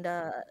 And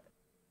I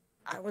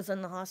was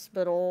in the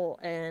hospital,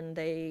 and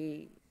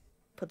they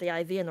put the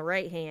IV in the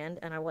right hand,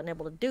 and I wasn't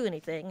able to do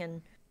anything.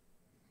 And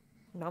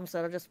Mom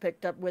said I just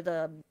picked up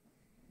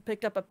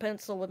a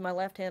pencil with my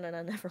left hand, and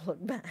I never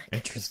looked back.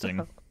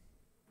 Interesting.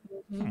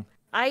 So,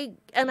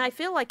 I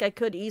feel like I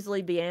could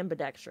easily be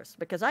ambidextrous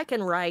because I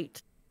can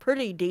write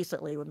pretty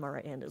decently with my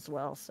right hand as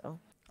well. So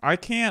I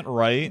can't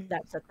write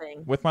that's a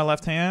thing with my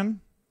left hand,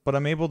 but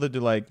I'm able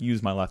to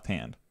use my left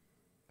hand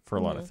for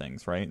a lot of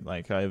things, right?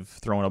 Like I've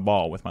thrown a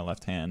ball with my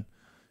left hand.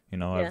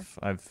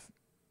 I've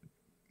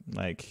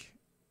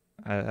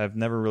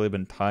never really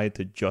been tied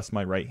to just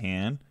my right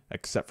hand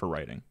except for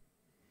writing.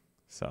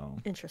 So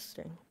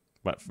interesting.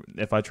 But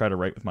if I try to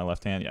write with my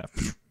left hand,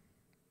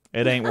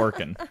 it ain't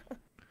working.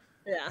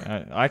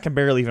 Yeah. I can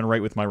barely even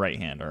write with my right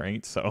hand, all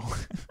right? So,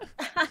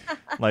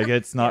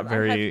 it's not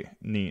very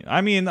neat.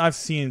 I mean, I've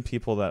seen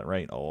people that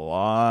write a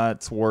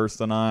lot worse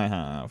than I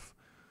have.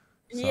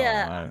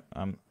 So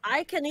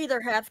I can either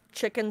have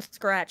chicken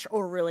scratch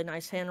or really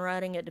nice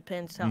handwriting. It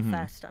depends how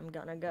fast I'm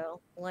going to go.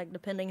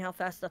 Depending how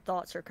fast the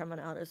thoughts are coming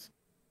out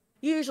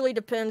usually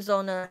depends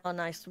on how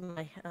nice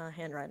my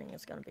handwriting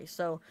is going to be.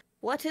 So,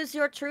 what is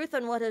your truth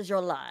and what is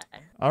your lie?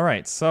 All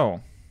right, so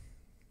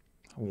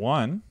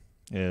one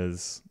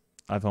is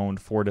I've owned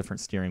 4 different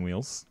steering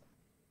wheels,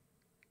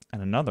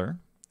 and another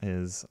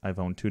is I've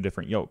owned 2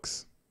 different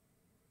yokes.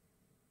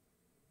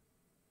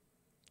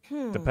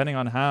 Depending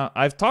on how...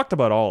 I've talked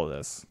about all of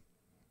this.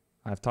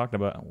 I've talked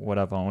about what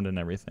I've owned and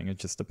everything. It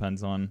just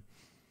depends on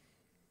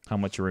how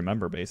much you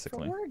remember,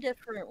 basically. 4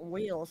 different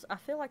wheels. I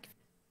feel like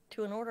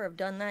to in order have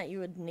done that, you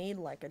would need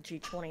like a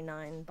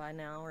G29 by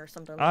now or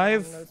something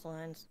along those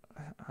lines.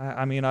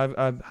 I mean,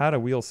 I've had a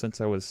wheel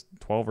since I was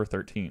 12 or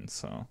 13,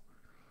 so...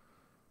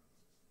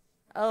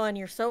 Oh, and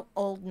you're so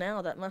old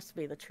now, that must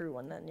be the true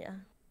one then, yeah.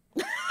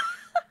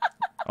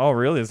 Oh,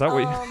 really? Is that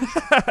what you...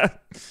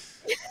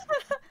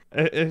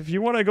 If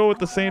you want to go with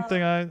the same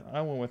thing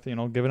I went with,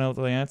 giving out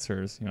the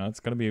answers, it's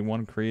going to be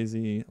one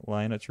crazy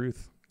line of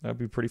truth. That'd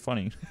be pretty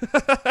funny.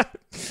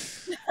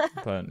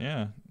 But,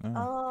 yeah.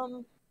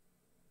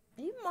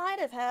 You might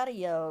have had a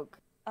yoke.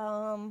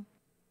 I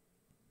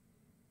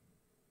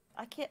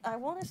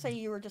want to say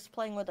you were just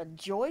playing with a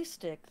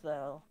joystick,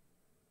 though.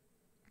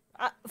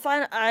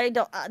 Fine, I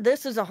don't...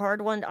 this is a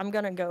hard one. I'm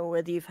going to go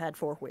with you've had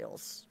 4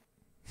 wheels.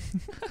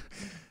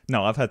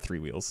 No, I've had 3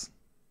 wheels.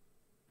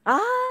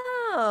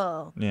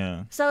 Oh.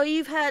 Yeah. So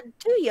you've had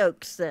 2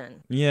 yokes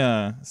then.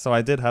 Yeah. So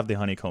I did have the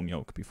honeycomb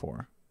yoke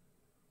before.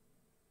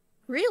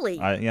 Really?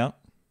 Yeah.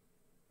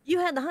 You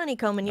had the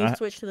honeycomb and you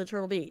switched to the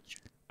Turtle Beach.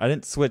 I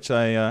didn't switch.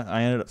 I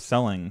ended up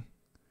selling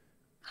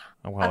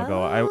a while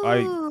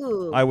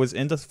ago. I was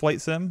into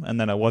flight sim and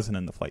then I wasn't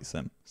in the flight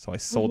sim, so I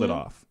sold it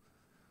off.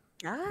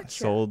 Gotcha. I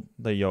sold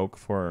the yoke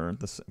for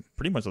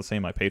pretty much the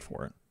same I paid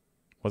for it.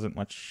 Wasn't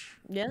much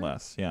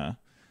less. Yeah.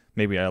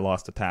 Maybe I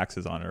lost the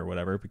taxes on it or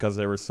whatever because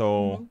they were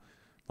so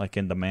like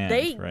in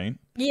demand, right?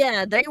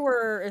 Yeah, they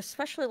were,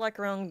 especially like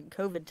around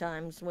COVID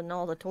times when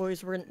all the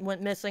toys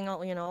went missing,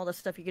 all the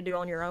stuff you could do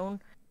on your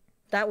own.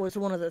 That was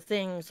one of the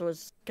things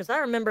was because I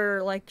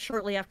remember like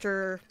shortly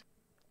after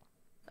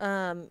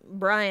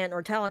Brian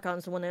or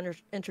Talacon's the one that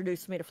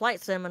introduced me to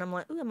flight sim, and I'm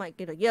like, ooh, I might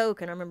get a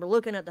yoke. And I remember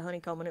looking at the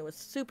honeycomb and it was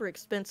super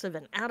expensive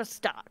and out of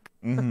stock.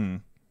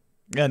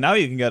 Yeah, now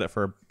you can get it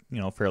for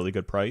fairly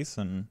good price,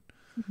 and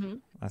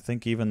I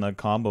think even the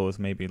combo is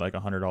maybe like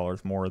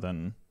 $100 more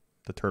than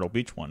the Turtle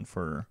Beach one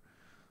for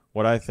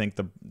what I think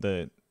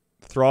the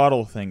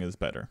throttle thing is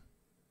better.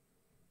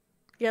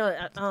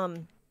 Yeah,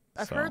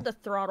 I've heard the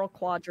throttle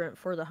quadrant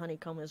for the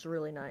honeycomb is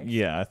really nice.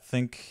 Yeah, I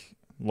think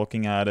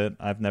looking at it,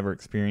 I've never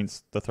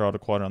experienced the throttle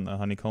quadrant on the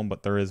honeycomb,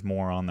 but there is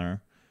more on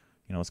there.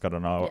 It's got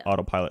an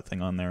autopilot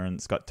thing on there, and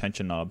it's got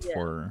tension knobs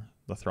for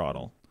the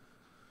throttle.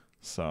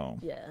 So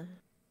yeah.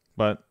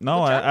 But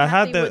no, I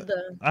had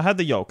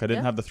the yoke. I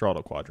didn't have the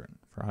throttle quadrant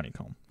for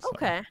honeycomb. So.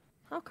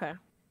 Okay,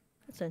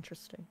 that's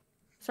interesting.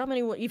 So how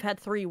many? You've had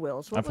 3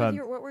 wheels. What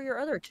were your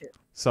other 2?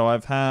 So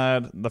I've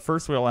had the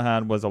first wheel I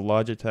had was a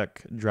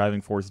Logitech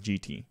Driving Force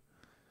GT,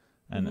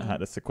 and it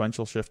had a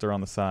sequential shifter on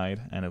the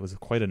side, and it was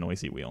quite a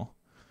noisy wheel.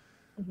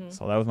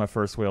 So that was my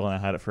first wheel, and I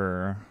had it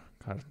for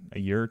a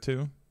year or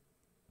 2.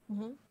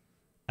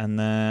 And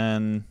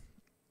then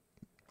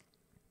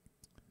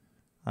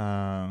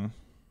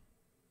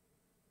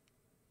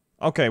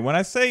okay, when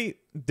I say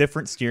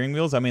different steering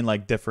wheels, I mean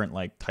like different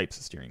types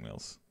of steering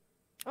wheels.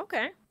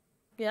 Okay.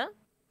 Yeah.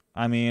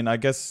 I mean, I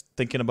guess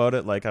thinking about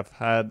it, like I've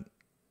had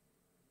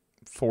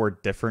 4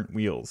 different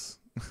wheels.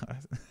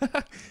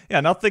 Yeah,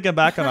 now thinking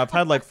back on it, I've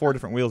had like 4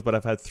 different wheels, but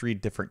I've had 3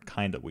 different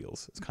kind of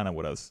wheels. It's kind of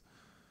what I was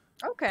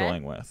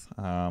going with.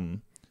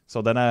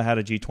 So then I had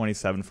a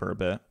G27 for a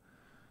bit.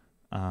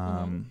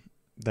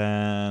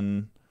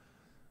 Then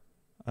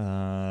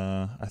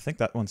I think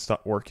that one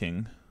stopped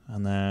working.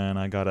 And then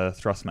I got a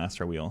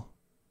Thrustmaster wheel.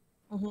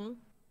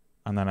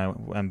 And then I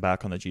went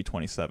back on the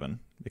G27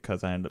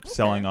 because I ended up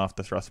selling off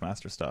the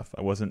Thrustmaster stuff.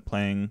 I wasn't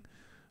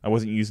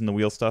using the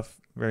wheel stuff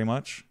very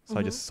much, so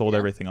I just sold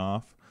everything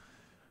off.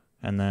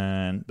 And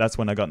then that's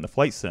when I got into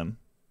flight sim.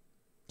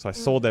 So I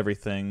sold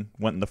everything,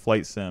 went into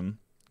flight sim,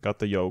 got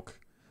the yoke,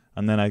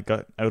 and then I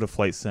got out of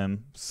flight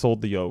sim,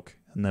 sold the yoke,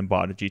 and then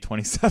bought a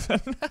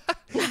G27.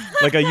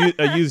 Like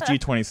I used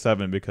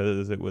G27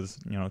 because it was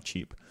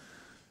cheap.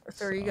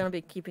 So are you going to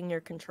be keeping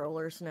your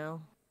controllers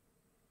now?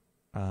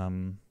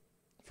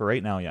 For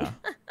right now, yeah.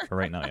 For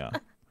right now, yeah.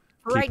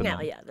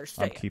 They're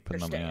staying. I'm keeping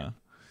them, yeah.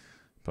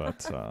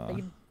 But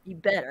you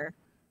better.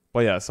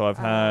 But yeah, so I've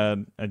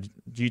had a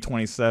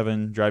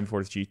G27, Driving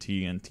Force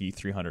GT, and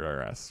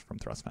T300 RS from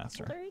Thrustmaster.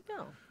 Well, there you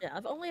go. Yeah,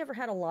 I've only ever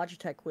had a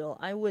Logitech wheel.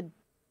 I would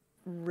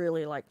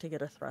really like to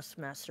get a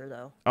Thrustmaster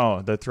though.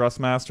 Oh, the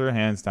Thrustmaster,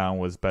 hands down,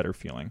 was better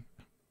feeling.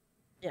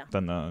 Yeah.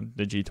 Than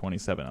the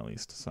G27 at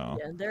least. So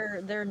yeah,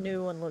 their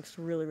new one looks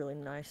really, really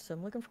nice. So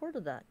I'm looking forward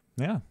to that.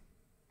 Yeah.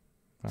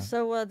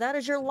 So that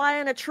is your lie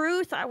and a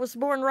truth. I was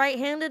born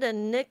right-handed,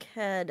 and Nick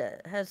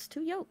has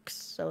 2 yokes.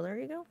 So there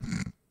you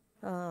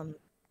go.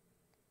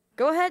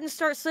 Go ahead and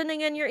start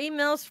sending in your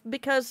emails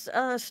because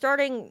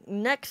starting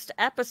next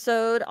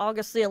episode,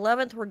 August the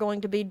 11th, we're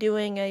going to be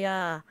doing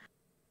a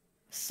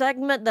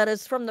segment that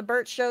is from the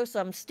Burt Show,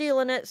 so I'm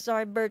stealing it.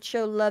 Sorry, Burt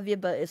Show, love you,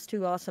 but it's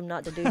too awesome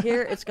not to do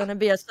here. It's going to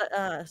be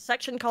a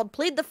section called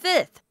Plead the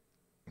Fifth.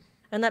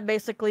 And that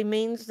basically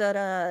means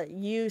that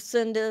you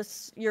send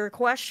us your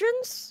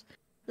questions.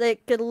 They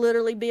could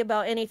literally be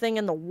about anything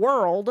in the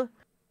world,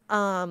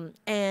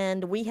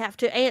 and we have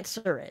to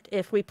answer it.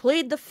 If we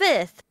plead the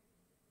fifth,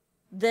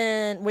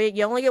 then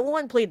you only get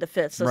one plead the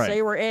fifth. So Right.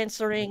 say we're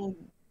answering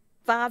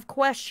 5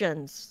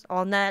 questions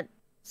on that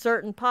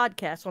certain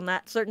podcast, on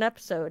that certain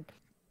episode,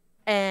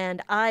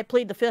 and I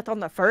plead the fifth on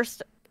the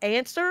first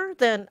answer,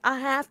 then I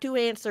have to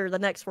answer the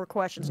next 4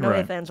 questions. No Right.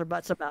 ifs, ands, or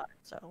buts about it.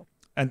 So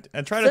And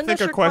try to send think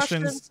us of your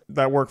questions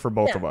that work for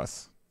both Yeah. of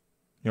us.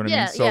 You know what I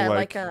mean? Yeah, So yeah,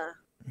 like,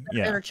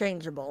 yeah,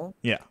 interchangeable.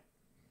 yeah.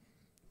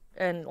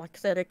 And like I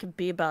said, it could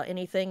be about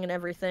anything and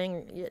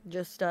everything.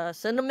 Just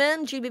send them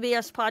in,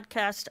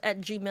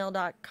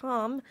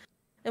 gbbspodcast@gmail.com.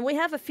 And we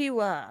have a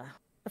few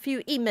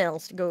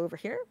emails to go over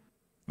here.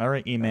 All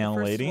right, email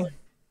lady. All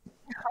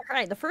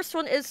right, the first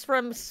one is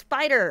from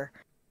Spider.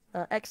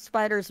 X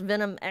Spider's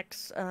Venom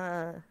X.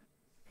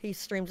 He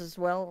streams as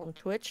well on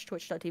Twitch,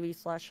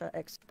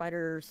 twitch.tv/X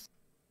Spiders.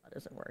 That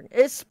doesn't work.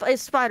 It's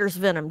Spider's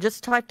Venom.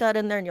 Just type that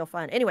in there and you'll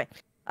find it. Anyway,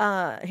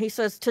 he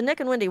says, to Nick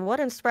and Wendy, what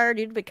inspired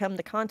you to become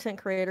the content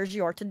creators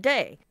you are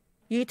today?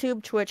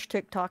 YouTube, Twitch,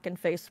 TikTok, and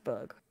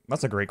Facebook.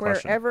 That's a great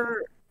question.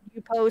 Wherever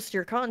you post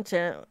your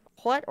content,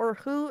 what or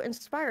who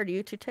inspired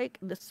you to take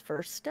this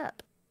first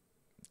step?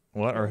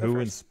 What or who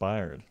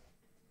inspired?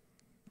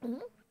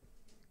 Mm-hmm.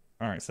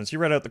 All right, since you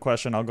read out the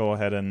question, I'll go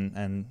ahead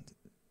and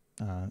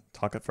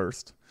talk it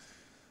first.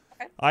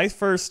 Okay. I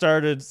first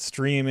started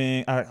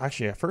streaming.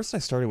 Actually, at first I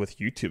started with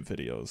YouTube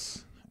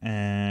videos,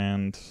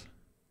 and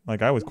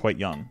like I was quite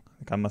young.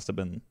 Like I must have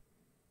been,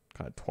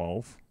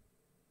 12.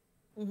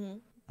 Mm-hmm.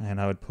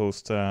 And I would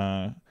post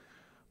Minecraft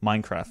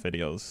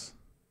videos,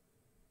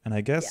 and I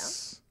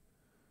guess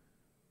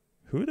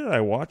who did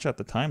I watch at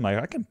the time? Like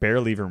I can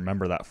barely even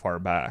remember that far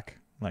back.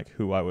 Like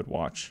who I would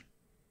watch.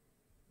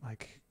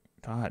 Like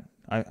God,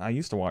 I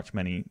used to watch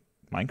many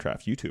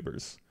Minecraft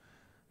YouTubers.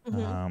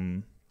 Mm-hmm.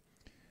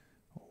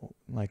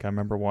 Like I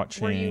remember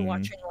watching. Were you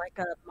watching like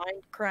a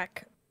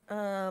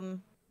Minecraft?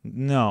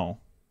 No.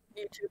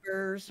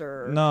 YouTubers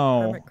or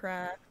no.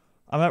 Hermitcraft?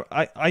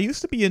 I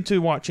used to be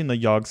into watching the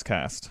Yokes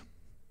cast.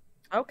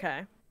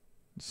 Okay.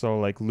 So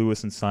like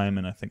Lewis and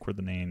Simon, I think were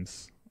the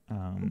names.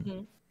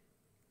 Mm-hmm.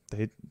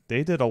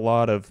 They did a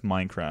lot of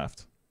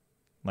Minecraft,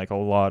 like a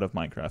lot of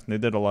Minecraft, and they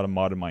did a lot of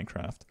modded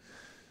Minecraft.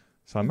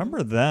 So I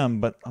remember them,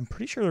 but I'm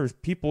pretty sure there was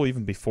people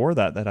even before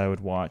that I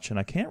would watch, and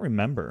I can't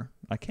remember.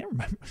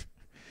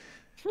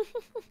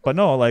 But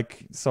no,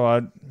 like, so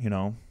I'd,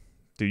 do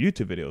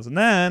YouTube videos. And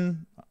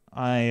then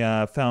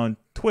I found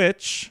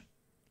Twitch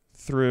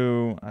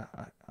through,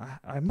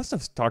 I must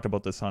have talked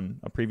about this on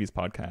a previous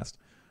podcast,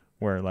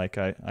 where like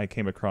I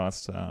came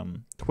across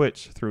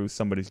Twitch through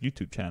somebody's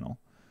YouTube channel,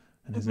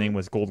 and his name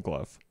was Gold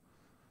Glove.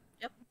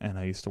 Yep. And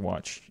I used to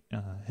watch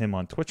him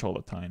on Twitch all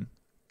the time.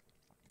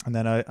 And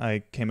then I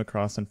came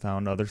across and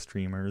found other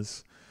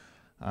streamers.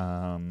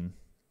 And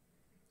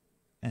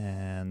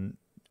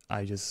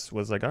I just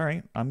was like, all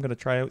right, I'm going to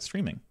try out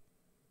streaming.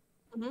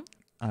 Mm-hmm.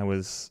 I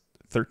was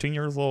 14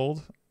 years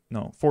old.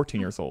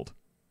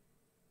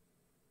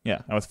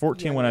 Yeah, I was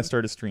 14 when I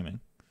started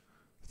streaming.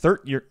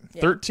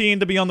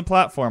 13 to be on the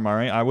platform, all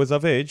right? I was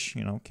of age,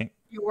 can't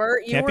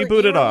be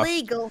booted off.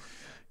 Legal.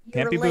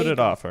 Can't be booted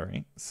off, all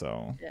right?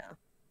 So,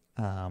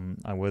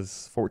 I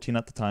was 14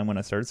 at the time when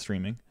I started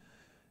streaming.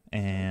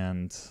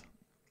 And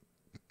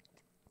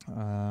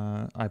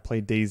I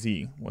played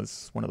DayZ,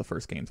 was one of the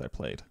first games I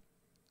played.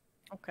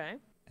 Okay.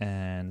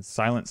 And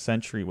Silent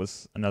Sentry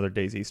was another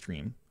DayZ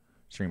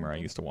streamer I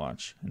used to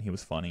watch, and he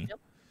was funny. Yep.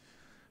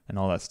 And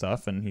all that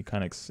stuff, and he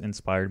kind of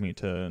inspired me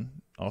to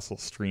also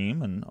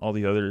stream, and all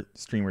the other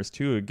streamers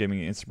too gave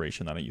me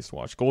inspiration that I used to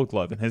watch. Gold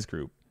Glove and his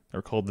group, they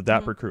were called the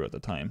Dapper Crew at the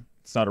time.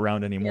 It's not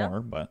around anymore,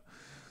 but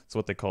it's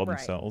what they called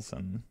themselves.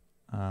 And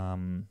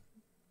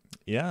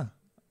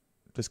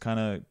just kind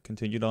of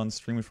continued on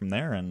streaming from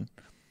there. And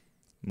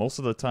most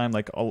of the time,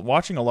 like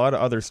watching a lot of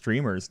other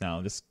streamers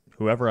now, just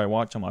whoever I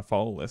watch on my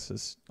follow list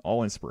is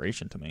all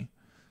inspiration to me,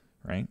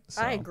 right?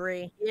 So. I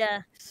agree.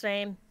 Yeah,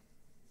 same.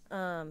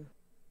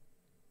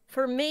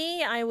 For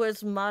me, I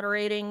was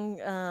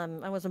moderating.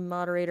 I was a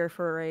moderator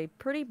for a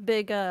pretty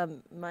big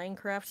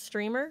Minecraft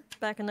streamer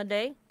back in the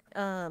day.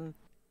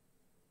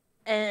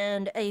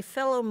 And a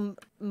fellow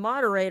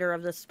moderator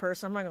of this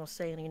person, I'm not going to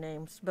say any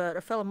names, but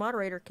a fellow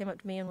moderator came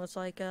up to me and was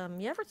like,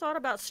 you ever thought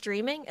about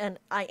streaming? And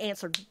I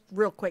answered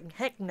real quick,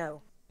 heck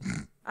no.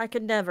 I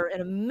could never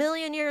in a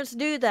million years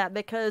do that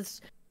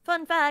because,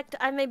 fun fact,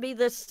 I may be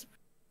this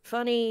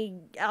funny,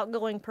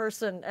 outgoing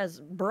person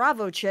as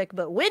Bravo chick,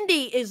 but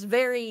Wendy is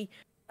very,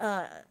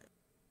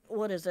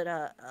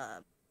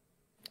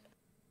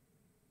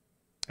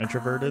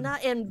 introverted?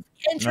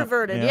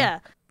 Introverted, yeah.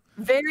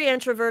 Very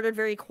introverted,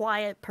 very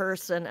quiet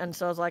person, and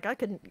so I was like,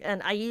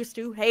 I used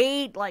to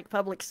hate like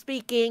public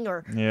speaking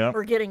or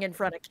getting in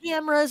front of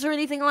cameras or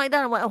anything like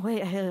that. I'm like, oh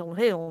wait, hell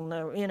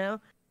no,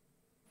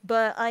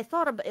 But I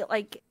thought about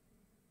it,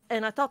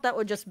 and I thought that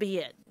would just be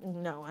it.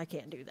 No, I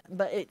can't do that.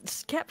 But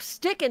it kept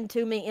sticking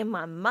to me in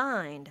my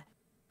mind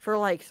for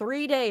like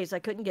 3 days. I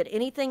couldn't get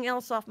anything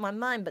else off my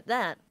mind but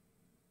that.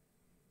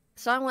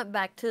 So I went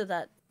back to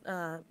that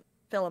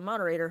fellow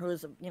moderator who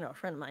was a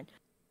friend of mine.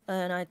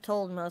 And I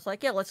told him, I was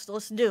like, yeah, let's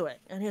do it.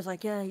 And he's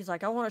like, yeah, he's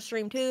like, I want to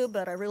stream too,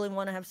 but I really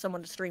want to have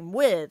someone to stream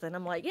with. And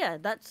I'm like, yeah,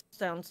 that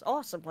sounds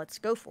awesome. Let's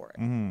go for it.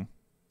 Mm-hmm.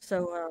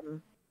 So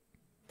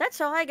that's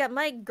how I got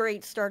my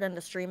great start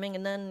into streaming.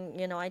 And then,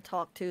 I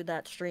talked to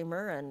that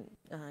streamer and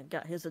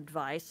got his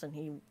advice. And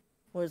he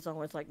was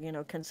always like,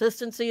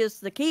 consistency is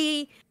the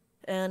key.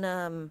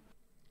 And,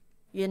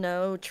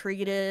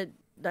 treat it.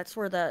 That's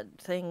where that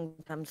thing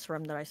comes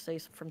from that I say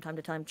from time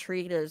to time.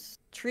 Treat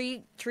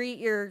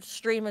your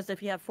stream as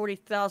if you have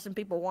 40,000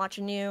 people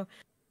watching you,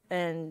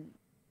 and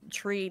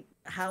treat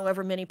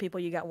however many people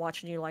you got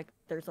watching you like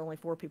there's only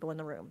 4 people in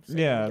the room. So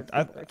yeah,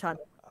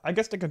 I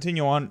guess to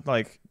continue on,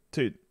 like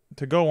to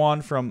go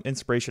on from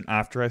inspiration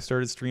after I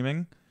started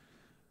streaming,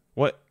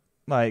 what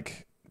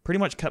like pretty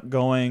much kept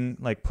going,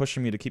 like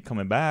pushing me to keep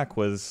coming back,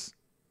 was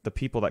the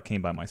people that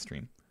came by my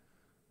stream.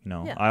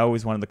 Yeah. I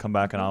always wanted to come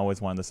back, and I always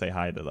wanted to say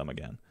hi to them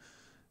again.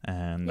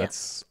 And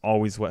that's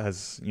always what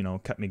has,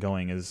 kept me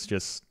going, is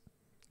just,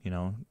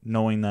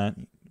 knowing that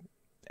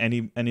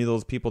any of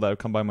those people that have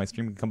come by my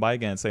stream can come by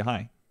again and say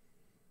hi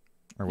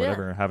or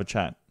whatever, have a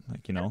chat.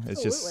 Like, Absolutely.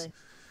 It's just,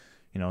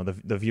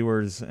 the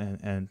viewers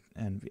and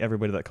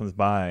everybody that comes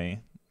by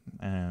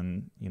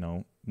and,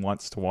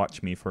 wants to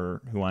watch me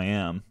for who I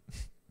am,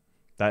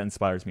 that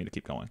inspires me to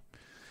keep going.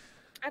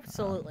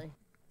 Absolutely.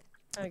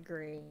 I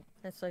agree.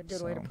 That's a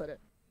good way to put it.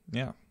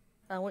 Yeah.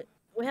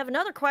 We have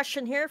another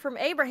question here from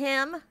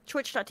Abraham,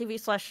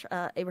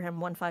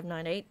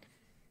 twitch.tv/Abraham1598.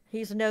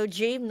 He's an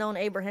OG, known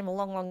Abraham a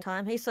long, long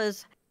time. He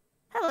says,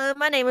 hello,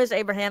 my name is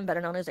Abraham,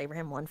 better known as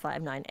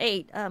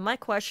Abraham1598. My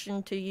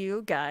question to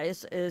you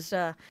guys is,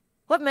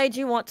 what made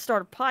you want to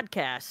start a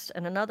podcast?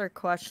 And another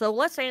question. So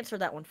let's answer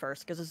that one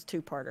first, because it's a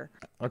two-parter.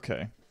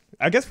 Okay.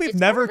 I guess we've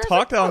never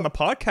talked on the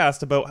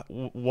podcast about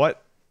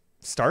what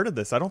started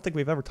this. I don't think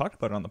we've ever talked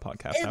about it on the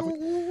podcast, have we?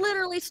 It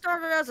literally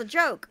started as a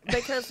joke,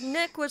 because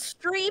Nick was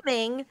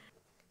streaming,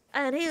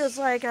 and he was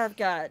like,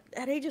 and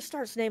he just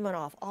starts naming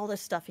off all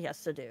this stuff he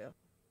has to do.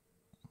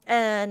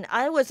 And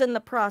I was in the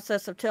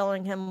process of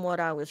telling him what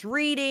I was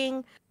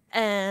reading,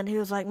 and he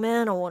was like,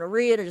 man, I want to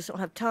read, I just don't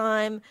have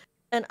time.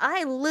 And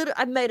I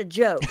made a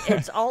joke.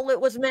 It's all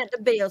it was meant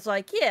to be. I was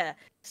like, yeah,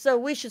 so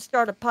we should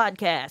start a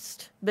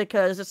podcast,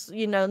 because it's,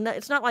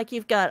 it's not like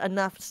you've got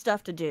enough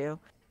stuff to do.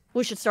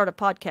 We should start a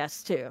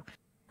podcast too.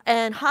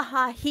 And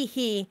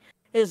he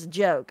is a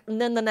joke. And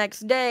then the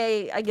next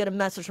day I get a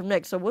message from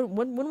Nick. So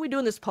when are we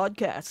doing this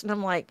podcast? And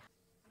I'm like,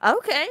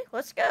 okay,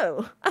 let's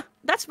go.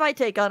 That's my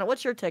take on it.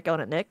 What's your take on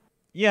it, Nick?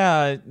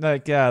 Yeah,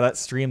 that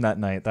stream that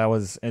night, that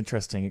was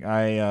interesting.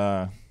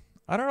 I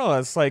don't know, I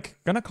was like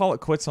gonna call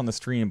it quits on the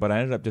stream, but I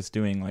ended up just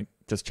doing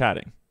just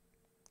chatting.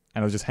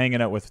 And I was just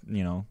hanging out with,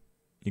 you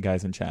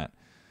guys in chat.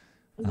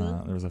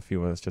 Mm-hmm. There was a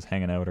few of us just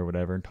hanging out or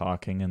whatever,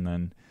 talking, and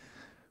then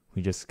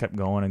we just kept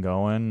going and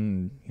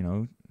going,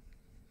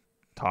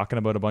 talking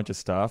about a bunch of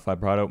stuff. I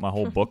brought out my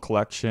whole book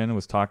collection,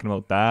 was talking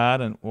about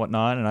that and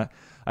whatnot. And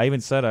I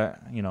even said,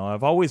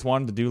 I've always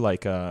wanted to do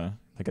like a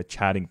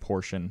chatting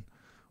portion,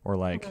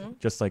 or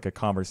just like a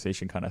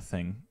conversation kind of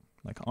thing,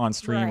 like on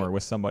stream or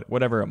with somebody,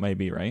 whatever it may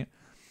be, right?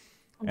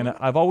 Mm-hmm. And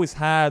I've always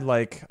had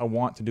a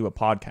want to do a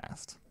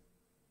podcast,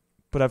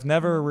 but I've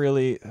never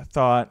really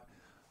thought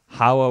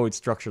how I would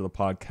structure the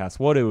podcast,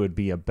 what it would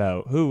be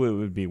about, who it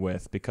would be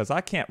with, because I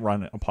can't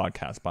run a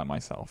podcast by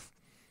myself.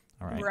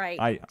 All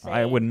right.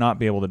 I would not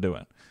be able to do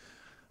it.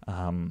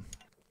 And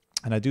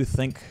I do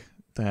think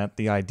that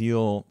the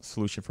ideal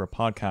solution for a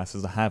podcast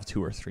is to have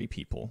 2 or 3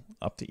 people,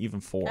 up to even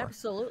 4.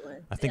 Absolutely.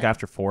 I think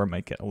after 4 it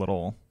might get a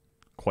little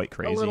quite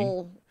crazy. A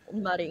little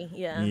muddy,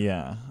 yeah.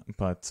 Yeah.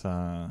 But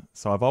so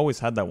I've always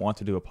had that want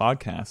to do a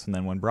podcast. And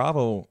then when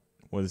Bravo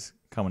was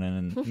coming in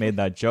and made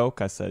that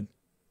joke, I said,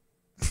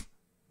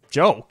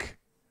 joke?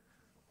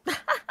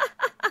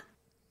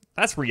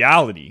 That's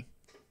reality.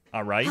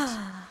 All right.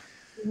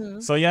 Mm-hmm.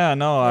 So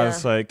I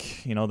was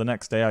like, the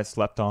next day I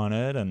slept on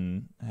it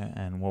and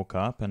woke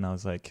up and I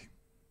was like,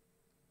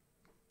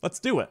 let's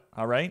do it.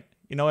 All right.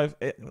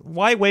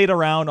 Why wait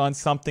around on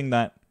something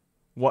that,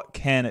 what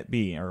can it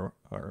be, or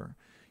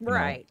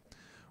right,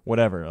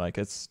 whatever. Like,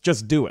 it's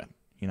just do it.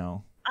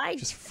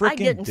 Just freaking do it. I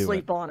didn't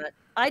sleep on it.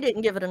 I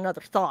didn't give it another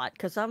thought,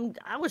 because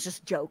I was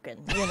just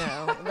joking.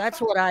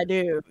 That's what I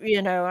do.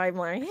 I'm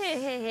like,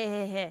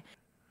 hey.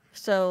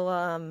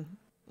 So,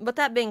 but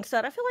that being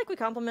said, I feel like we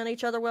complement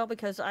each other well,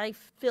 because I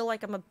feel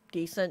like I'm a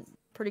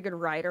pretty good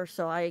writer.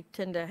 So I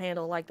tend to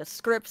handle the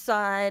script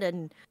side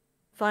and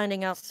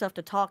finding out stuff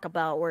to talk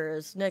about,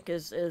 whereas Nick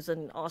is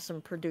an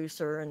awesome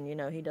producer,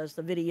 and he does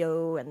the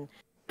video and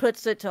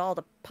puts it to all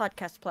the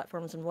podcast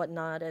platforms and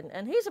whatnot,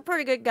 and he's a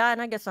pretty good guy,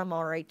 and I guess I'm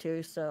all right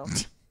too, so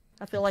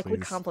I feel like we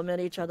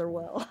complement each other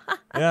well.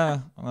 Yeah,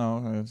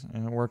 well,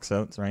 it works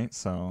out, right?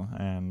 So,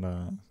 and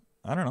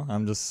I don't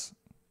know,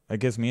 it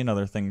gives me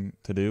another thing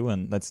to do,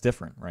 and that's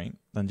different, right,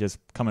 than just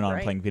coming on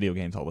and playing video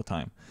games all the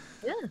time.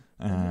 Yeah.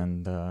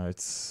 And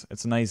it's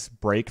a nice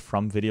break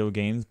from video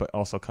games, but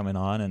also coming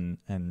on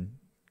and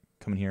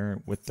coming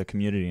here with the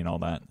community and all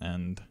that.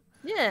 And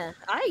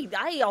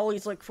I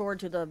always look forward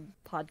to the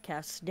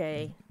podcast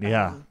day.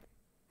 Yeah.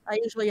 I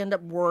usually end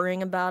up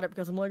worrying about it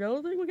because I'm like, I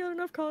don't think we got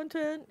enough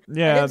content.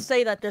 Yeah. I didn't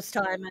say that this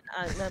time,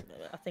 and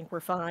I think we're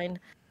fine.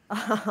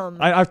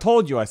 I've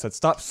told you, I said,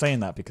 stop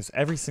saying that, because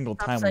every single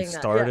time we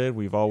started,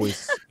 we've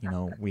always,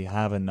 we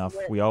have enough.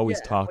 We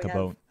always talk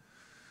about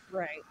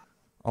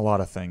a lot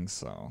of things,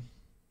 so.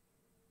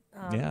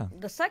 Yeah.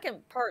 The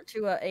second part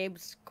to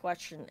Abe's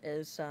question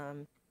is,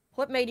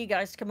 what made you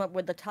guys come up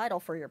with the title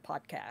for your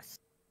podcast?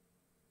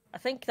 I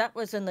think that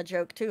was in the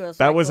joke, too.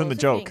 That was in the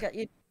joke.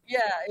 Yeah,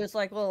 it was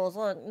like, well, it's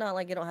not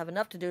like you don't have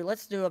enough to do.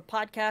 Let's do a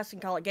podcast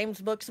and call it Games,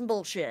 Books, and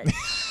Bullshit.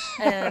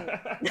 And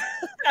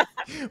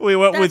we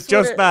went with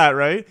just that,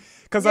 right?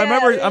 Because I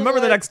remember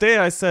the next day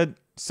I said,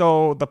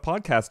 so the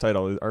podcast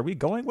title, are we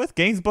going with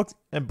Games, Books,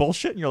 and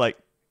Bullshit? And you're like,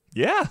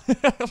 yeah.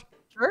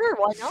 Sure,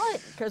 why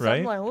not? Because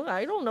I'm like, well,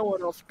 I don't know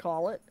what else to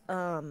call it.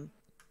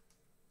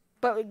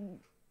 But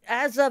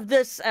as of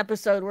this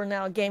episode, we're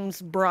now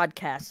Games,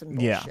 Broadcast, and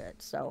Bullshit. Yeah.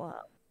 So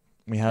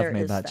we have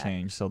made that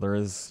change. So there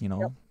is,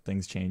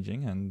 things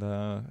changing, and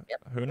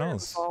who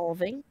knows?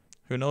 Evolving.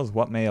 Who knows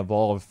what may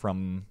evolve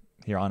from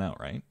here on out,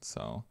 right?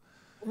 So,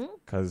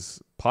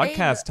 because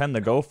podcasts tend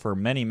to go for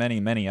many, many,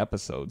 many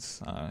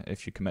episodes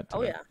if you commit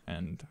to it.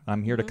 And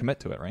I'm here to commit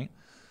to it, right?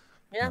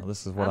 Yeah.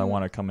 This is what I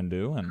want to come and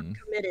do. And I'm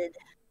committed.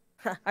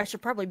 I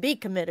should probably be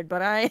committed,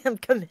 but I am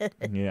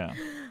committed. Yeah.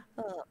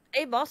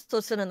 Abe also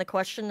sent in the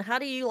question, how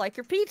do you like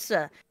your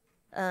pizza?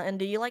 And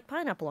do you like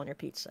pineapple on your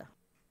pizza?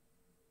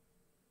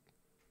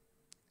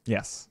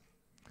 Yes.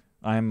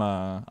 I'm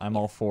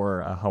all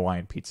for a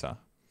Hawaiian pizza.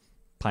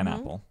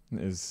 Pineapple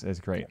is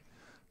great.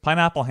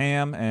 Pineapple,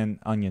 ham, and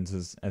onions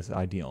is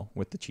ideal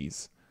with the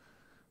cheese.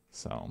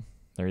 So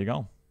there you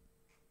go.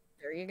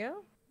 There you go.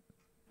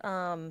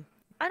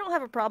 I don't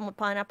have a problem with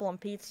pineapple on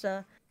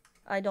pizza.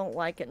 I don't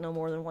like it no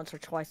more than once or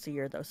twice a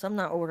year, though, so I'm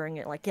not ordering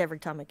it like every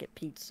time I get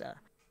pizza.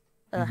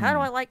 How do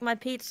I like my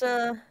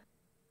pizza?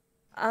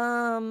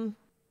 I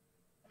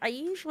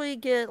usually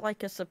get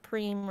like a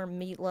Supreme or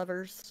Meat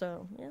Lovers,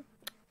 so yeah.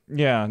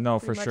 Yeah, no,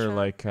 for sure.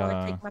 Like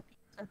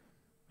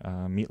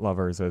Meat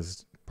Lovers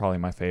is probably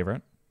my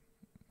favorite.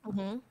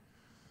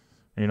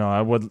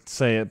 I would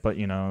say it, but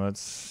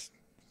that's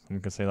I'm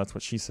gonna say that's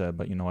what she said.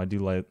 But I do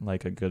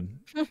like a good.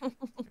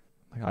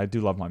 I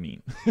do love my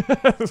meat.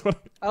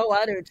 Oh,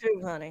 I do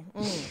too, honey.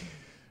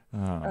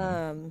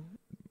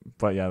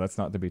 But yeah, that's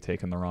not to be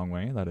taken the wrong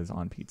way. That is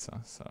on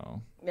pizza.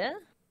 So yeah.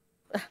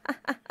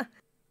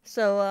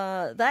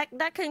 So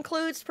that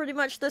concludes pretty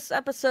much this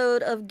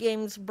episode of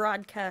Games,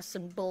 Broadcasts,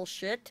 and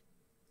Bullshit.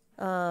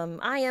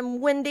 I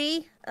am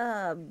Wendy,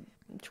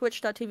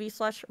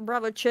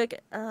 twitch.tv/BravoChick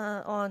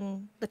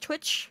on the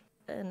Twitch,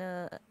 and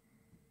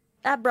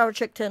at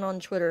BravoChick10 on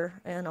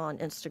Twitter and on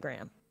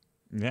Instagram.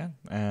 Yeah,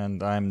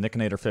 and I'm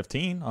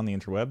Nickinator15 on the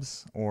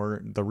interwebs, or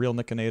the real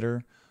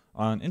Nickinator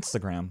on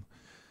Instagram.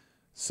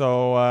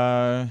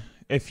 So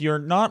if you're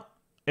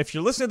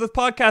listening to the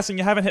podcast and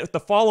you haven't hit the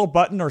follow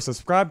button or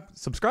subscribe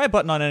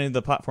button on any of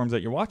the platforms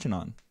that you're watching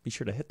on, be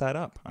sure to hit that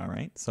up, all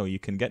right? So you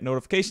can get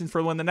notifications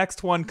for when the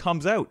next one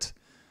comes out.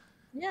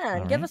 Yeah,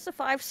 and give us a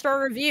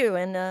 5-star review,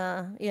 and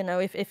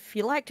if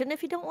you liked it, and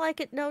if you don't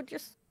like it,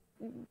 just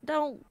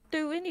don't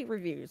do any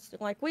reviews.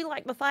 Like, we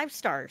like the 5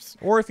 stars.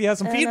 Or if you have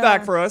some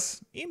feedback for us,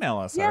 email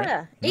us. Yeah, all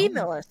right?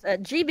 Email us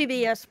at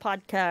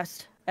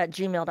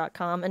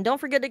gbbspodcast@gmail.com, and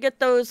don't forget to get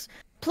those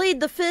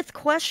Plead the Fifth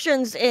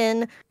questions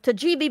in to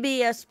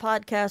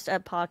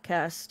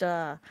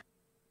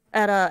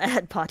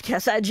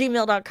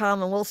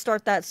gbbspodcast@gmail.com, and we'll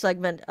start that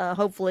segment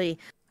hopefully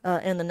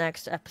in the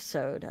next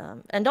episode.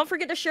 And don't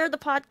forget to share the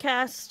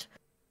podcast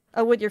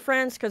with your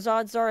friends, because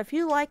odds are if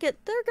you like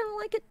it, they're gonna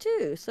like it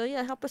too. So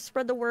yeah, help us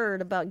spread the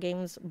word about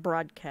Games,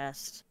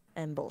 Broadcasts,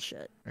 and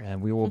Bullshit. And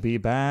we will be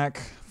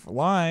back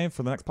live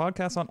for the next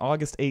podcast on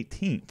August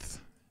 18th,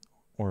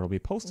 or it'll be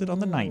posted on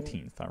the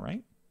 19th. All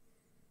right.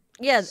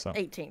 Yeah,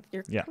 18th.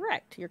 You're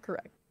correct. You're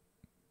correct.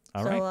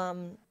 All right.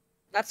 So,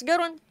 that's a good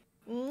one.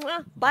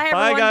 Bye,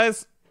 everyone. Bye,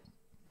 guys.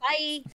 Bye.